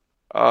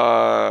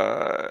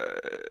the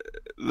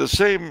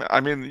same, I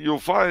mean, you'll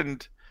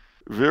find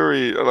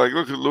like,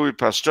 look at Louis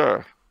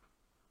Pasteur.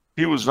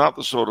 He was not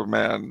the sort of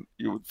man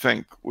you would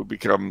think would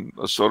become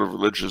a sort of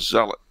religious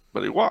zealot,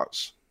 but he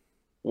was.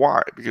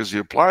 Why? Because he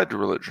applied to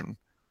religion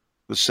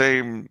the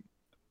same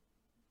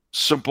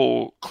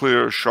simple,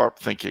 clear, sharp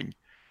thinking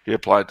he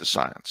applied to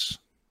science.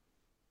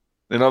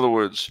 In other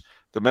words,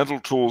 the mental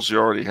tools he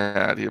already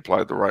had, he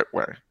applied the right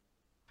way.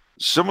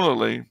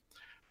 Similarly,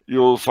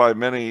 you'll find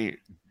many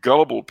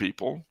gullible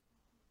people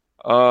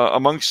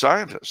among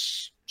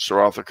scientists. Sir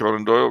Arthur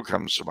Conan Doyle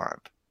comes to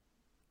mind.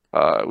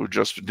 We've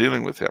just been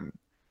dealing with him.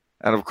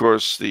 And of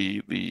course,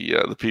 the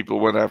people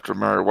who went after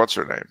Mary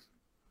What's-Her-Name.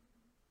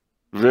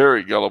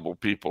 Very gullible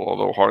people,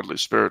 although hardly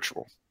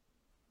spiritual.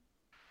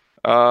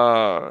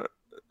 I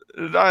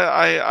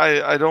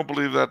don't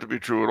believe that to be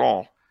true at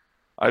all.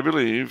 I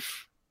believe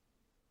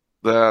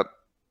that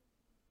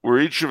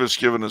we're each of us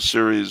given a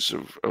series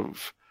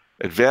of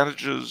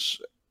advantages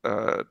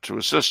to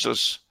assist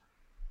us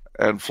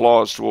and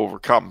flaws to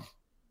overcome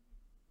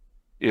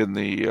in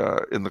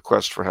the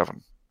quest for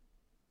heaven.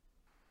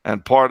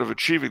 And part of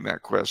achieving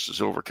that quest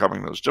is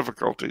overcoming those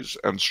difficulties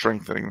and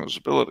strengthening those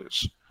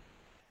abilities.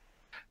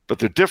 But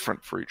they're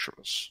different for each of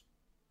us.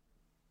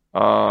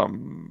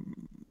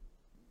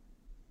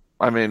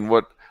 I mean,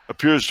 what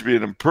appears to be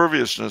an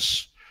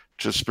imperviousness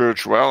to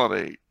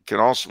spirituality can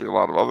also be a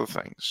lot of other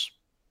things.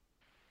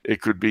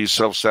 It could be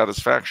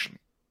self-satisfaction.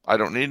 I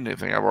don't need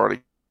anything. I've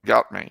already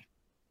got me.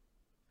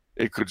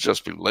 It could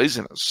just be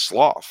laziness,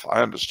 sloth.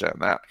 I understand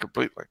that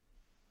completely.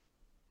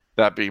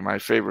 That being my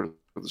favorite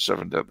of the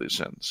 7 deadly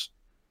sins.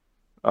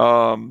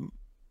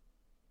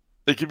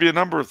 It could be a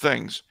number of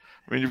things.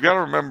 I mean, you've got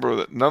to remember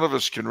that none of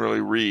us can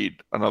really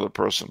read another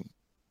person.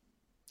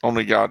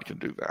 Only God can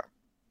do that.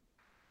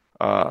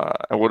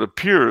 And what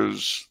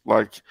appears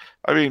like,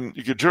 I mean,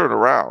 you could turn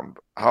around.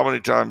 How many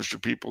times do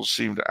people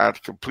seem to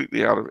act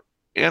completely out of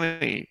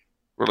any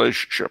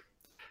relationship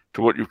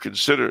to what you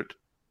considered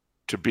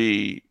to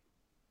be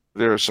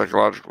their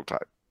psychological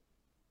type?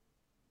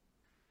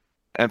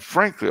 And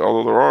frankly,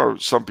 although there are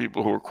some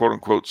people who are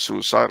quote-unquote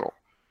suicidal,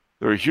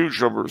 there are a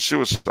huge number of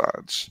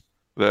suicides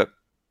that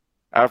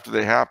after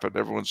they happen,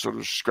 everyone sort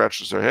of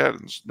scratches their head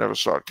and never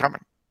saw it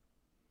coming.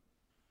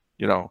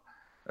 You know,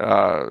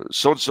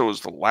 so-and-so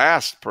is the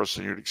last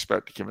person you'd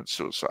expect to commit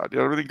suicide. He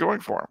had everything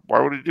going for him.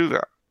 Why would he do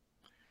that?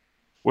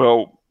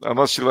 Well,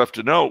 unless he left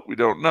a note, we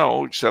don't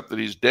know, except that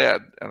he's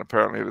dead and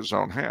apparently at his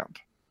own hand.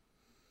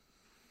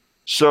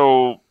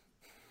 So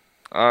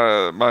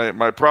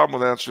my problem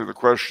with answering the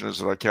question is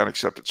that I can't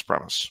accept its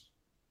premise.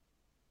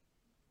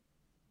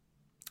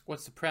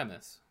 What's the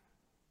premise?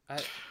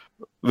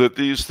 That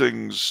these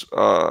things,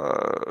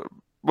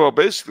 well,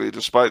 basically,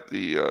 despite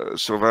the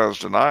Sylvain's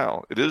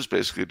denial, it is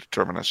basically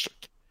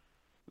deterministic.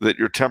 That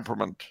your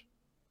temperament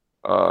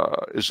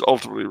is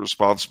ultimately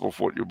responsible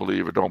for what you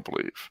believe or don't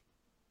believe.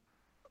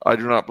 I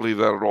do not believe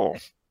that at all.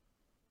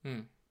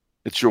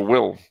 It's your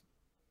will.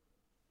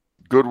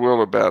 Good will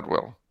or bad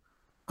will.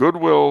 Good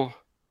will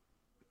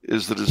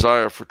is the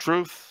desire for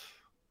truth.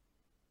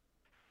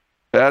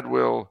 Bad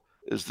will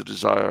is the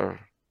desire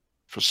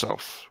for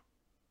self.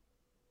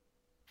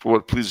 For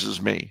what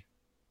pleases me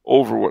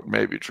over what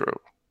may be true.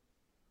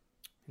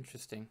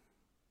 Interesting.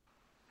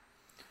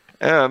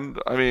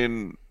 And, I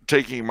mean,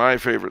 taking my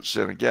favorite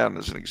sin again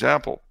as an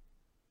example,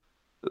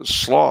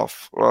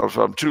 sloth. Well, if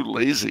I'm too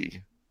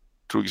lazy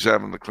to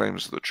examine the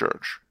claims of the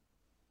church,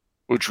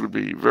 which would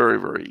be very,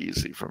 very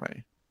easy for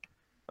me,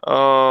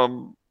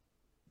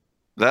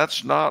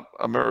 that's not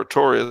a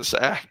meritorious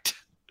act.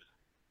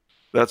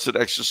 That's an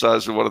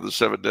exercise of one of the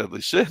 7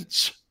 deadly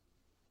sins.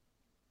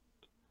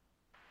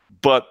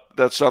 But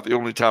that's not the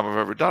only time I've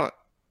ever done it.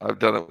 I've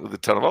done it with a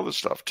ton of other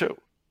stuff, too.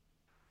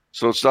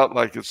 So it's not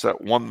like it's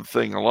that one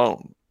thing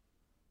alone.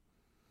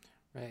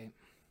 Right.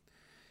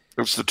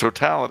 It's the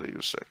totality,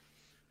 you see.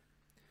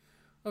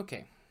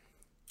 Okay.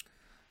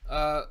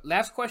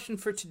 Last question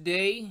for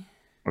today.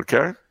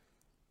 Okay.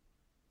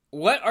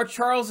 What are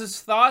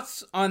Charles's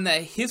thoughts on the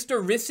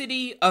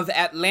historicity of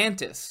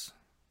Atlantis?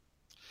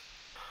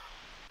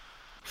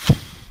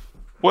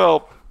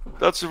 Well,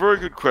 that's a very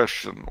good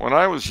question. When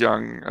I was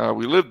young,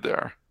 we lived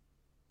there.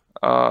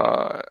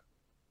 No?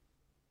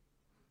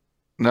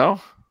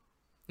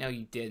 No,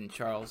 you didn't,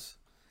 Charles.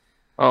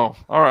 Oh,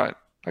 all right.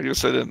 I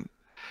guess I didn't.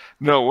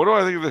 No, what do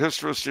I think of the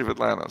historicity of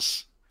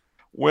Atlantis?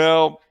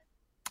 Well,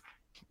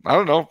 I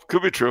don't know.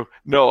 Could be true.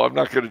 No, I'm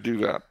not going to do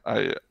that.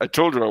 I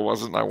told you I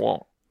wasn't, and I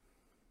won't.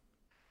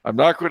 I'm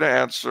not going to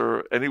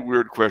answer any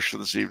weird question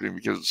this evening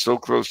because it's so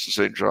close to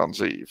St.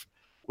 John's Eve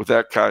with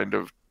that kind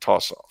of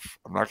toss-off.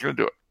 I'm not going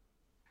to do it.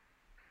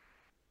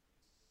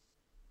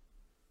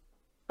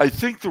 I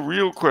think the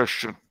real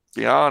question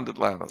beyond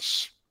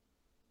Atlantis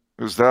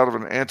is that of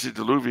an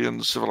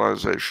antediluvian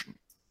civilization.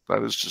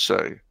 That is to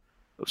say,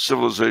 a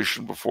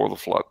civilization before the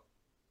flood.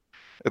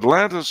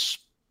 Atlantis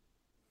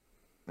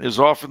is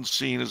often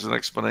seen as an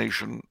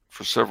explanation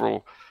for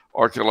several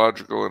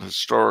archaeological and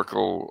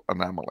historical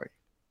anomalies.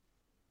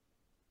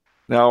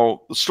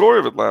 Now, the story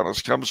of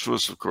Atlantis comes to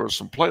us, of course,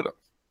 from Plato.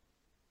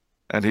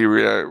 And he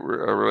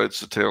relates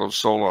the tale of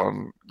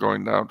Solon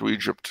going down to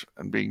Egypt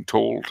and being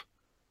told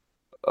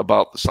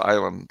about this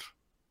island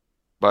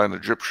by an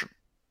Egyptian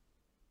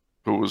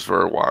who was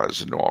very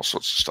wise and knew all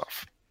sorts of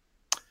stuff.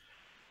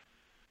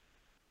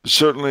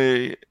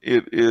 Certainly,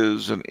 it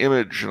is an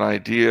image, an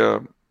idea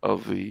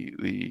of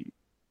the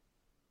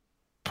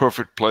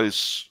perfect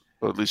place,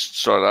 or at least it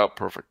started out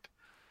perfect,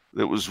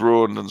 that was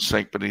ruined and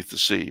sank beneath the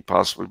sea,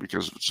 possibly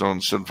because of its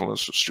own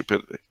sinfulness or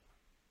stupidity.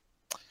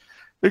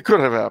 It could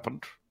have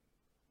happened.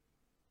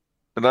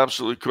 It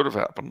absolutely could have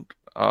happened.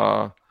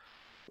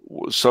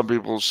 Some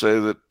people say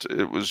that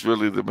it was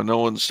really the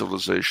Minoan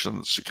civilization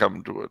that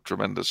succumbed to a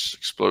tremendous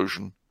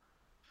explosion.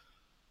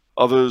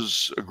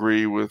 Others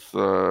agree with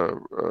the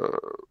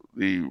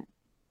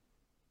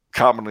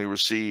commonly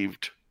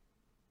received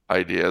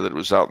idea that it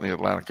was out in the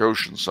Atlantic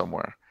Ocean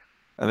somewhere,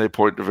 and they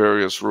point to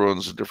various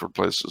ruins in different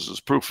places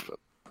as proof of it.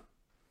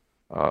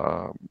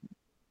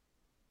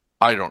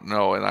 I don't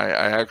know, and I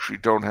actually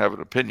don't have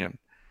an opinion.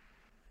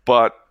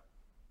 But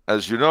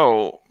as you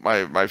know,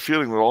 my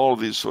feeling with all of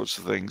these sorts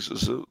of things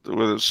is that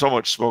where there's so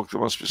much smoke,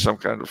 there must be some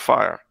kind of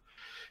fire.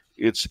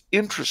 It's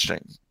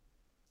interesting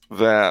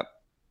that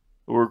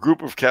there were a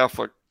group of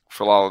Catholic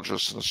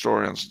philologists and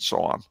historians and so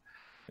on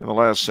in the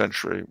last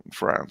century in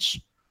France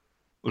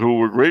who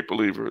were great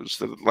believers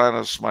that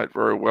Atlantis might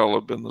very well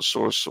have been the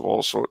source of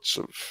all sorts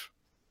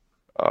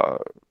of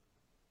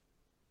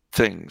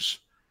things,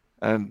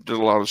 and did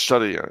a lot of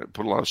study,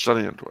 put a lot of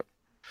study into it.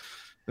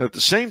 And at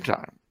the same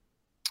time,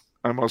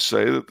 I must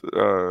say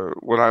that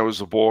when I was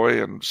a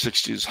boy in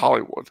 60s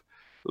Hollywood,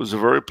 there was a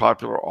very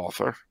popular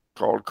author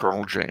called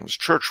Colonel James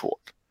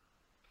Churchward.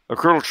 Now,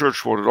 Colonel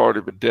Churchward had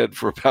already been dead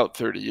for about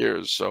 30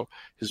 years, so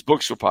his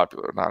books were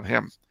popular, not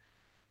him.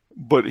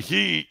 But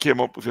he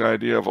came up with the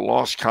idea of a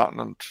lost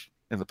continent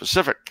in the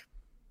Pacific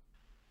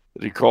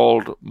that he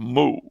called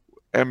Mu,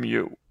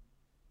 M-U,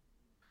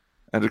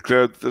 and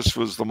declared that this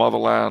was the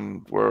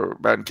motherland where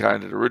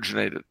mankind had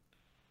originated.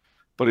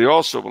 But he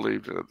also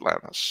believed in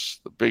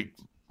Atlantis, the big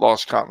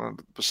lost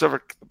continent of the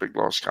Pacific, the big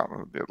lost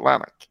continent of the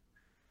Atlantic.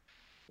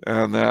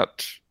 And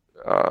that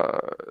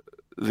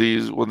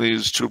when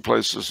these two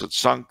places had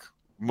sunk,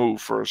 Mu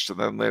first and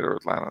then later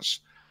Atlantis,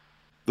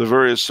 the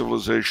various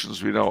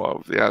civilizations we know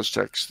of, the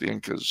Aztecs, the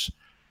Incas,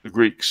 the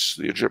Greeks,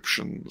 the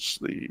Egyptians,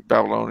 the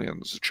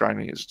Babylonians, the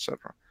Chinese,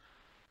 etc.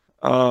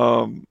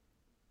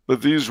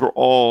 But these were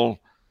all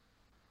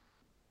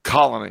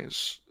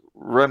colonies,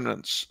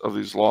 remnants of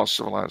these lost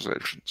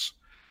civilizations.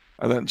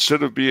 And then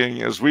instead of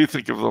being, as we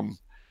think of them,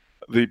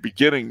 the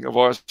beginning of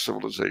our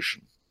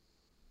civilization,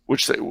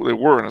 which they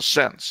were in a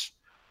sense,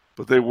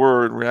 but they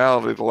were in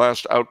reality the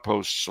last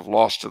outposts of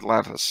lost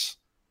Atlantis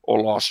or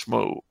lost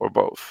Mu or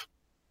both.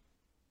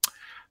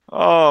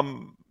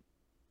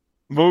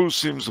 Mu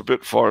seems a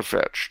bit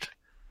far-fetched,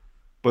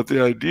 but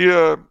the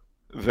idea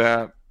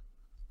that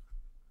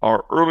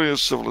our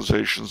earliest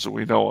civilizations that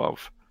we know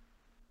of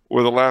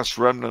were the last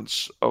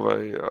remnants of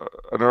an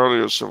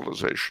earlier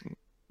civilization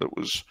that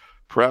was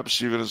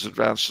perhaps even as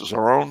advanced as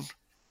our own,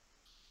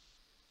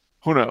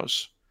 who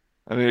knows?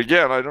 And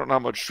again, I don't know how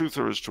much truth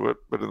there is to it,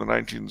 but in the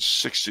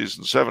 1960s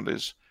and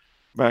 70s,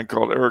 a man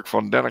called Erich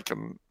von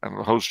Däniken and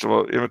a host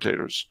of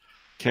imitators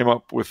came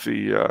up with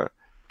the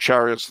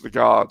chariots of the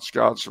gods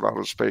from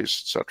outer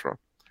space, etc.,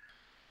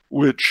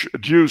 which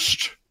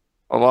adduced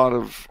a lot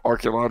of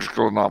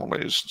archaeological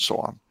anomalies and so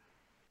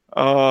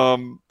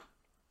on.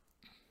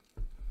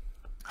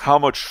 How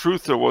much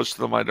truth there was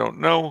to them, I don't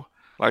know,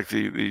 like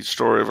the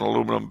story of an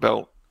aluminum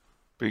belt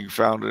being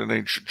found in an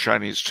ancient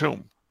Chinese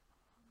tomb.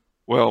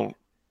 Well,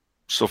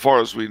 so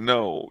far as we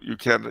know, you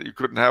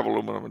couldn't have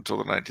aluminum until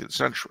the 19th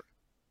century.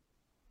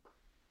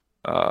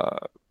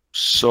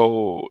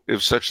 So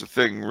if such a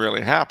thing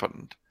really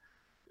happened,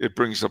 it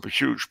brings up a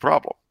huge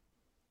problem.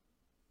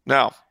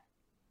 Now,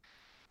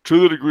 to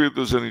the degree that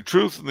there's any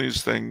truth in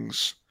these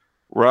things,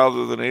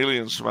 rather than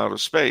aliens from outer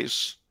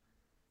space,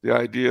 The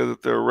idea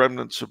that there are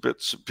remnants or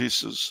bits and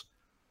pieces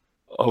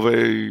of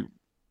a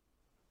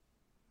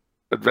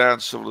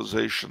advanced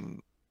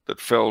civilization that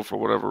fell for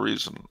whatever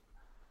reason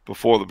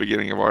before the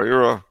beginning of our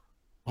era,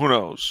 who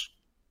knows?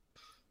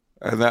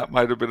 And that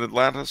might have been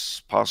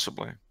Atlantis,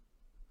 possibly.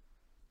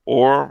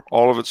 Or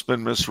all of it's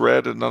been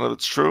misread and none of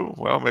it's true.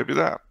 Well, maybe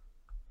that.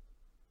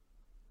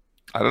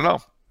 I don't know.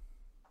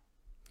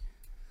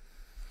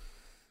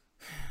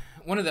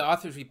 One of the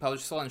authors we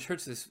published, Solange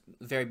Hertz, is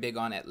very big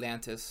on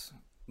Atlantis,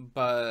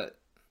 but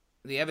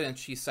the evidence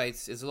she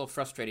cites is a little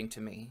frustrating to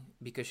me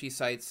because she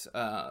cites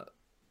an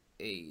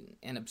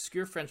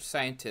obscure French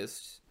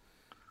scientist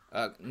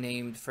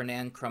named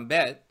Fernand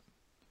Crombet.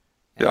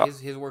 And Yeah.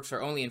 his works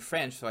are only in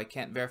French, so I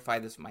can't verify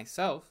this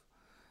myself.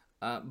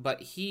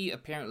 But he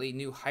apparently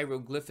knew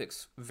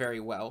hieroglyphics very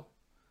well.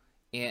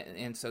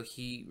 And so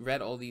he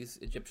read all these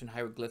Egyptian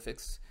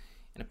hieroglyphics.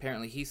 And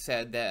apparently he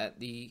said that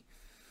the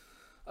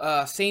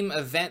same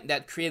event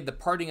that created the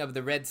parting of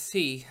the Red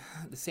Sea,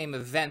 the same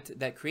event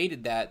that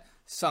created that,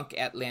 sunk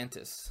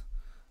Atlantis.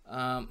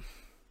 And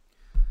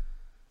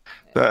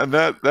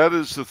that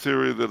is the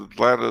theory that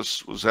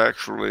Atlantis was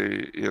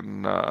actually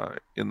in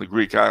the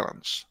Greek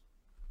islands.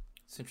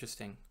 It's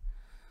interesting.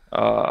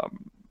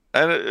 And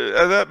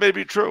that may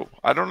be true.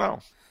 I don't know.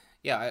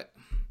 Yeah,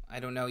 I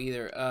don't know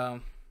either.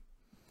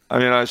 I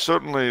mean, I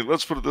certainly,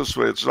 let's put it this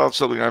way, it's not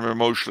something I'm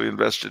emotionally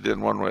invested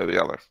in one way or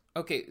the other.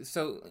 Okay,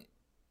 so,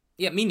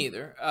 yeah, me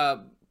neither.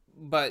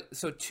 But,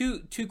 so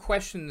two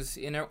questions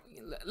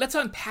let's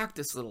unpack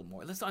this a little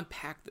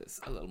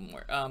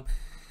more.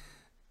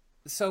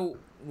 So,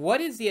 what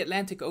is the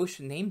Atlantic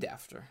Ocean named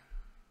after?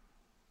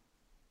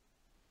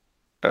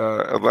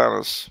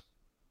 Atlantis.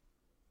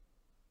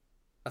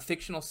 A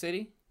fictional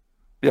city?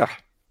 Yeah.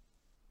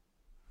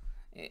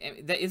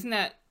 Isn't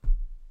that...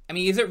 I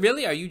mean, is it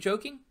really? Are you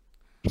joking?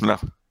 No.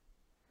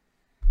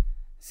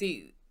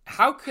 See,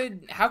 how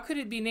could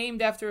it be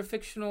named after a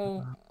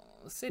fictional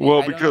city?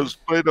 Well, because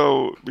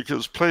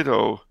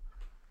Plato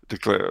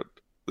declared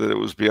that it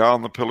was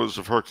beyond the Pillars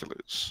of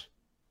Hercules,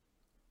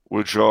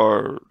 which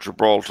are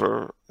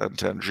Gibraltar and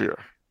Tangier.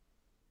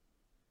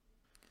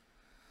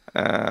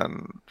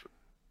 And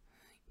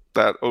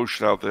that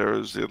ocean out there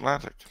is the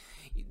Atlantic.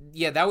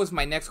 Yeah, that was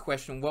my next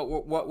question.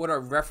 What are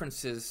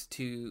references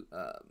to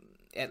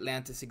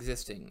Atlantis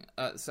existing?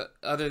 So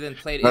other than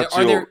Plato,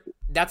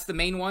 that's the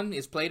main one,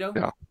 is Plato?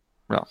 Yeah.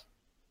 Yeah.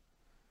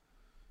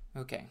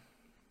 Okay.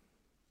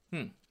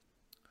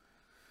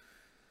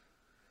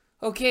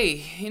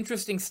 Okay,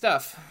 interesting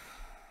stuff.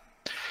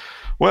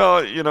 Well,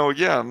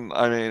 again,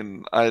 I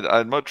mean,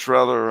 I'd much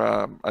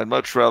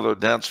rather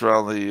dance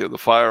around the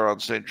fire on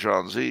St.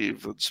 John's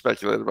Eve than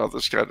speculate about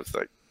this kind of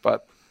thing.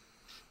 But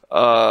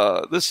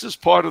this is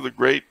part of the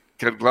great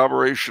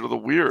conglomeration of the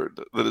weird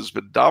that has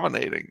been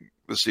dominating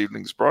this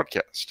evening's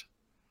broadcast.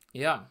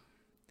 Yeah.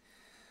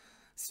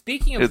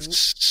 Speaking of,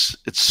 it's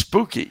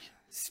spooky.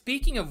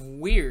 Speaking of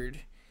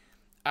weird,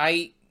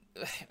 I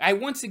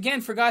once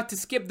again forgot to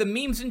skip the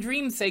memes and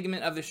dreams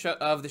segment of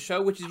the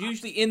show, which is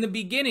usually in the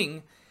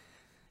beginning.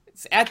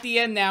 It's at the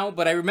end now,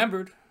 but I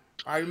remembered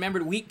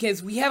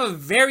because we have a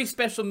very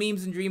special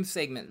memes and dreams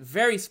segment.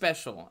 Very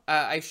special.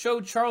 I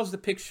showed Charles the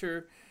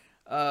picture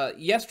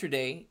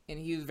yesterday, and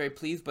he was very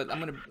pleased, but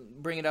I'm going to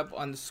bring it up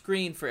on the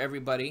screen for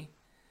everybody.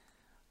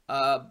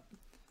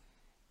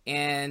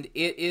 And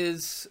it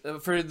is,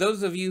 for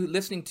those of you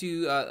listening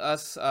to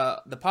us,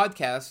 the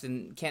podcast,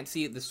 and can't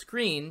see the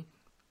screen,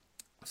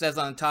 it says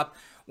on the top,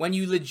 when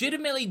you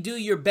legitimately do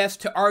your best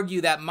to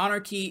argue that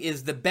monarchy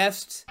is the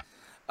best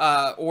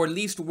or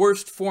least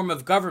worst form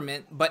of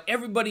government, but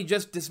everybody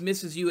just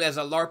dismisses you as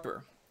a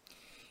LARPer.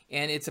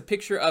 And it's a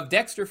picture of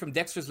Dexter from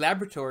Dexter's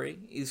Laboratory.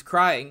 He's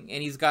crying,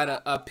 and he's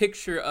got a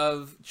picture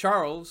of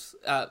Charles,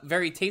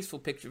 very tasteful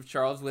picture of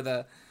Charles with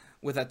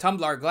a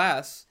tumbler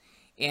glass,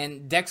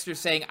 and Dexter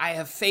saying, "I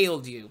have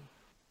failed you.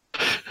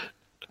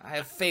 I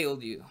have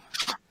failed you."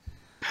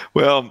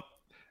 Well,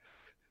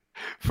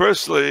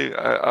 firstly,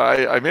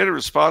 I made a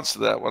response to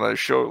that when I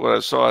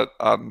saw it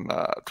on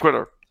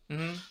Twitter.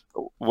 Mm-hmm.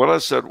 What I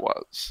said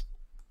was,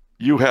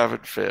 "You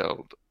haven't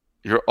failed.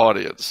 Your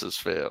audience has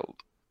failed.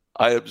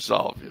 I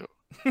absolve you."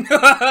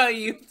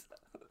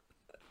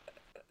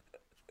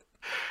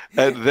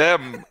 And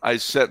them I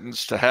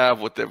sentence to have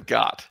what they've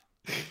got.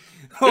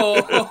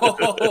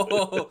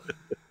 Oh,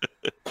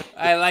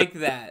 I like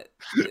that.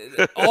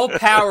 All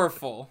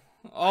powerful.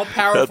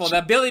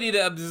 The ability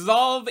to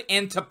absolve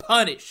and to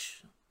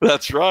punish.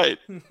 That's right.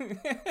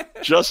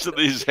 Just in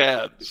these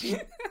hands.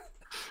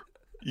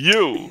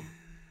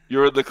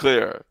 You're in the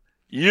clear.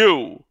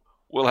 You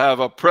will have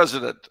a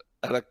president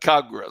and a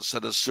Congress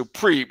and a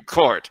Supreme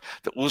Court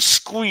that will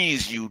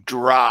squeeze you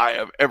dry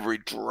of every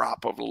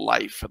drop of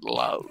life and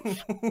love.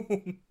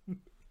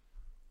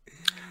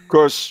 Of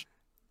course,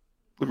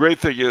 the great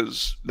thing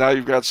is now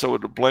you've got someone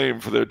to blame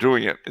for their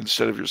doing it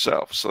instead of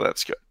yourself, so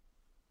that's good.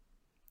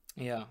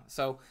 Yeah,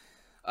 so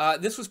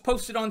this was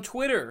posted on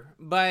Twitter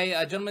by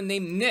a gentleman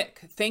named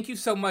Nick. Thank you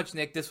so much,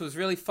 Nick. This was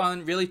really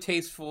fun, really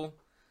tasteful.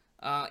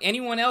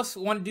 Anyone else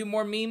want to do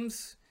more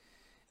memes?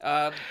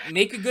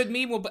 Make a good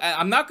meme.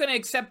 I'm not going to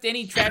accept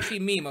any trashy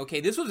meme. Okay,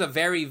 this was a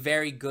very,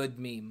 very good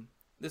meme.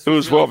 This It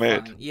was really well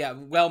made. fun. Yeah,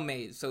 well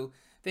made. So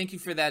thank you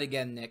for that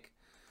again, Nick.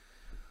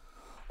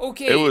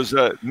 Okay. It was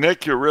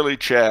Nick. You're really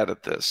Chad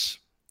at this.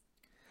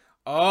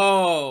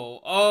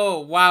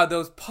 Oh, wow!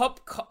 Those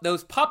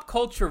pop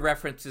culture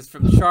references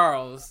from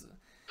Charles,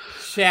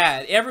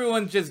 Chad.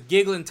 Everyone's just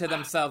giggling to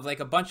themselves like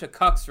a bunch of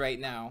cucks right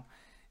now.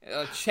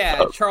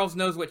 Chad. Charles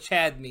knows what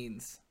Chad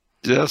means.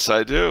 Yes,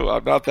 I do.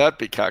 I'm not that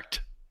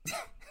becucked.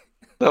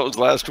 That was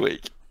last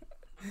week.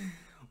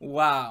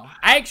 Wow,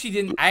 I actually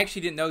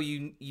didn't know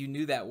you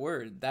knew that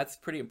word. That's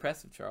pretty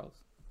impressive, Charles.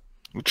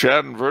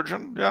 Chad and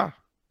Virgin, yeah.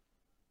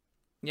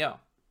 Yeah.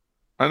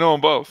 I know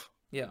them both.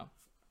 Yeah.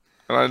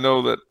 And I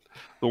know that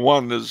the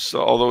one is,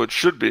 although it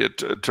should be a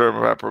term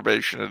of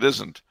approbation, it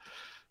isn't.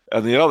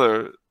 And the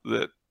other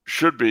that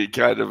should be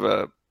kind of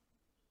well,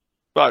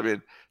 I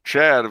mean,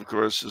 Chad, of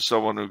course, is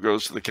someone who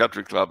goes to the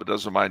country club and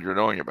doesn't mind your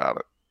knowing about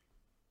it.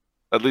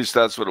 At least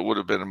that's what it would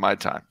have been in my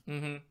time.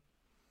 Mm-hmm.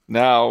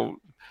 Now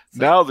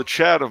the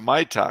Chad of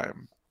my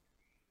time,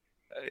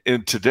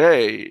 in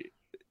today,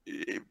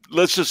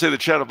 let's just say the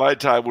Chad of my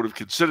time would have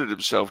considered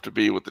himself to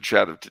be what the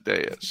Chad of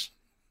today is.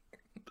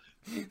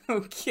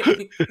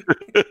 Okay.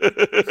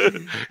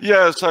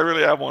 Yes, I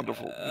really am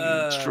wonderful.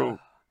 It's true.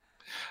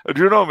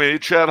 Do you know me,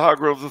 Chad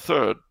Hargrove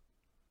III?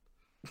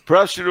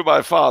 Perhaps you knew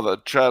my father,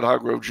 Chad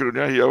Hargrove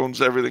Jr. He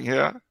owns everything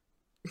here.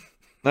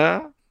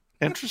 Yeah?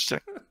 Interesting.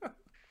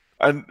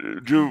 And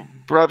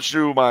perhaps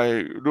knew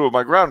of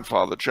my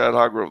grandfather, Chad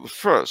Hargrove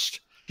I.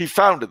 He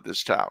founded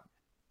this town.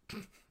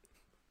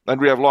 And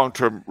we have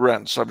long-term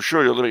rents. I'm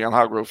sure you're living on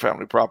Hargrove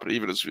family property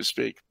even as we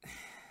speak.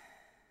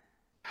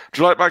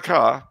 Do you like my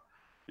car?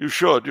 You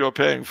should. You're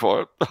paying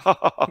for it.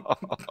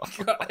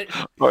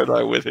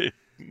 Quite witty.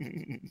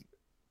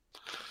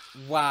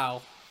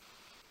 Wow.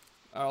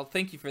 Oh,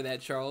 thank you for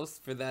that, Charles,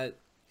 for that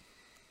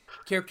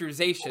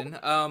characterization.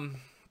 Oh,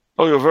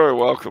 you're very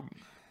welcome.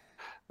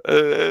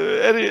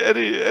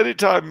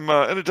 Anytime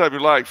you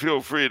like,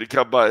 feel free to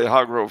come by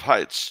Hargrove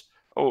Heights.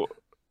 Oh,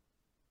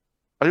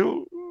 are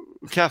you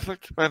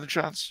Catholic by any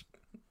chance?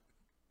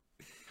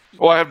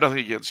 Oh, I have nothing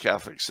against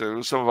Catholics.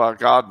 Some of our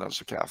gardeners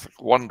are Catholic.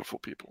 Wonderful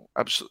people.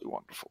 Absolutely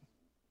wonderful.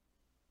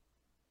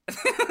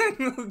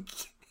 Okay.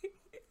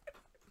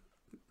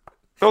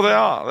 Oh, they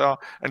are.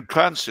 And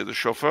Clancy, the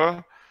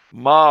chauffeur,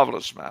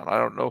 marvelous man. I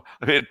don't know.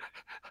 I mean,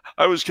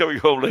 I was coming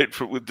home late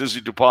with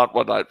Dizzy DuPont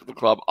one night from the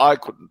club. I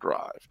couldn't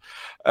drive.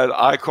 And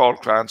I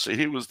called Clancy.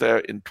 He was there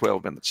in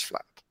 12 minutes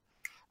flat.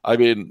 I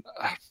mean,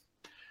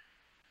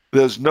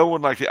 there's no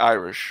one like the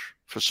Irish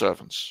for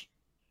servants.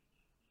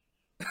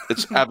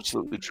 It's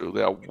absolutely true.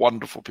 They are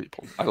wonderful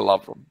people. I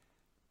love them.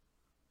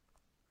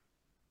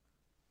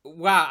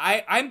 Wow,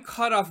 I'm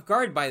caught off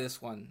guard by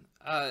this one.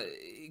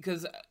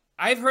 Because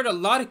I've heard a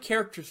lot of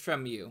characters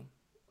from you.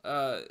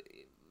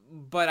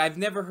 But I've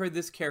never heard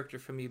this character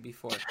from you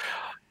before.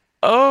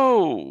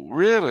 Oh,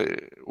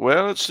 really?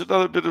 Well, it's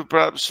another bit of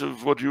perhaps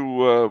of what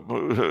you,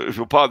 if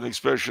you'll pardon the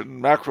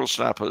expression, mackerel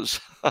snappers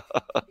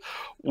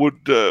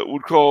would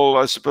call,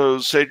 I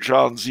suppose, St.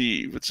 John's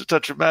Eve. It's a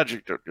touch of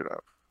magic, don't you know?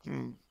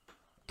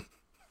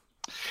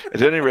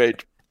 At any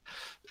rate,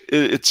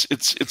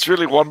 it's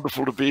really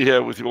wonderful to be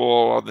here with you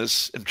all on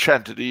this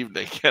enchanted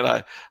evening,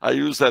 and I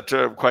use that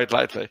term quite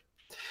lightly.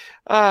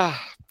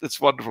 It's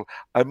wonderful.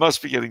 I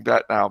must be getting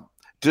back now.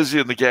 Dizzy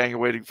and the gang are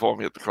waiting for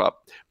me at the club.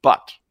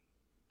 But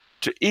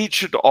to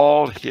each and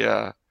all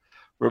here,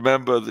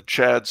 remember that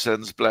Chad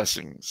sends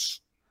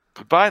blessings.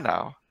 Goodbye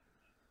now.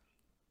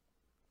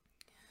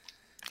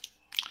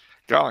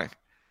 Golly,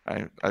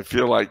 I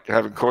feel like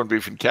having corned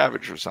beef and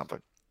cabbage or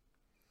something.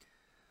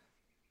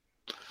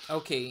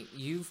 Okay,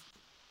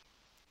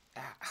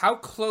 how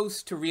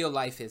close to real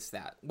life is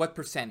that? What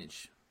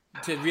percentage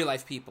to real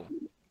life people?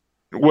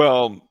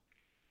 Well,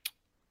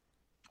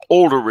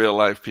 older real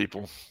life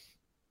people.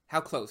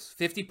 How close?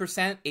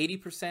 50%?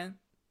 80%?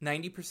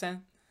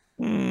 90%?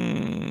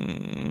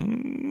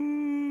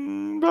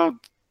 About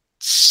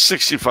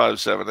 65,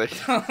 70.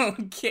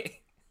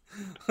 Okay.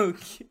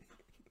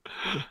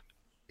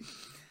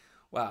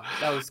 Wow,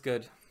 that was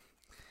good.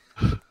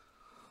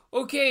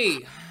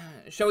 Okay,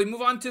 shall we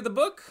move on to the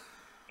book?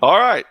 All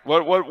right.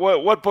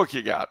 What book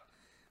you got?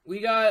 We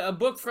got a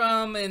book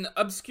from an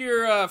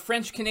obscure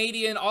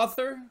French-Canadian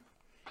author.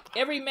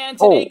 Every Man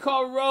Today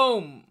Called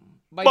Rome.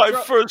 My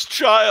first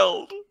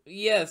child.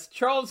 Yes,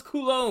 Charles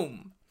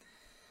Coulombe.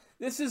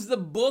 This is the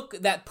book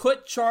that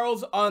put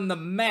Charles on the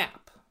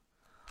map.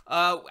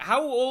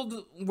 How old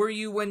were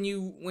you when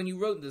you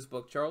wrote this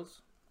book,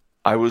 Charles?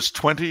 I was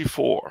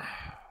 24.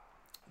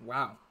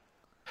 Wow.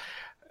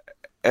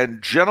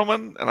 And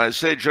gentlemen, and I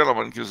say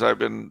gentlemen because I've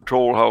been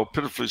told how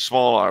pitifully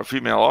small our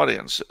female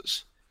audience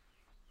is.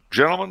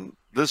 Gentlemen,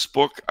 this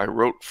book I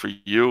wrote for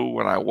you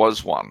when I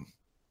was one.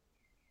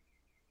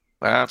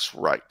 That's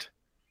right.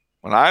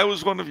 When I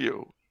was one of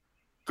you,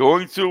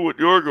 going through what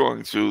you're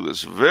going through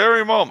this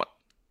very moment,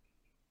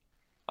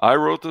 I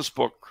wrote this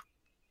book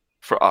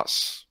for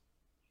us.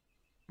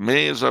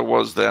 Me as I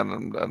was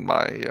then and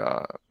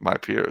my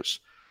peers.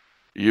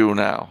 you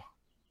now.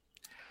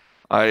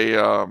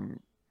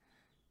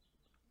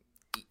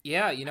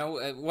 Yeah,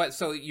 what?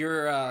 So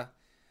you're a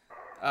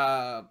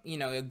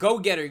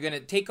go-getter. You're gonna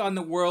take on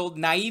the world,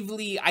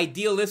 naively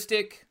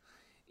idealistic.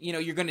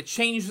 You're gonna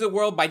change the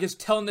world by just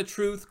telling the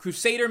truth.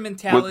 Crusader with my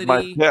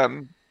mentality.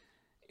 pen.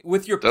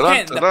 With your Da-da,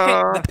 pen,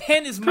 da-da. the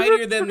pen is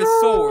mightier than the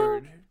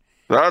sword.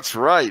 That's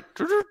right.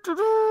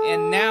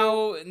 And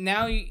now,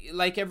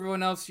 like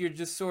everyone else, you're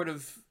just sort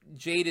of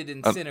jaded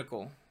and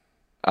cynical.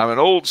 I'm an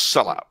old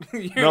sellout.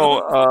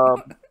 No,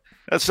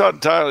 that's not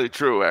entirely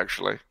true,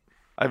 actually.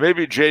 I may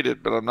be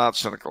jaded, but I'm not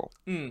cynical.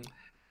 Mm.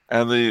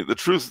 And the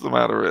truth of the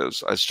matter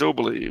is, I still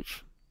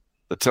believe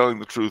that telling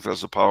the truth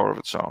has a power of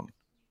its own.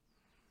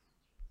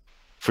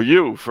 For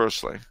you,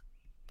 firstly,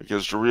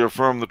 because to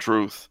reaffirm the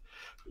truth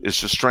is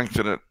to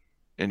strengthen it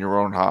in your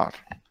own heart.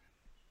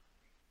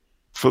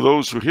 For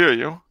those who hear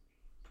you,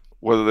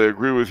 whether they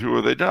agree with you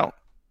or they don't.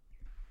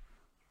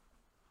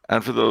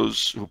 And for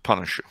those who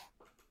punish you.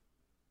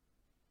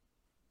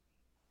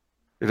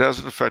 It has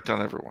an effect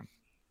on everyone.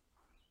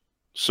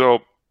 So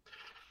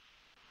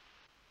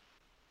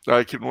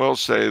I can well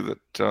say that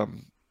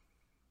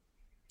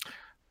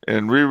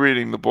in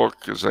rereading the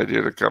book, as I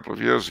did a couple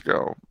of years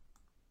ago,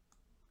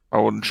 I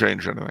wouldn't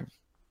change anything.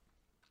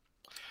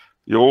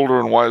 The older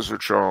and wiser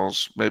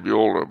Charles may be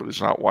older, but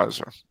he's not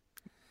wiser.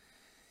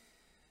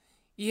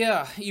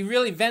 Yeah, you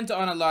really vent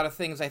on a lot of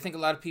things. I think a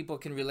lot of people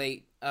can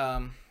relate.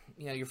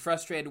 You're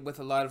frustrated with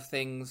a lot of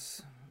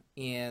things,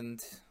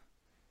 and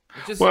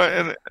just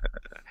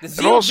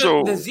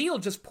the zeal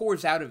just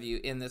pours out of you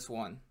in this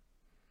one.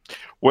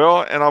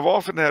 Well, and I've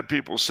often had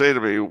people say to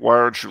me, "Why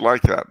aren't you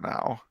like that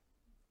now?"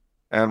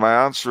 And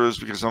my answer is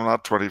because I'm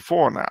not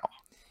 24 now.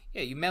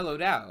 Yeah, you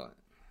mellowed out.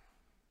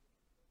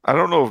 I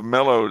don't know if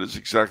mellowed is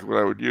exactly what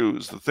I would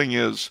use. The thing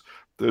is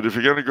that if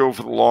you're going to go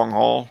for the long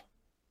haul,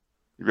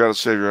 you've got to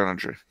save your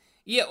energy.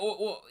 Yeah,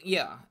 well,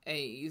 yeah.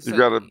 You've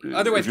got to.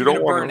 Otherwise, you're going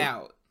to burn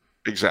out.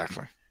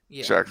 Exactly.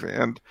 Yeah. Exactly.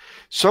 And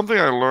something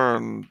I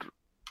learned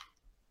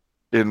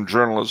in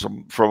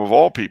journalism from, of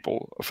all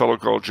people, a fellow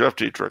called Jeff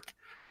Dietrich,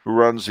 who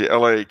runs the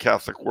LA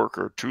Catholic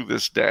Worker to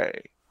this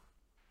day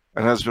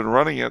and has been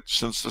running it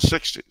since the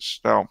 60s.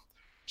 Now,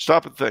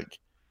 stop and think.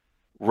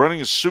 Running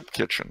a soup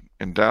kitchen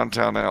in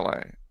downtown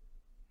LA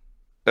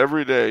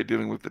every day,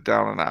 dealing with the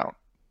down and out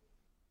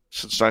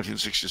since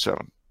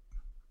 1967,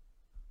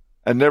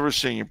 and never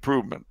seeing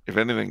improvement, if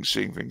anything,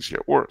 seeing things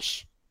get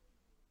worse.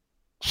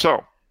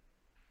 So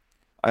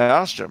I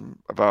asked him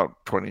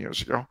about 20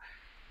 years ago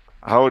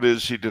how it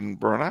is he didn't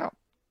burn out.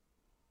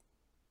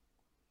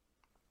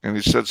 And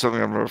he said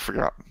something I've never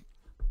forgotten.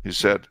 He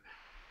said,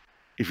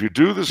 if you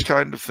do this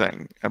kind of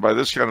thing, and by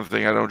this kind of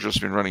thing I don't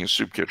just mean running a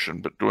soup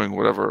kitchen, but doing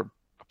whatever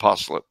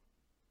apostolate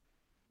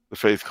the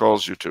faith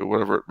calls you to,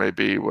 whatever it may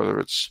be, whether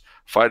it's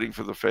fighting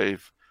for the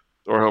faith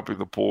or helping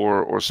the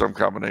poor or some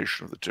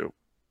combination of the two,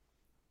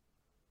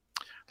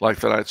 like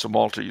the Knights of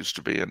Malta used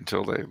to be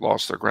until they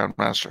lost their Grand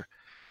Master.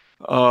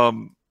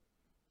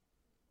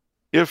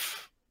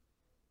 If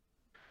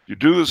you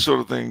do this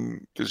sort of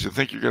thing because you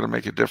think you're going to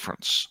make a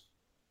difference,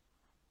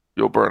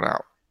 you'll burn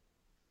out.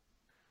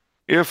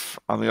 If,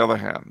 on the other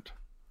hand,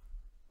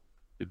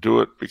 you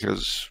do it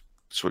because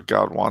it's what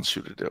God wants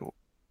you to do,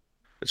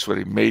 it's what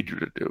he made you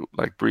to do,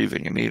 like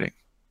breathing and eating,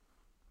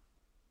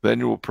 then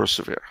you will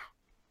persevere.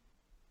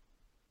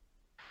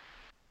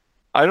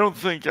 I don't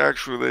think,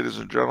 actually, ladies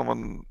and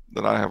gentlemen,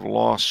 that I have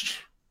lost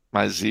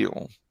my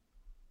zeal.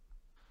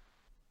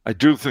 I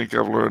do think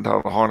I've learned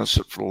how to harness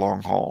it for the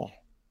long haul.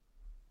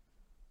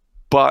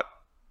 But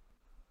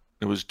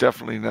it was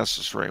definitely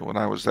necessary when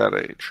I was that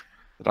age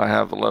that I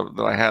had the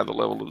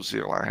level of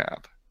zeal I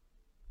had.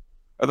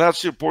 And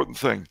that's the important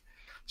thing.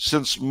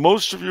 Since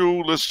most of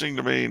you listening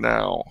to me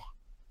now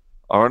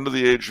are under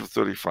the age of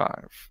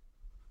 35,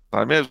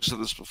 I may have said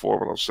this before,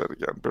 but I'll say it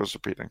again, bears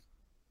repeating.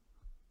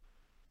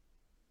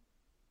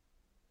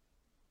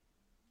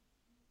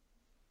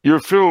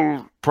 You're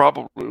filled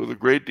probably with a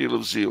great deal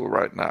of zeal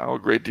right now, a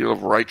great deal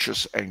of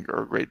righteous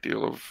anger, a great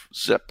deal of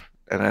zip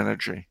and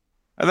energy.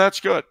 And that's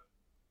good.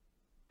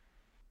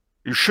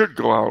 You should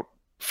go out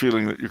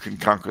feeling that you can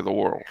conquer the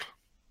world.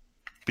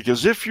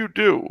 Because if you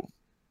do,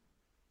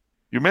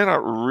 you may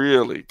not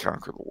really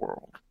conquer the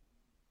world,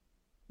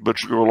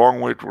 but you go a long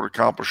way toward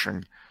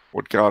accomplishing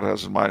what God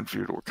has in mind for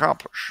you to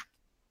accomplish.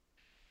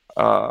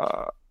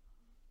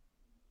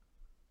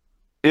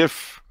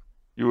 If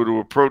you were to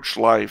approach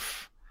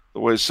life the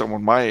way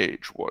someone my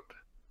age would,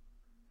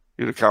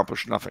 you'd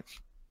accomplish nothing.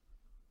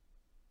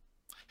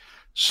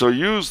 So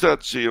use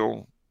that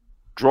zeal,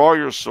 draw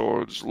your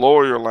swords,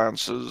 lower your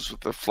lances with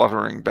the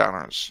fluttering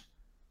banners.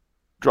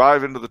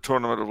 Drive into the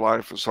tournament of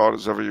life as hard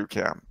as ever you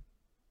can.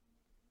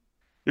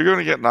 You're going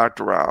to get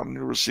knocked around,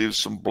 you'll receive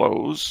some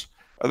blows,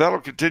 and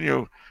that'll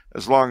continue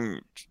as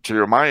long till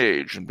you're my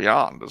age and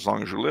beyond, as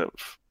long as you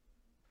live.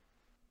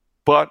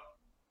 But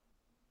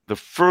the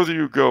further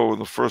you go in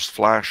the first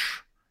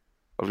flash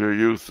of your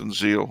youth and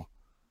zeal,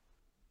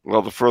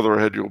 well, the further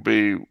ahead you'll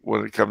be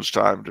when it comes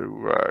time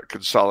to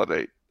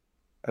consolidate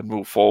and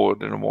move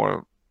forward in a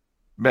more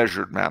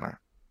measured manner.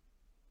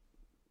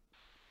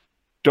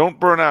 Don't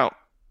burn out,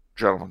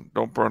 gentlemen.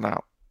 Don't burn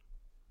out.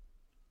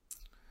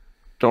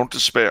 Don't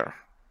despair.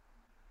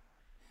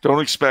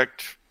 Don't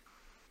expect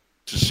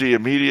to see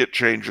immediate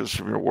changes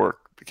from your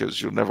work,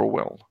 because you never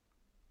will.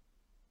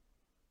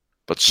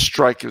 But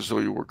strike as though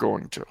you were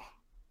going to.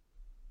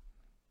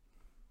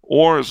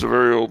 Or, as a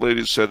very old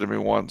lady said to me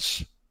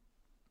once,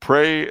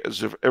 pray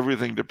as if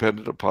everything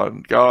depended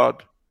upon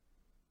God,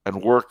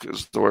 and work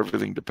as though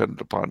everything depended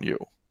upon you.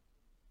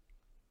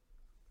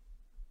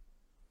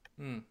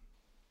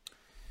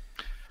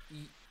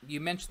 You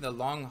mentioned the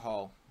long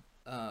haul.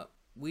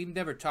 We've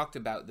never talked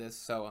about this,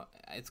 so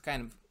it's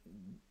going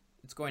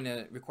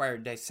to require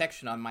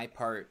dissection on my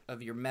part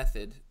of your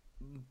method.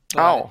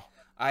 But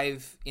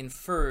I've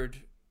inferred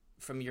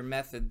from your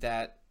method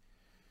that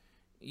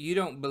you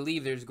don't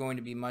believe there's going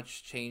to be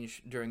much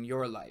change during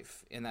your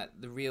life, and that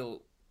the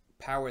real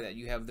power that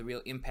you have, the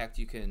real impact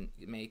you can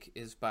make,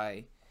 is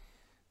by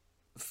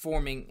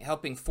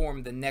helping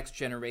form the next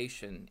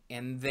generation,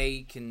 and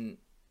they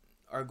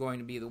are going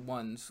to be the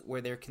ones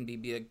where there can be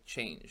big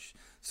change.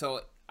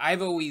 So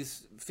I've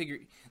always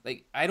figured,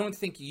 I don't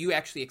think you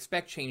actually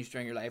expect change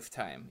during your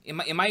lifetime.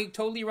 Am I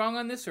totally wrong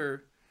on this,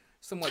 or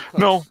somewhat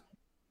close?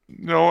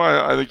 No,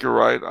 I think you're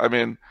right. I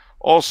mean,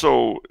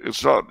 also,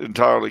 it's not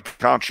entirely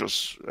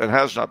conscious, and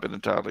has not been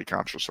entirely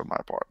conscious on my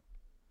part.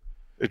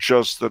 It's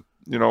just that,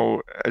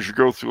 as you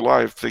go through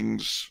life,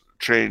 things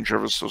change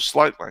ever so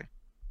slightly,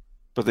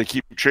 but they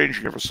keep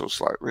changing ever so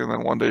slightly. And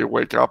then one day you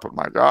wake up and,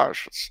 my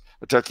gosh, it's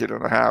a decade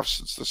and a half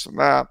since this and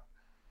that.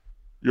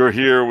 You're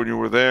here when you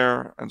were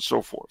there, and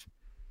so forth.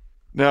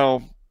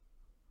 Now,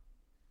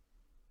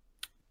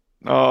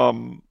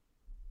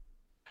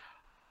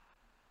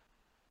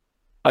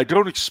 I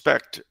don't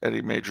expect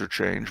any major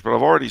change, but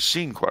I've already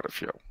seen quite a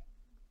few.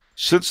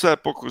 Since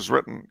that book was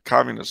written,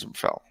 communism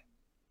fell.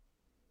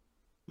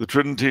 The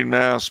Tridentine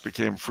Mass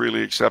became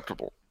freely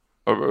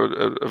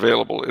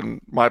available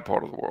in my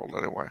part of the world,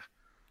 anyway.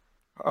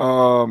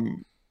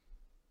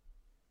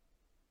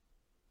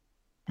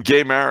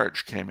 Gay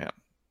marriage came in.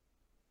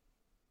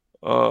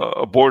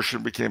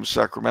 Abortion became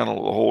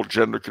sacramental, the whole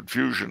gender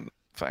confusion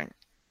thing.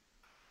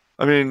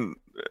 I mean,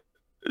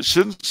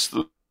 since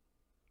the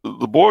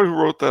boy who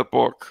wrote that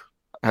book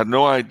had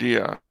no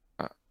idea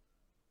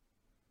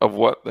of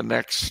what the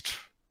next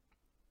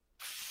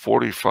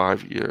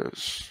 35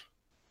 years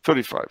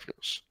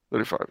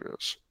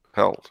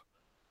held.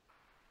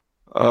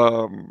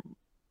 And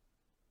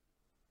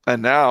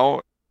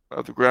now,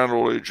 at the grand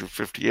old age of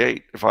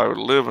 58, if I would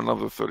live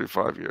another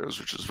 35 years,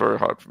 which is very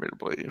hard for me to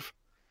believe,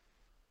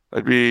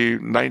 I'd be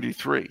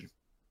 93,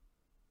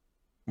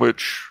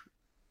 which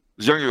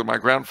is younger than my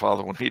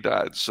grandfather when he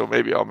died, so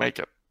maybe I'll make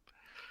it.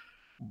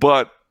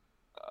 But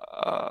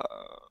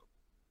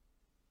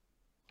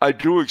I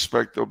do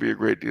expect there'll be a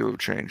great deal of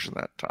change in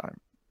that time,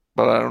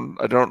 but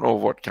I don't know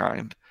of what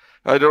kind.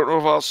 I don't know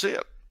if I'll see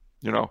it.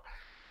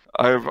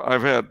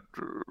 I've had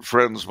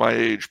friends my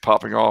age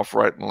popping off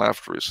right and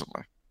left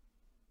recently.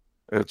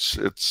 It's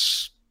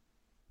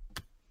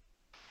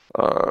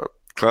a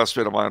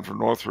classmate of mine from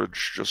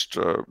Northridge just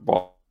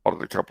bought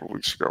it a couple of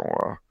weeks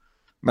ago.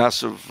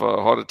 Massive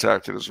heart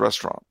attack at his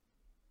restaurant.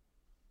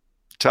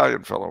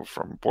 Italian fellow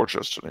from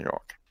Portchester, New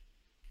York.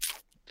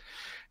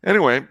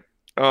 Anyway,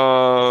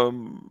 but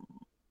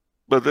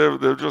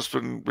they've just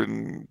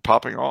been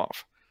popping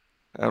off.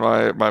 And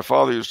my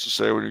father used to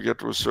say, when you get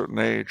to a certain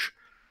age,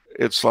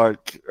 it's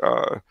like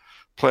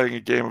playing a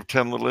game of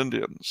 10 Little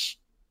Indians.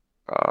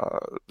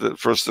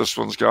 First this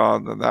one's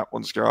gone, then that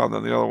one's gone,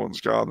 then the other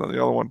one's gone, then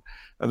the other one,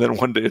 and then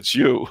one day it's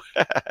you.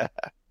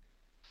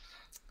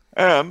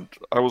 And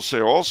I will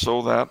say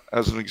also that,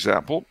 as an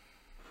example,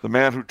 the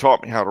man who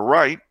taught me how to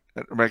write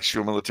at New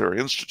Mexico Military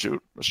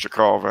Institute, Mr.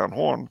 Carl Van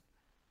Horn,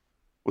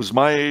 was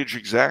my age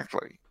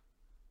exactly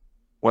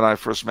when I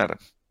first met him.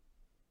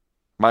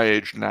 My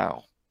age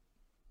now.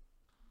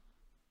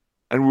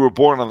 And we were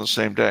born on the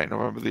same day,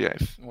 November the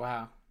 8th.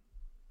 Wow.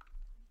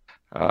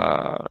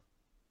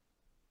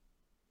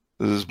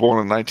 This is born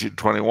in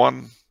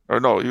 1921. Or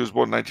no, he was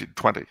born in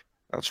 1920.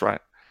 That's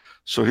right.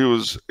 So he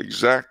was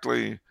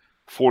exactly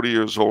 40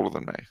 years older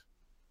than me.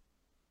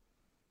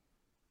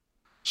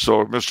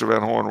 So if Mr.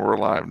 Van Horn were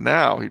alive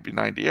now, he'd be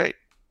 98.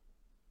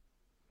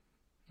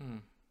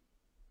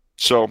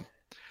 So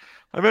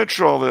I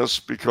mention all this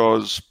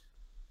because,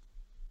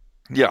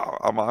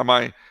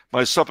 my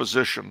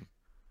supposition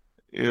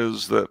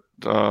is that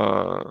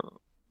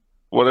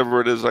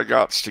whatever it is I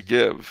got to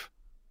give,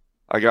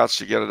 I got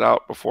to get it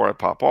out before I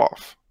pop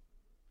off.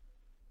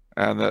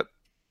 And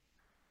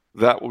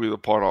that will be the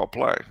part I'll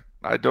play.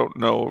 I don't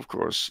know, of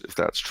course, if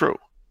that's true.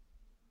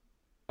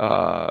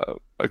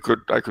 I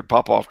could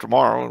pop off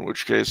tomorrow, in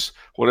which case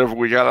whatever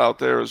we got out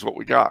there is what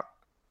we got.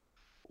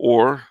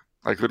 Or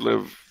I could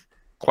live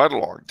quite a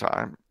long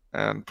time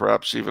and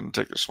perhaps even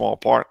take a small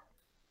part,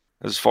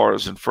 as far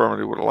as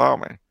infirmity would allow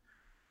me,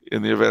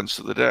 in the events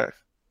of the day.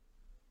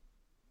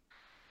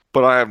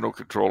 But I have no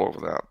control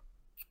over that.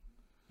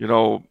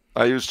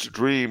 I used to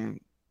dream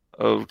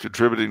of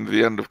contributing to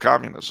the end of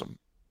communism.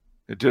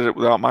 It did it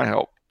without my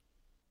help.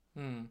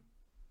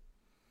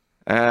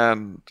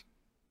 And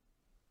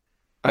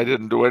I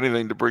didn't do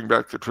anything to bring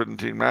back the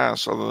Tridentine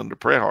Mass other than to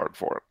pray hard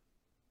for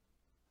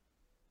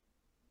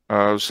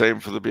it. Same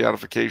for the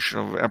beatification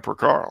of Emperor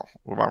Karl,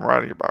 whom I'm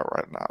writing about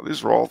right now.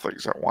 These are all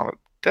things I wanted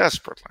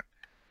desperately,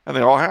 and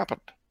they all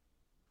happened.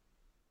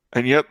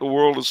 And yet the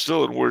world is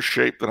still in worse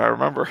shape than I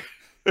remember.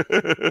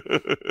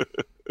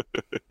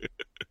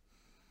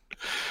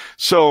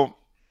 So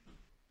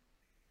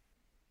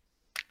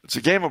it's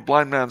a game of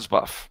blind man's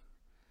buff.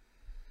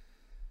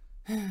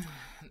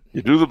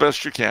 You do the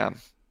best you can.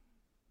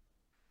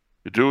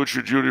 You do what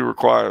your duty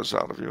requires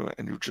out of you,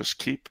 and you just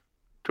keep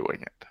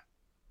doing it.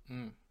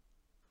 Mm.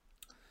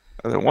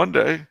 And then one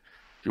day,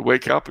 you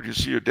wake up and you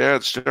see your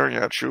dad staring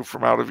at you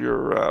from out of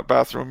your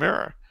bathroom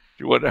mirror.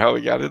 You wonder how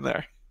he got in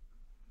there.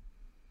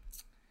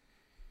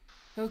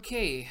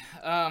 Okay.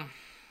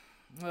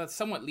 Well, it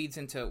somewhat leads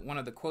into one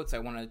of the quotes I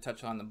wanted to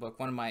touch on in the book.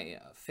 One of my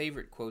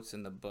favorite quotes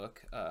in the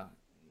book,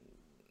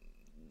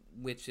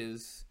 which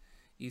is,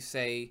 you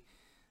say,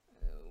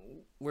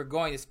 we're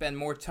going to spend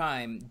more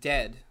time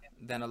dead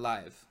than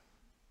alive.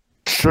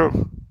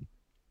 True.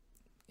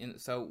 And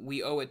so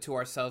we owe it to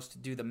ourselves to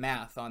do the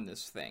math on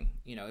this thing.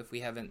 You know, if we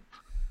haven't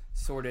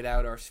sorted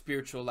out our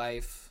spiritual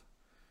life,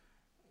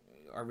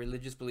 our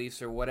religious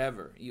beliefs, or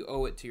whatever, you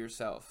owe it to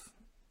yourself.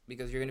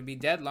 Because you're going to be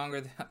dead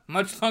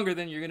much longer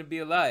than you're going to be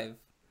alive.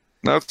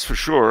 That's for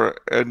sure.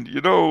 And,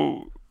 you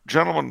know,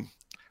 gentlemen,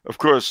 of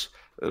course,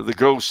 the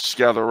ghosts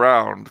gather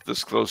round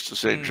this close to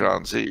St.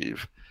 John's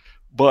Eve.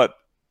 But,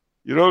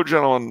 you know,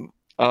 gentlemen,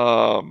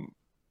 at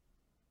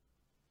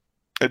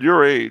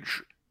your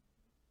age,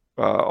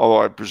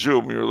 although I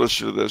presume you're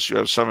listening to this, you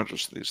have some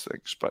interest in these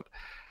things, but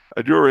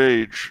at your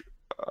age,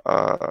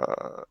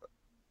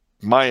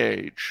 my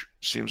age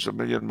seems a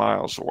million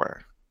miles away.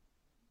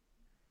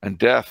 And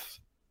death,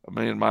 a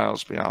million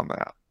miles beyond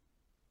that.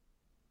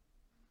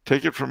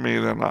 Take it from me,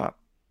 they're not.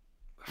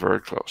 Very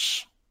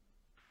close.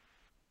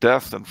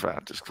 Death, in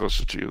fact, is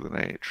closer to you than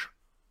age.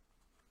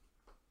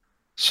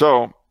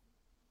 So,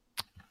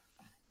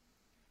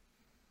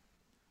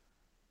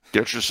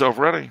 get yourself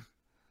ready.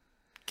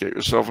 Get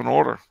yourself in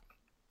order.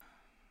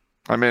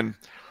 I mean,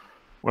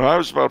 when I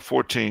was about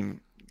 14,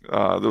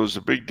 there was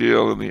a big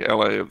deal in the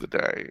LA of the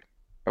day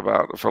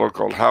about a fellow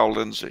called Hal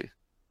Lindsey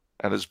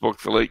and his book,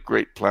 The Late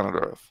Great Planet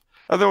Earth.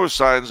 And there were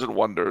signs and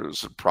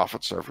wonders and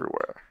prophets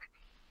everywhere.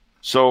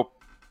 So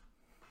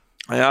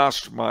I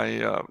asked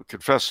my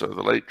confessor,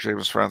 the late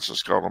James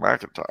Francis Cardinal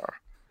McIntyre,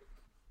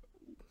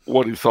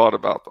 what he thought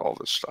about all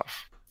this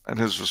stuff. And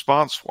his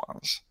response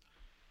was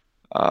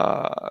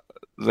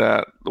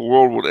that the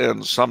world would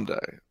end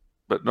someday,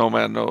 but no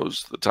man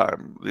knows the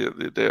time,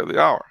 the day or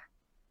the hour.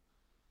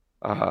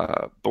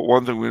 But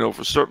one thing we know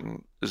for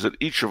certain is that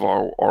each of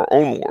our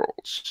own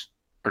worlds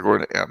are going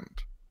to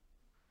end,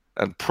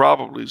 and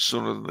probably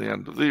sooner than the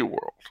end of the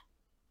world.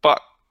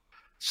 But,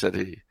 said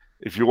he,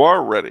 if you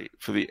are ready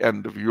for the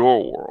end of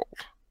your world,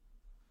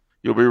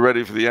 you'll be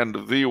ready for the end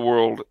of the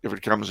world if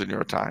it comes in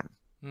your time.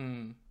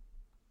 And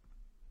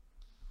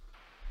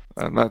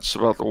that's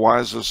about the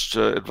wisest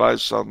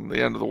advice on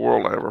the end of the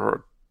world I ever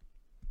heard.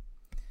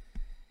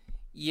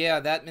 Yeah,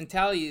 that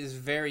mentality is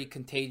very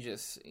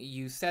contagious.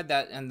 You said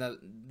that in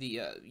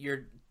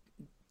your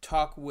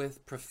talk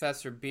with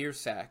Professor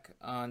Biersack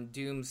on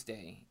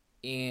Doomsday.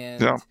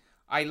 And yeah.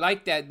 I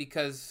like that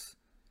because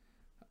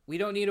we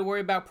don't need to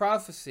worry about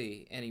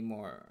prophecy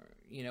anymore.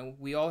 You know,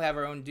 we all have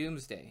our own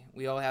doomsday.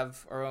 We all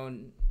have our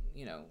own,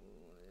 you know,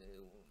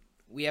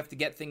 we have to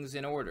get things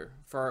in order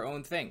for our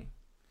own thing.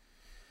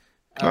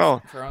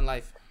 For our own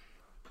life.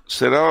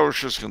 St.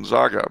 Aloysius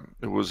Gonzaga,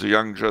 who was a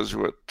young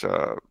Jesuit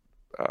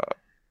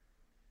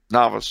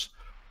novice,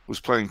 was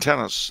playing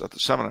tennis at the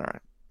seminary.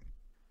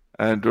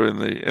 And during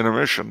the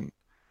intermission,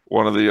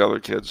 one of the other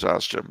kids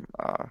asked him,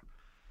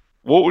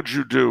 what would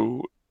you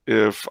do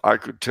if I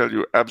could tell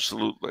you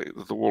absolutely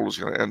that the world was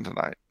going to end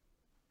tonight?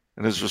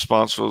 And his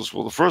response was,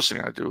 well, the first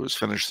thing I do is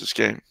finish this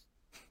game.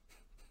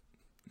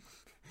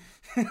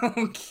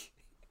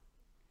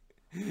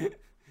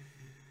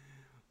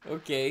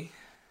 Okay.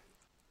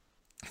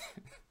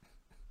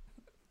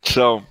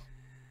 So,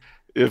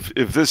 if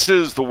this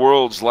is the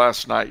world's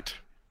last night,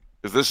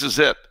 if this is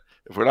it,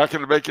 if we're not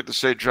going to make it to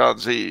St.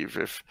 John's Eve,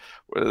 if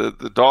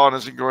the dawn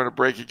isn't going to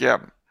break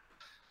again,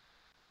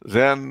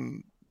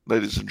 then,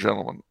 ladies and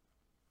gentlemen,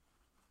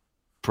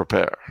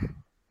 prepare.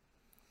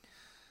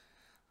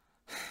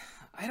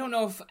 I don't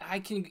know if I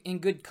can, in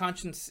good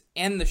conscience,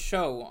 end the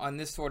show on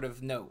this sort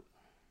of note.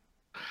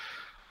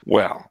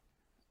 Well,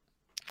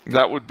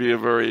 that would be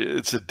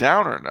it's a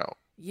downer note.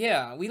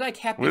 Yeah, we like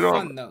happy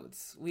fun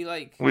notes. We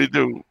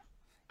do.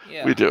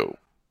 Yeah. We do.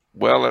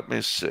 Well, let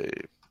me see.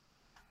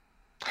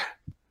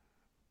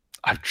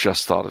 I've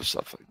just thought of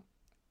something.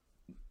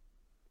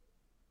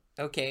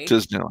 Okay.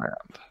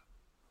 Disneyland.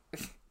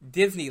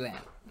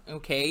 Disneyland.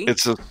 Okay.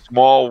 It's a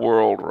small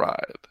world ride.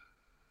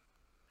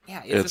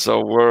 Yeah, It's a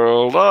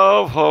world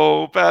of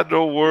hope and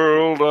a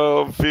world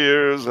of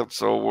fears. It's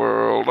a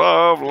world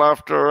of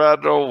laughter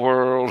and a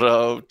world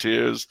of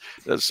tears.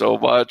 There's so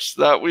much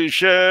that we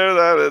share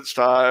that it's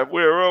time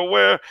we're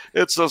aware.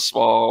 It's a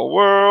small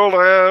world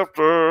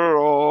after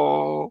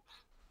all.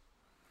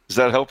 Is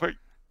that helping?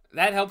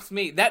 That helps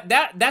me.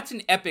 That's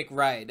an epic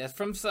ride. That's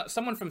from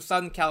someone from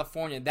Southern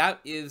California. That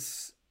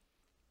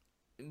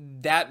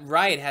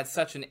ride had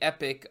such an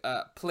epic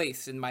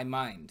place in my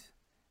mind.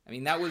 I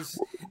mean,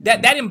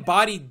 that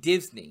embodied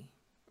Disney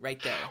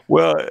right there.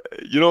 Well,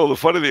 the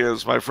funny thing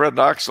is, my friend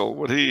Axel,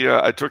 when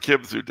I took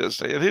him through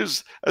Disney, and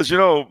he's, as you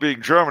know,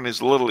 being German, he's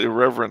a little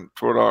irreverent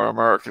toward our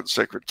American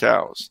sacred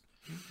cows.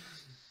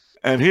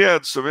 And he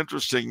had some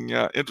interesting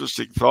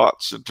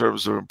thoughts in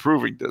terms of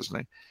improving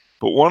Disney.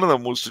 But one of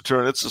them was to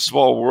turn It's a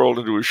Small World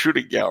into a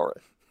shooting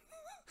gallery.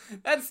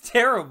 That's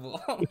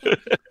terrible.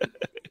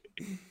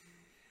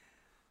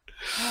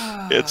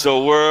 It's a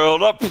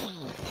world up.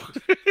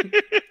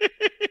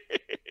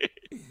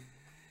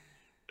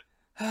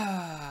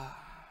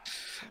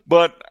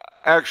 But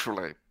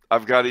actually,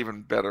 I've got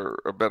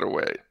a better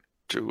way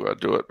to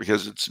do it,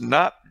 because it's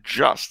not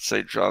just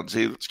St. John's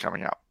Eve that's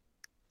coming up.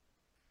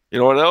 You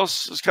know what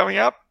else is coming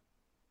up?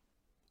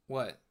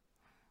 What?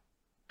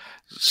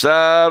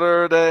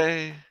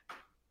 Saturday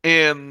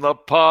in the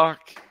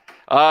park.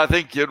 I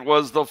think it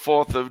was the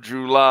 4th of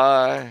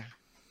July.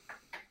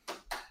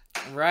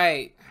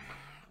 Right.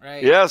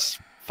 Yes,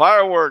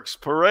 fireworks,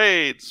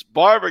 parades,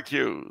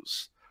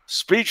 barbecues,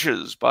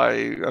 speeches by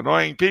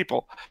annoying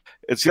people.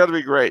 It's going to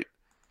be great.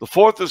 The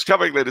 4th is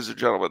coming, ladies and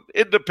gentlemen.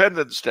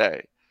 Independence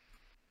Day.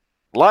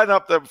 Line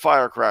up them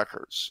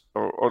firecrackers.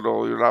 Or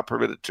no, you're not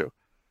permitted to.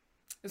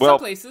 Some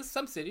places,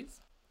 some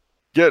cities.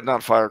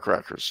 Not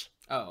firecrackers.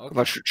 Oh, okay.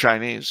 Unless you're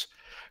Chinese.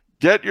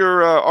 Get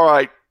your, all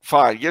right,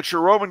 fine. Get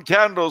your Roman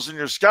candles and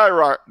your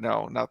skyrocket.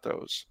 No, not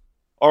those.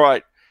 All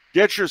right.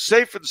 Get your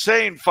Safe and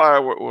Sane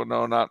fireworks. Well,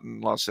 no, not in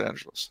Los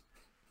Angeles.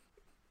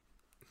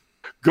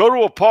 Go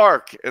to a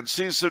park and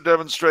see some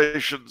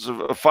demonstrations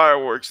of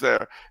fireworks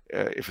there,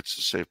 if it's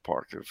a safe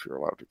park, if you're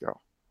allowed to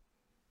go.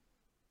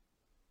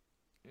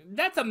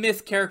 That's a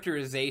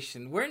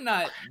mischaracterization. We're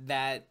not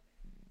that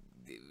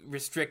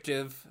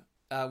restrictive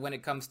when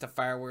it comes to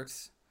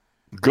fireworks.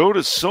 Go to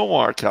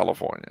Somar,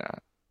 California,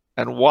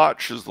 and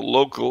watch as the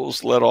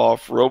locals let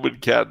off Roman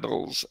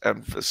candles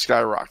and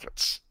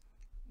skyrockets.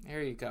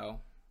 There you go.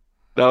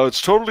 Now,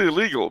 it's totally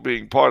illegal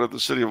being part of the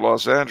city of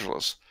Los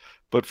Angeles,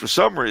 but for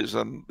some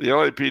reason, the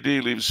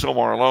LAPD leaves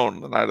Somar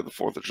alone the night of the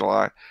 4th of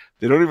July.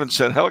 They don't even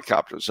send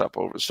helicopters up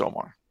over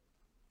Somar.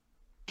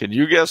 Can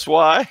you guess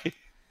why?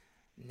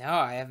 No,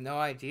 I have no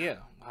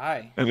idea.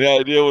 Why? Any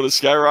idea what a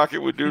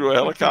skyrocket would do to a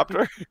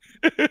helicopter?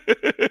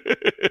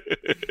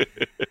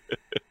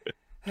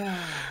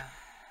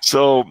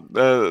 So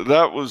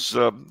that was,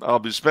 I'll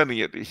be spending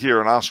it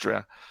here in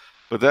Austria.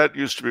 But that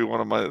used to be one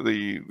of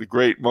the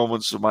great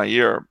moments of my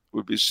year.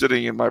 Would be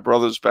sitting in my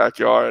brother's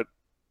backyard,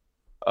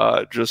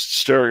 just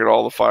staring at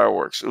all the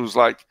fireworks. It was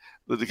like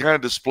the kind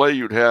of display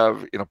you'd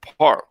have in a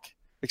park,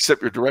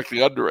 except you're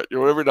directly under it.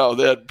 Every now and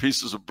then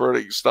pieces of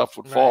burning stuff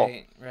would fall.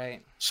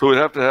 Right. So we'd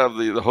have to have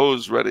the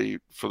hose ready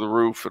for the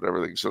roof and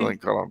everything, so nothing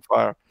caught on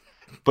fire.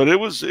 But it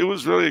was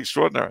really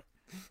extraordinary.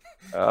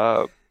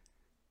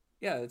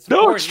 Yeah, it's no,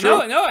 important. it's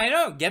true. No, I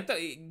know. Get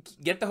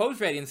the hose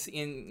ready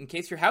in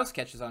case your house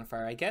catches on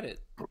fire. I get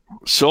it.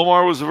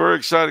 Somar was a very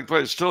exciting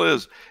place. Still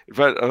is. In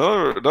fact,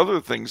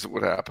 another things that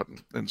would happen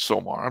in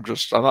Somar.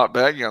 I'm not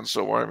bagging on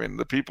Somar. I mean,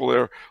 the people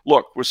there.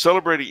 Look, we're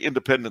celebrating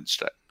Independence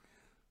Day,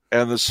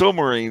 and the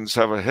Somarines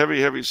have a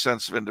heavy, heavy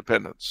sense of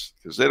independence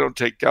because they don't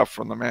take guff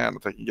from the man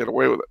if they can get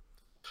away with it.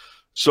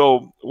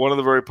 So one of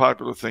the very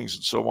popular things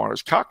in Somar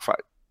is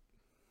cockfighting.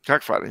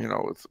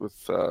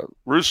 With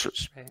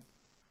roosters. Right.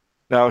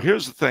 Now,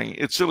 here's the thing.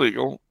 It's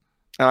illegal.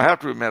 Now, I have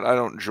to admit, I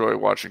don't enjoy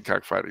watching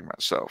cockfighting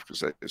myself because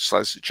they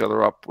slice each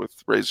other up with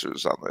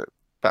razors on the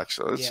back.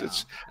 So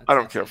I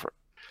don't care for it.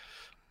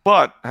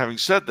 But having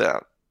said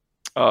that,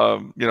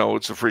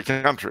 it's a free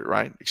country,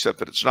 right? Except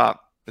that it's not.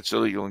 It's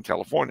illegal in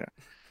California.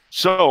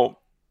 So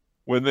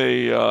when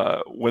they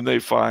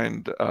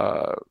find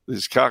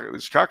these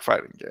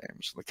cockfighting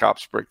games, the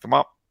cops break them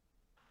up.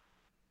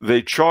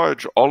 They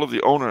charge all of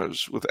the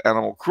owners with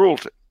animal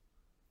cruelty.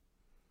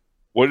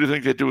 What do you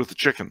think they do with the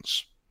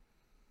chickens?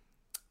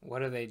 What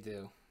do they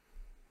do?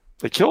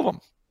 They kill them.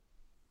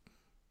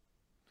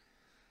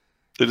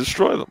 They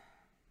destroy them.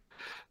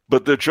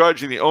 But they're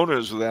charging the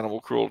owners with animal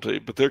cruelty,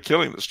 but they're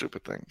killing the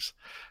stupid things.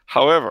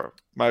 However,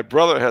 my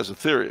brother has a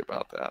theory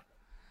about that.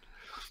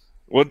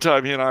 One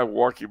time he and I were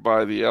walking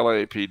by the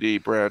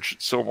LAPD branch in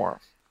Somar,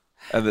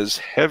 and this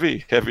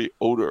heavy, heavy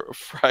odor of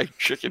fried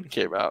chicken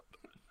came out.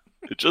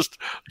 It just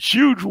a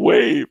huge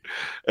wave.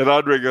 And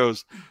Andre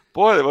goes,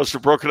 boy, they must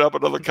have broken up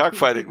another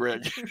cockfighting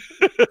ring.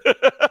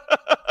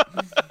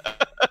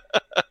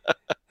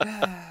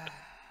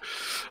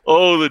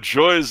 Oh, the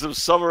joys of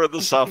summer in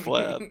the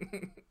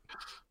Southland.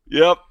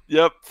 Yep.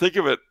 Think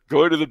of it.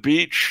 Going to the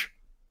beach.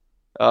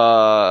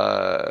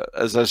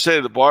 As I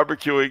say, the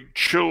barbecuing,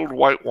 chilled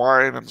white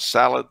wine and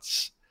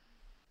salads.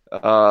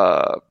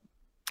 Uh,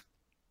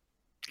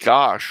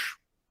 gosh,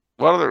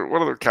 what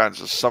other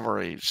kinds of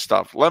summery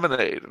stuff?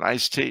 Lemonade and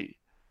iced tea.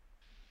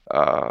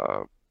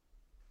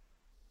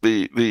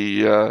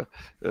 The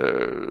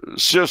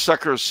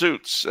seersucker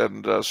suits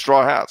and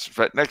straw hats. In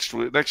fact,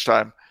 next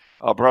time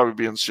I'll probably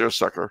be in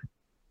seersucker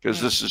because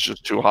this is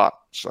just too hot.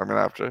 So I'm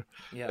gonna have to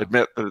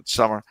admit that it's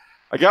summer.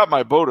 I got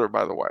my boater,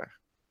 by the way.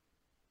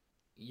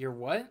 Your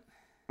what?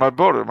 My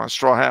boater, my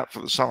straw hat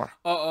for the summer.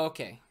 Oh,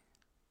 okay.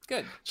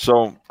 Good.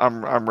 So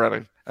I'm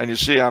ready. And you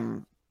see,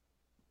 I'm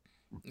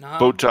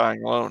bow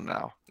tying alone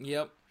now.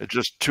 Yep. It's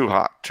just too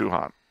hot.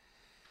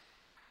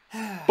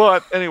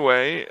 But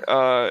anyway,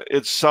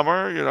 it's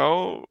summer,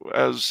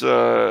 as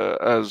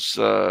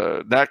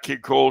Nat King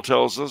Cole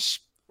tells us,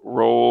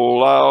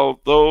 roll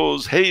out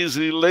those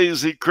hazy,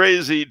 lazy,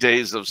 crazy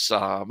days of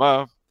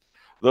summer,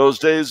 those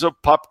days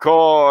of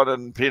popcorn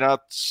and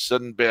peanuts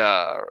and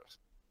beer.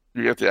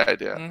 You get the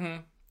idea. Mm-hmm.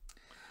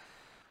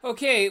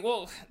 Okay,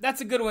 well,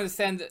 that's a good one to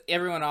send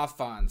everyone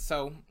off on.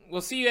 So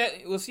we'll see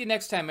you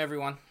next time,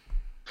 everyone.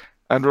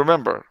 And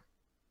remember,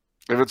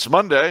 if it's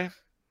Monday,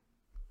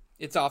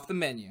 it's off the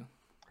menu.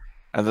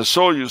 And the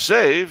soul you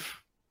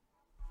save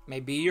may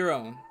be your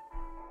own.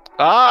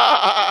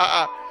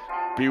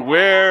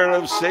 Beware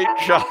of St.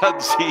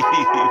 John's Eve.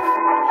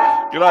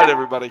 Good night,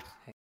 everybody.